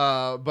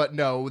 But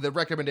no, the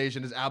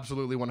recommendation is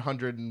absolutely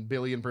 100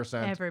 billion %.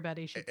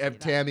 Everybody should see that.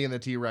 Tammy and the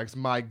T-Rex.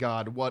 My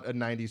God, what a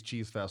 90s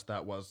cheese fest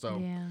that was.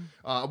 So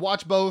yeah.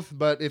 Watch both,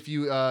 but if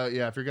you're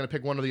going to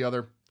pick one or the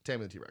other,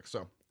 Tammy and the T-Rex.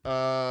 So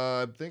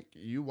I think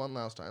you won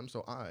last time,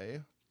 so I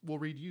will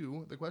read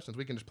you the questions.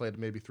 We can just play it to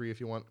maybe 3 if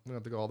you want. We don't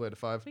have to go all the way to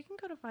 5. We can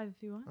go to 5 if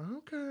you want.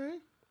 Okay.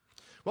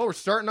 Well, we're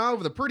starting out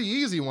with a pretty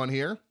easy one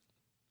here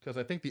because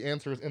I think the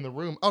answer is in the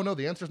room. Oh, no,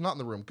 the answer's not in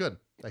the room. Good.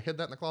 I hid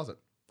that in the closet.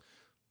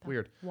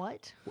 Weird.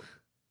 What?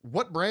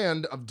 What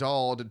brand of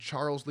doll did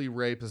Charles Lee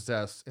Ray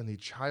possess in the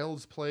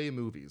Child's Play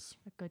movies?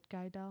 A good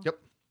guy doll? Yep.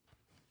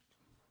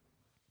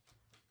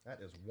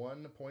 That is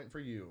 1 point for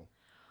you.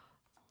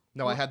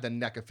 No, I had the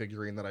NECA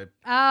figurine that okay.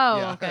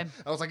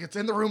 I was like, it's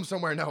in the room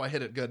somewhere. No, I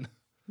hid it. Good.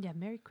 Yeah,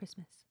 Merry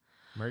Christmas.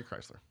 Merry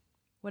Chrysler.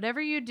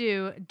 Whatever you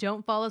do,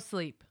 don't fall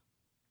asleep.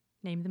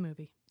 Name the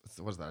movie.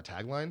 Was that a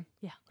tagline?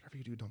 Yeah. Whatever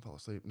you do, don't fall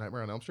asleep.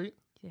 Nightmare on Elm Street?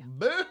 Yeah.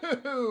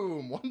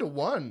 Boom!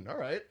 1-1. All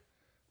right.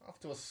 Off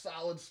to a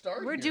solid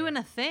start. We're doing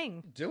a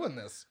thing. Doing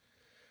this.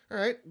 All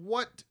right.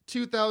 What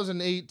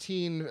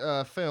 2018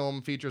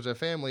 film features a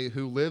family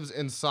who lives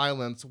in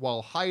silence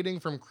while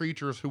hiding from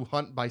creatures who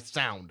hunt by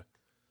sound?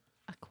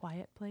 A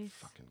Quiet Place.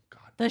 Fucking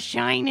God. The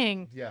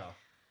Shining. Yeah.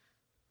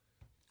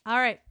 All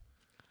right.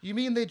 You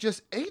mean they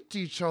just ate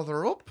each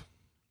other up?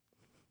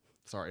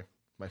 Sorry.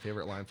 My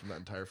favorite line from that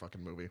entire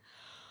fucking movie.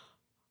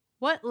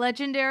 What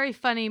legendary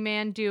funny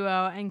man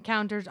duo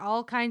encounters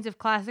all kinds of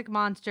classic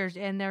monsters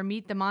in their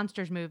Meet the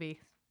Monsters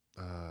movie?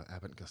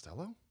 Abbott and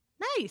Costello?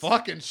 Nice.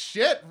 Fucking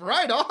shit.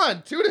 Right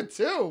on.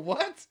 2-2.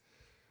 What?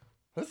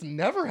 This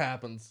never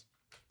happens.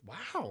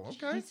 Wow.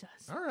 Okay. Jesus.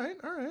 All right.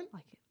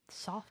 Like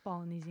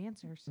softball in these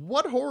answers.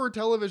 What horror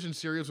television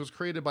series was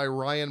created by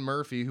Ryan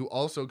Murphy, who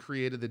also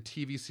created the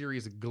TV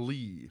series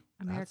Glee?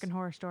 American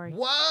Horror Story.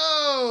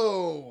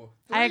 Whoa!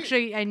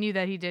 I knew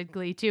that he did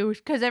Glee too,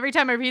 because every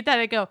time I read that,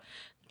 I go,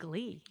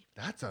 Glee.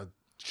 That's a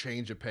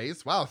change of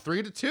pace. Wow,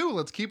 3-2.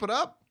 Let's keep it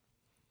up.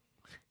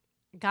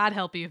 God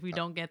help you if we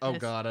don't get this. Oh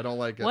God, I don't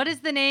like it. What is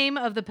the name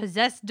of the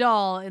possessed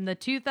doll in the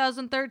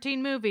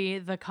 2013 movie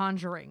The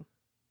Conjuring?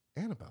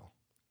 Annabelle.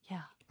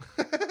 Yeah.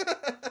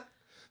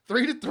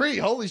 3-3.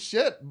 Holy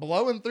shit.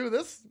 Blowing through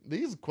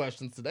these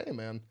questions today,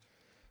 man.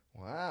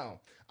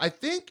 Wow. I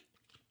think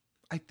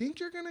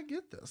you're going to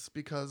get this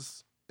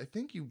because I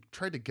think you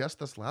tried to guess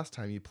this last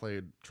time you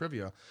played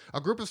trivia. A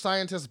group of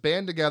scientists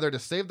band together to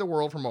save the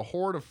world from a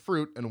horde of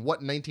fruit in what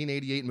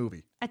 1988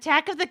 movie?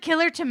 Attack of the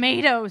Killer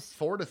Tomatoes.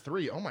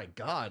 4-3. Oh my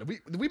God.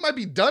 We might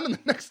be done in the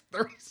next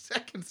 30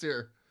 seconds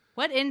here.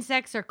 What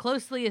insects are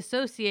closely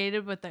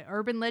associated with the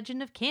urban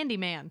legend of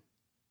Candyman?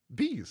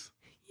 Bees.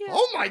 Yeah.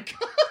 Oh my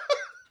God.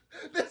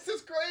 This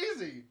is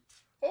crazy.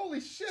 Holy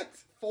shit.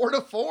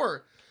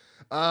 4-4.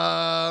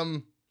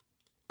 All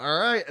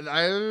right.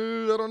 I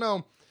don't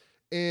know.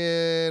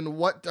 In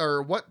what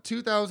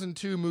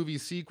 2002 movie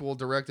sequel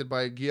directed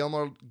by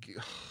Guillermo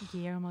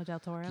del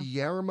Toro.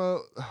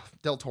 Guillermo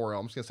del Toro,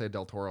 I'm just going to say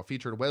del Toro,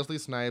 featured Wesley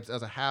Snipes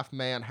as a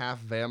half-man,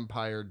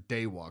 half-vampire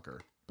daywalker?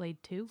 Blade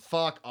 2.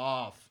 Fuck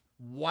off.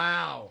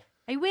 Wow.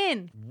 I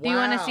win. Do you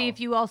want to see Wow. if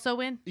you also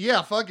win?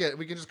 Yeah, fuck it.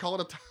 We can just call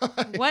it a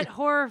tie. What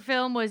horror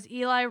film was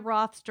Eli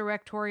Roth's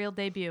directorial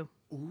debut?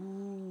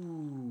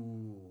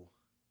 Ooh.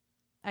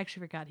 I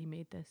actually forgot he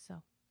made this,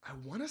 so. I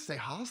want to say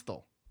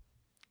Hostel.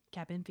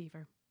 Cabin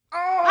Fever.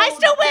 Oh, I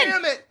still win!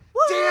 Damn it.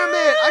 What? Damn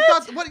it. I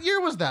thought, what year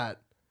was that?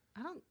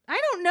 I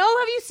don't know.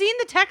 Have you seen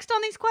the text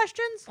on these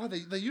questions? Oh,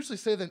 they usually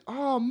say that.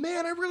 Oh,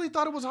 man, I really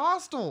thought it was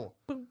Hostel.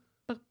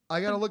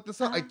 I got to look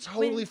this up. I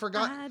totally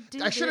forgot.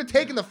 I should have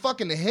taken the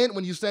fucking hint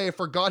when you say I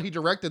forgot he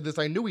directed this.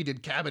 I knew he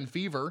did Cabin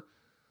Fever.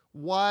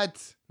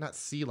 What? Not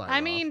Sea Lion.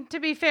 I mean, to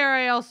be fair,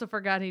 I also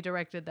forgot he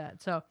directed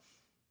that, so.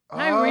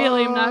 I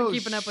really am not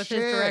keeping up with his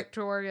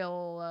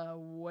directorial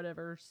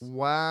whatevers.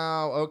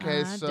 Wow.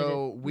 Okay, I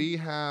so we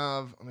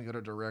have. Let me go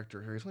to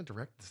director here. He's only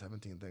directed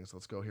 17 things. So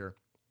let's go here.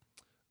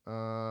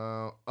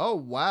 Oh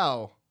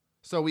wow.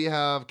 So we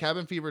have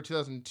Cabin Fever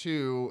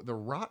 2002, The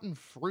Rotten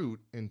Fruit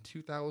in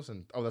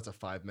 2000. Oh, that's a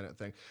 5-minute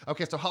thing.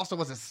 Okay, so Hostel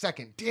was a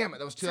second. Damn it,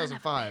 that was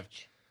 2005.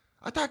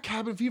 I thought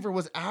Cabin Fever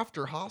was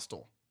after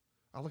Hostel.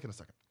 I'll look in a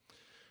second.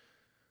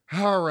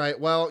 All right.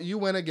 Well, you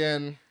win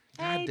again.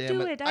 God damn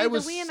do it! it. I I'm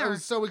was the winner.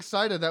 so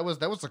excited. That was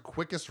the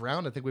quickest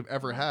round I think we've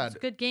ever had. It's a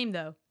good game,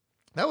 though.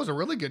 That was a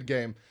really good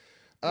game.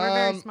 We're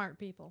very smart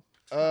people.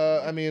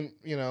 I mean,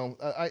 you know,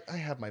 I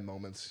have my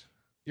moments.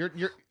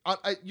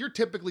 You're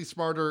typically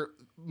smarter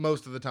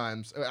most of the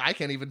times. I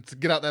can't even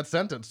get out that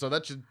sentence, so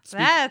that should speak.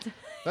 That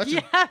should,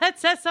 yeah, that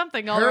says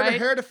something. All right.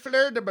 Hair to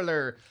fleur de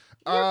blur.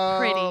 You're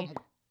pretty.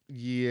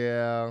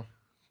 Yeah,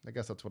 I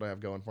guess that's what I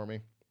have going for me.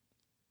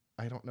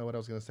 I don't know what I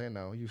was gonna say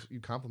now. You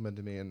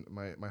complimented me and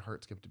my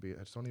heart skipped a beat. I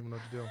just don't even know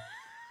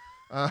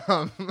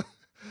what to do.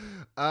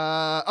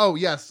 Oh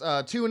yes.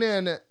 Tune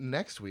in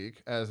next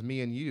week as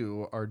me and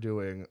you are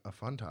doing a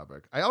fun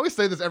topic. I always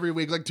say this every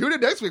week. Like, tune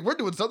in next week. We're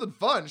doing something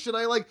fun. Should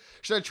I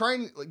try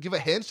and give a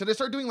hint? Should I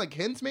start doing like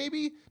hints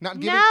maybe? Not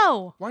giving.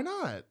 No. Why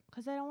not?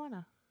 Because I don't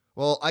wanna.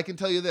 Well, I can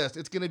tell you this.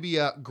 It's gonna be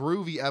a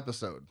groovy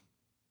episode.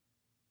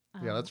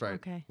 Yeah, Oh, that's right.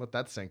 Okay. Let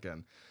that sink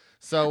in.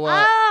 So.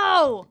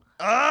 Oh.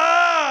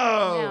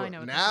 Now I know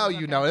what Now this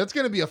is. you Okay. know. It's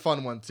gonna be a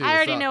fun one too. I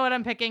already so- know what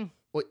I'm picking.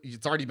 Well,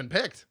 it's already been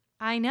picked.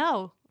 I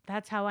know.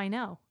 That's how I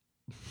know.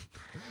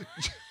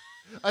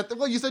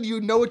 Well, you said you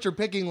know what you're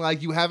picking,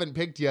 like you haven't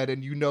picked yet,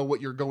 and you know what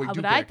you're going to What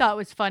pick. I thought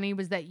was funny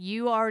was that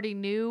you already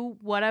knew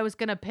what I was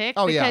gonna pick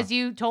Oh, yeah. because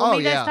you told Oh,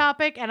 me this yeah.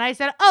 topic, and I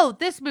said, "Oh,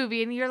 this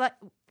movie," and you're like,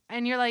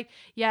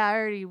 "Yeah, I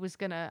already was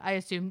gonna." I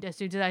assumed as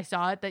soon as I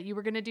saw it that you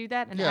were gonna do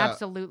that, and Yeah.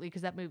 absolutely,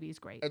 because that movie is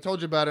great. I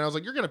told you about it. And I was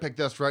like, "You're gonna pick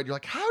this, right?" You're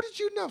like, "How did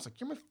you know?" I was like,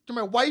 "You're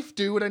my wife,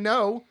 dude. I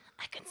know."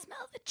 I can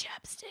smell the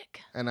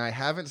chapstick. And I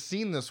haven't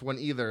seen this one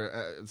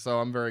either, so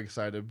I'm very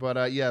excited.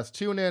 But yes,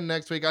 tune in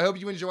next week. I hope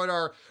you enjoyed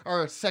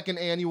our second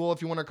annual,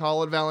 if you want to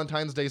call it,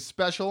 Valentine's Day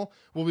special.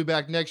 We'll be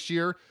back next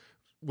year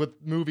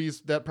with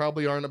movies that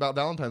probably aren't about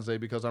Valentine's Day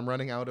because I'm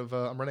running out of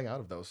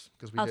those.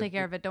 I'll take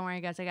care of it. Don't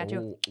worry, guys. I got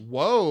you. Oh,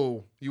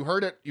 whoa! You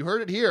heard it. You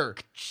heard it here.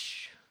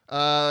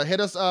 Hit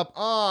us up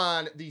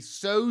on the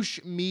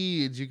social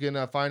medias. You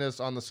can find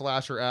us on the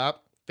Slasher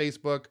app,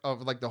 Facebook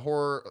of like the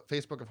horror,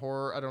 Facebook of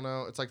horror. I don't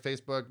know. It's like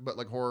Facebook, but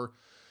like horror,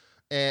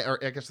 or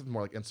I guess it's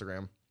more like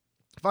Instagram.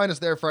 Find us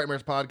there,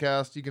 Frightmares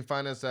Podcast. You can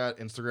find us at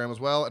Instagram as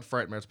well at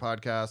Frightmares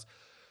Podcast.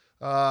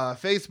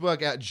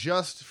 Facebook at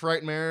Just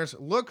Frightmares.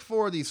 Look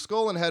for the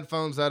skull and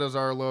headphones. That is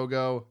our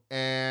logo.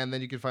 And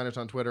then you can find us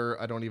on Twitter.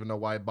 I don't even know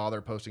why I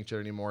bother posting shit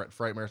anymore at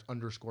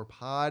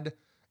Frightmares_pod.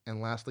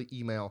 And lastly,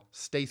 email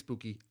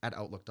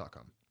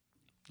stayspooky@outlook.com.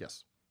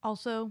 Yes.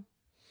 Also,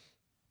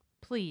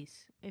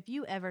 please, if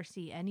you ever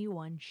see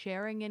anyone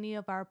sharing any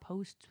of our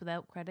posts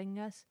without crediting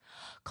us,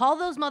 call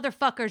those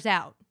motherfuckers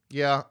out.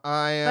 Yeah,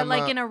 I am. But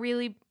like in a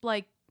really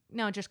like,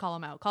 no, just call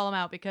them out. Call them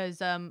out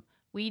because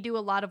we do a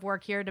lot of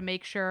work here to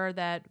make sure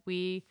that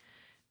we,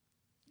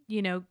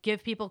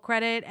 give people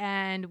credit,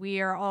 and we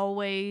are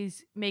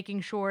always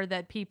making sure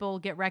that people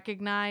get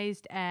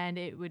recognized, and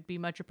it would be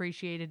much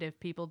appreciated if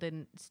people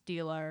didn't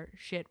steal our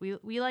shit.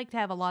 We like to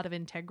have a lot of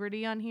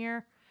integrity on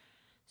here.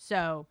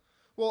 So,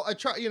 well, I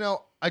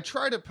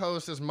try to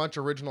post as much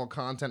original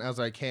content as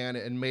I can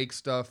and make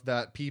stuff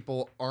that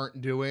people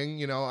aren't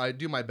doing. I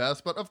do my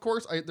best, but of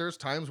course there's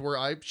times where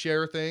I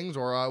share things,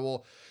 or I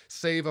will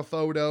save a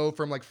photo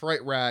from like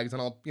Fright Rags,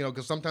 and I'll,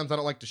 because sometimes I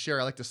don't like to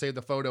share. I like to save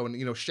the photo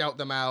and, shout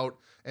them out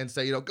and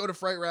say, go to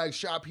Fright Rags,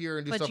 shop here,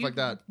 and do stuff like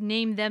that.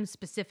 Name them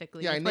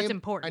specifically. Yeah, what's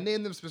important. I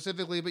named them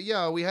specifically, but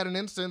yeah, we had an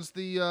instance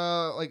the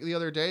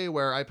other day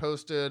where I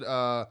posted.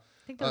 I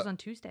think that was on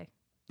Tuesday.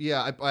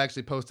 Yeah, I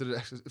actually posted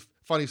it.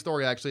 Funny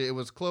story, actually. It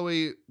was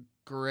Chloe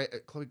Grace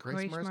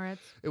Moretz.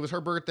 It was her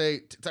birthday.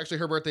 It's actually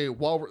her birthday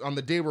on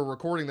the day we're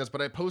recording this,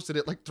 but I posted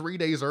it like 3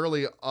 days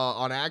early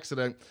on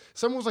accident.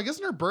 Someone was like,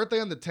 isn't her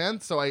birthday on the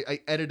 10th? So I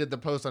edited the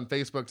post on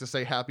Facebook to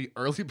say happy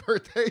early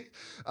birthday.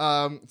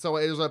 So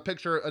it was a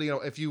picture,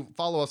 if you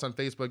follow us on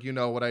Facebook, you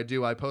know what I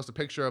do. I post a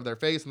picture of their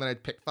face, and then I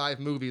pick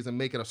 5 movies and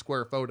make it a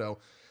square photo.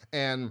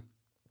 And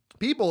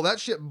that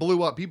shit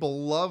blew up.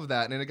 People love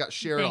that, and it got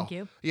shared. Thank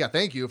you. Yeah,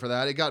 thank you for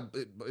that.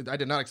 I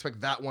did not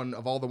expect that one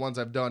of all the ones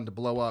I've done to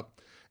blow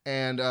up.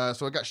 And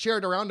so it got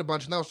shared around a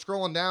bunch, and I was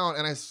scrolling down,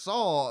 and I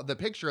saw the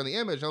picture and the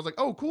image, and I was like,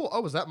 oh, cool.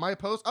 Oh, is that my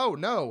post? Oh,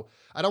 no.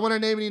 I don't want to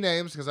name any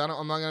names because I'm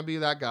not going to be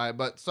that guy,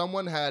 but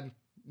someone had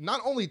not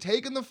only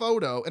taken the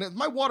photo, and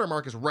my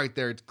watermark is right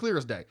there. It's clear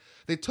as day.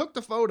 They took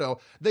the photo.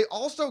 They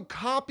also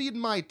copied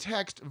my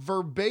text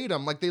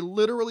verbatim. Like, they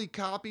literally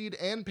copied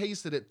and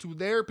pasted it to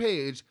their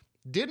page.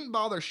 Didn't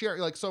bother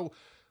sharing. So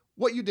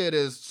what you did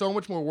is so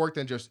much more work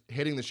than just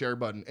hitting the share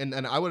button. And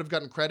I would have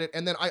gotten credit.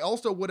 And then I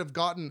also would have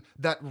gotten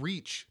that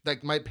reach.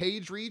 Like, my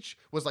page reach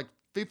was like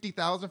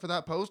 50,000 for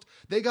that post.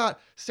 They got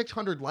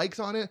 600 likes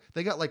on it.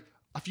 They got like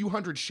a few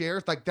hundred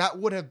shares. Like, that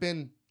would have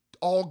been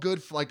all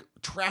good for like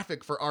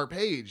traffic for our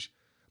page.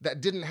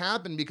 That didn't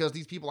happen because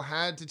these people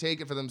had to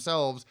take it for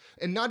themselves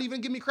and not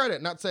even give me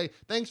credit. Not say,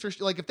 thanks for,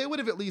 if they would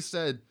have at least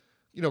said,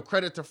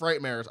 credit to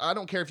Frightmares. I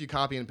don't care if you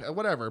copy and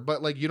whatever,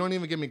 but like, you don't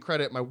even give me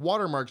credit. My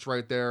watermark's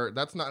right there.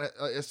 That's not,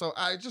 so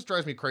it just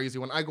drives me crazy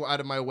when I go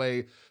out of my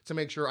way to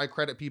make sure I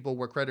credit people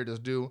where credit is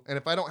due. And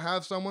if I don't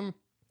have someone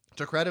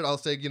to credit, I'll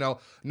say,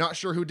 not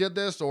sure who did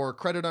this or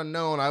credit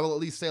unknown. I will at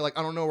least say like,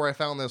 I don't know where I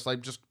found this.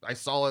 I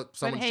saw it.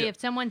 But hey, if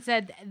someone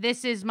said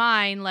this is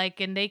mine,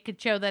 and they could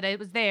show that it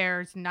was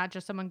theirs, not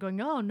just someone going,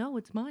 oh no,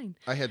 it's mine.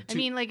 If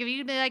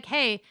you'd be like,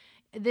 hey,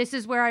 this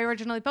is where I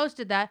originally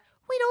posted that,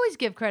 we'd always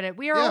give credit.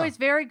 We are always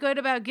very good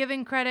about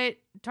giving credit,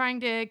 trying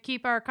to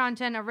keep our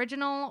content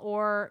original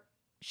or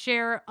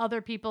share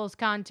other people's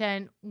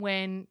content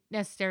when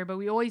necessary. But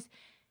we always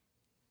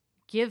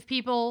give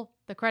people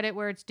the credit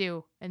where it's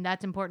due, and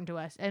that's important to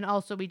us. And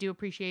also, we do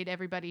appreciate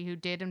everybody who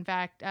did, in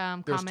fact,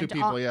 comment There's 2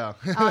 people,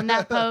 on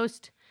that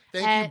post.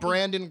 Thank you,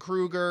 Brandon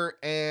Kruger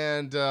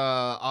and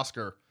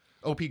Oscar,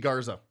 OP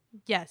Garza.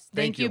 Yes,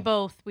 thank you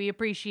both. We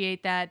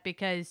appreciate that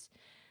because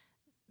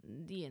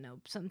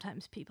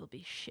sometimes people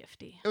be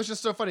shifty. It was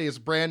just so funny. It's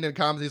Brandon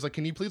comments. He's like,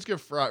 "Can you please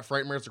give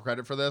Frightmares the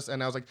credit for this?"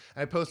 And I was like,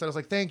 I posted. I was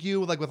like, "Thank you,"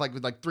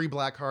 with 3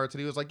 black hearts. And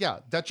he was like, "Yeah,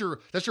 that's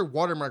your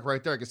watermark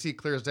right there. I can see it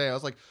clear as day." I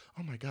was like,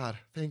 "Oh my god,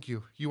 thank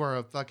you. You are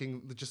a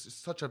fucking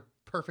just such a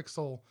perfect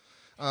soul."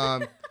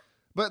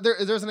 But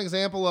there's an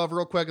example of,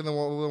 real quick, and then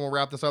we'll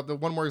wrap this up. The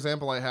one more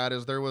example I had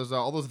is there was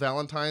all those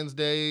Valentine's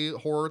Day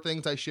horror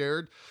things I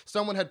shared.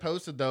 Someone had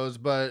posted those,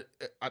 but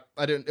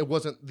I didn't. It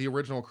wasn't the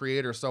original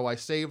creator, so I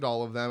saved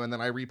all of them and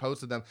then I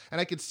reposted them, and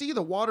I could see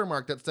the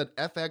watermark that said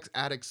FX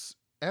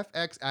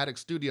Addict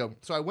Studio.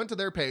 So I went to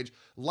their page,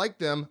 liked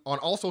them on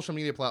all social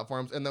media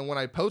platforms, and then when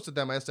I posted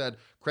them, I said,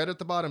 credit at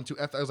the bottom to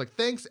I was like,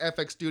 thanks,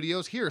 FX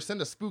Studios. Here,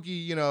 send a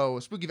spooky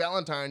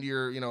Valentine to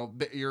your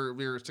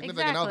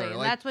significant other.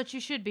 Exactly, that's what you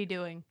should be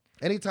doing.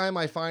 Anytime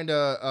I find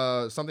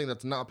something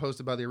that's not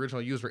posted by the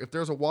original user, if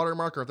there's a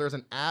watermark or if there's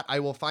an @ I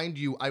will find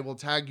you, I will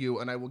tag you,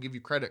 and I will give you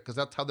credit, because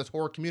that's how this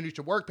horror community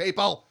should work,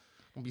 people.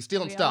 We'll be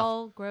stealing stuff. We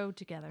all grow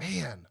together.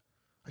 Man,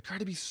 I try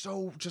to be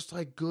so just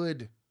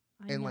good.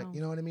 And you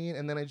know what I mean?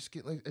 And then I just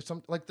get this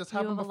happened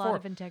before. You have a lot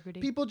of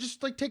integrity. People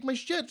just take my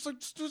shit.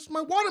 It's just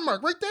my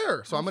watermark right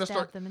there. So I'm going to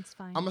start them. It's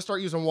fine. I'm going to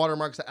start using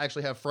watermarks that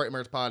actually have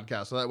Frightmares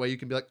podcast. So that way you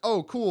can be like,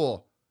 "Oh,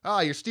 cool.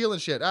 You're stealing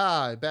shit.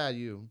 Bad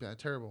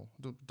terrible.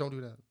 Don't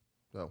do that."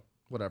 So,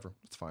 whatever.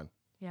 It's fine.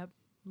 Yep.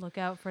 Look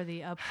out for the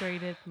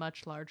upgraded,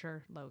 much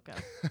larger logo.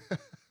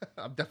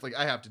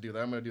 I have to do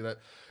that. I'm going to do that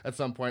at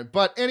some point.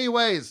 But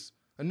anyways,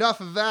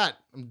 enough of that.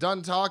 I'm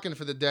done talking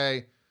for the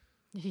day.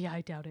 Yeah, I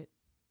doubt it.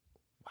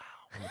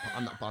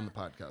 I'm not on the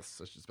podcast,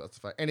 so I should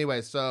specify.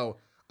 Anyway, so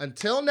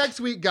until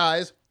next week,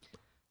 guys.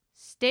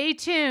 Stay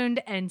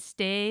tuned and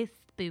stay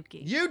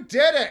spooky. You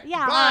did it!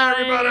 Yeah. Bye,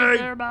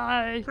 everybody!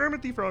 Bye.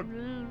 Kermit the Frog.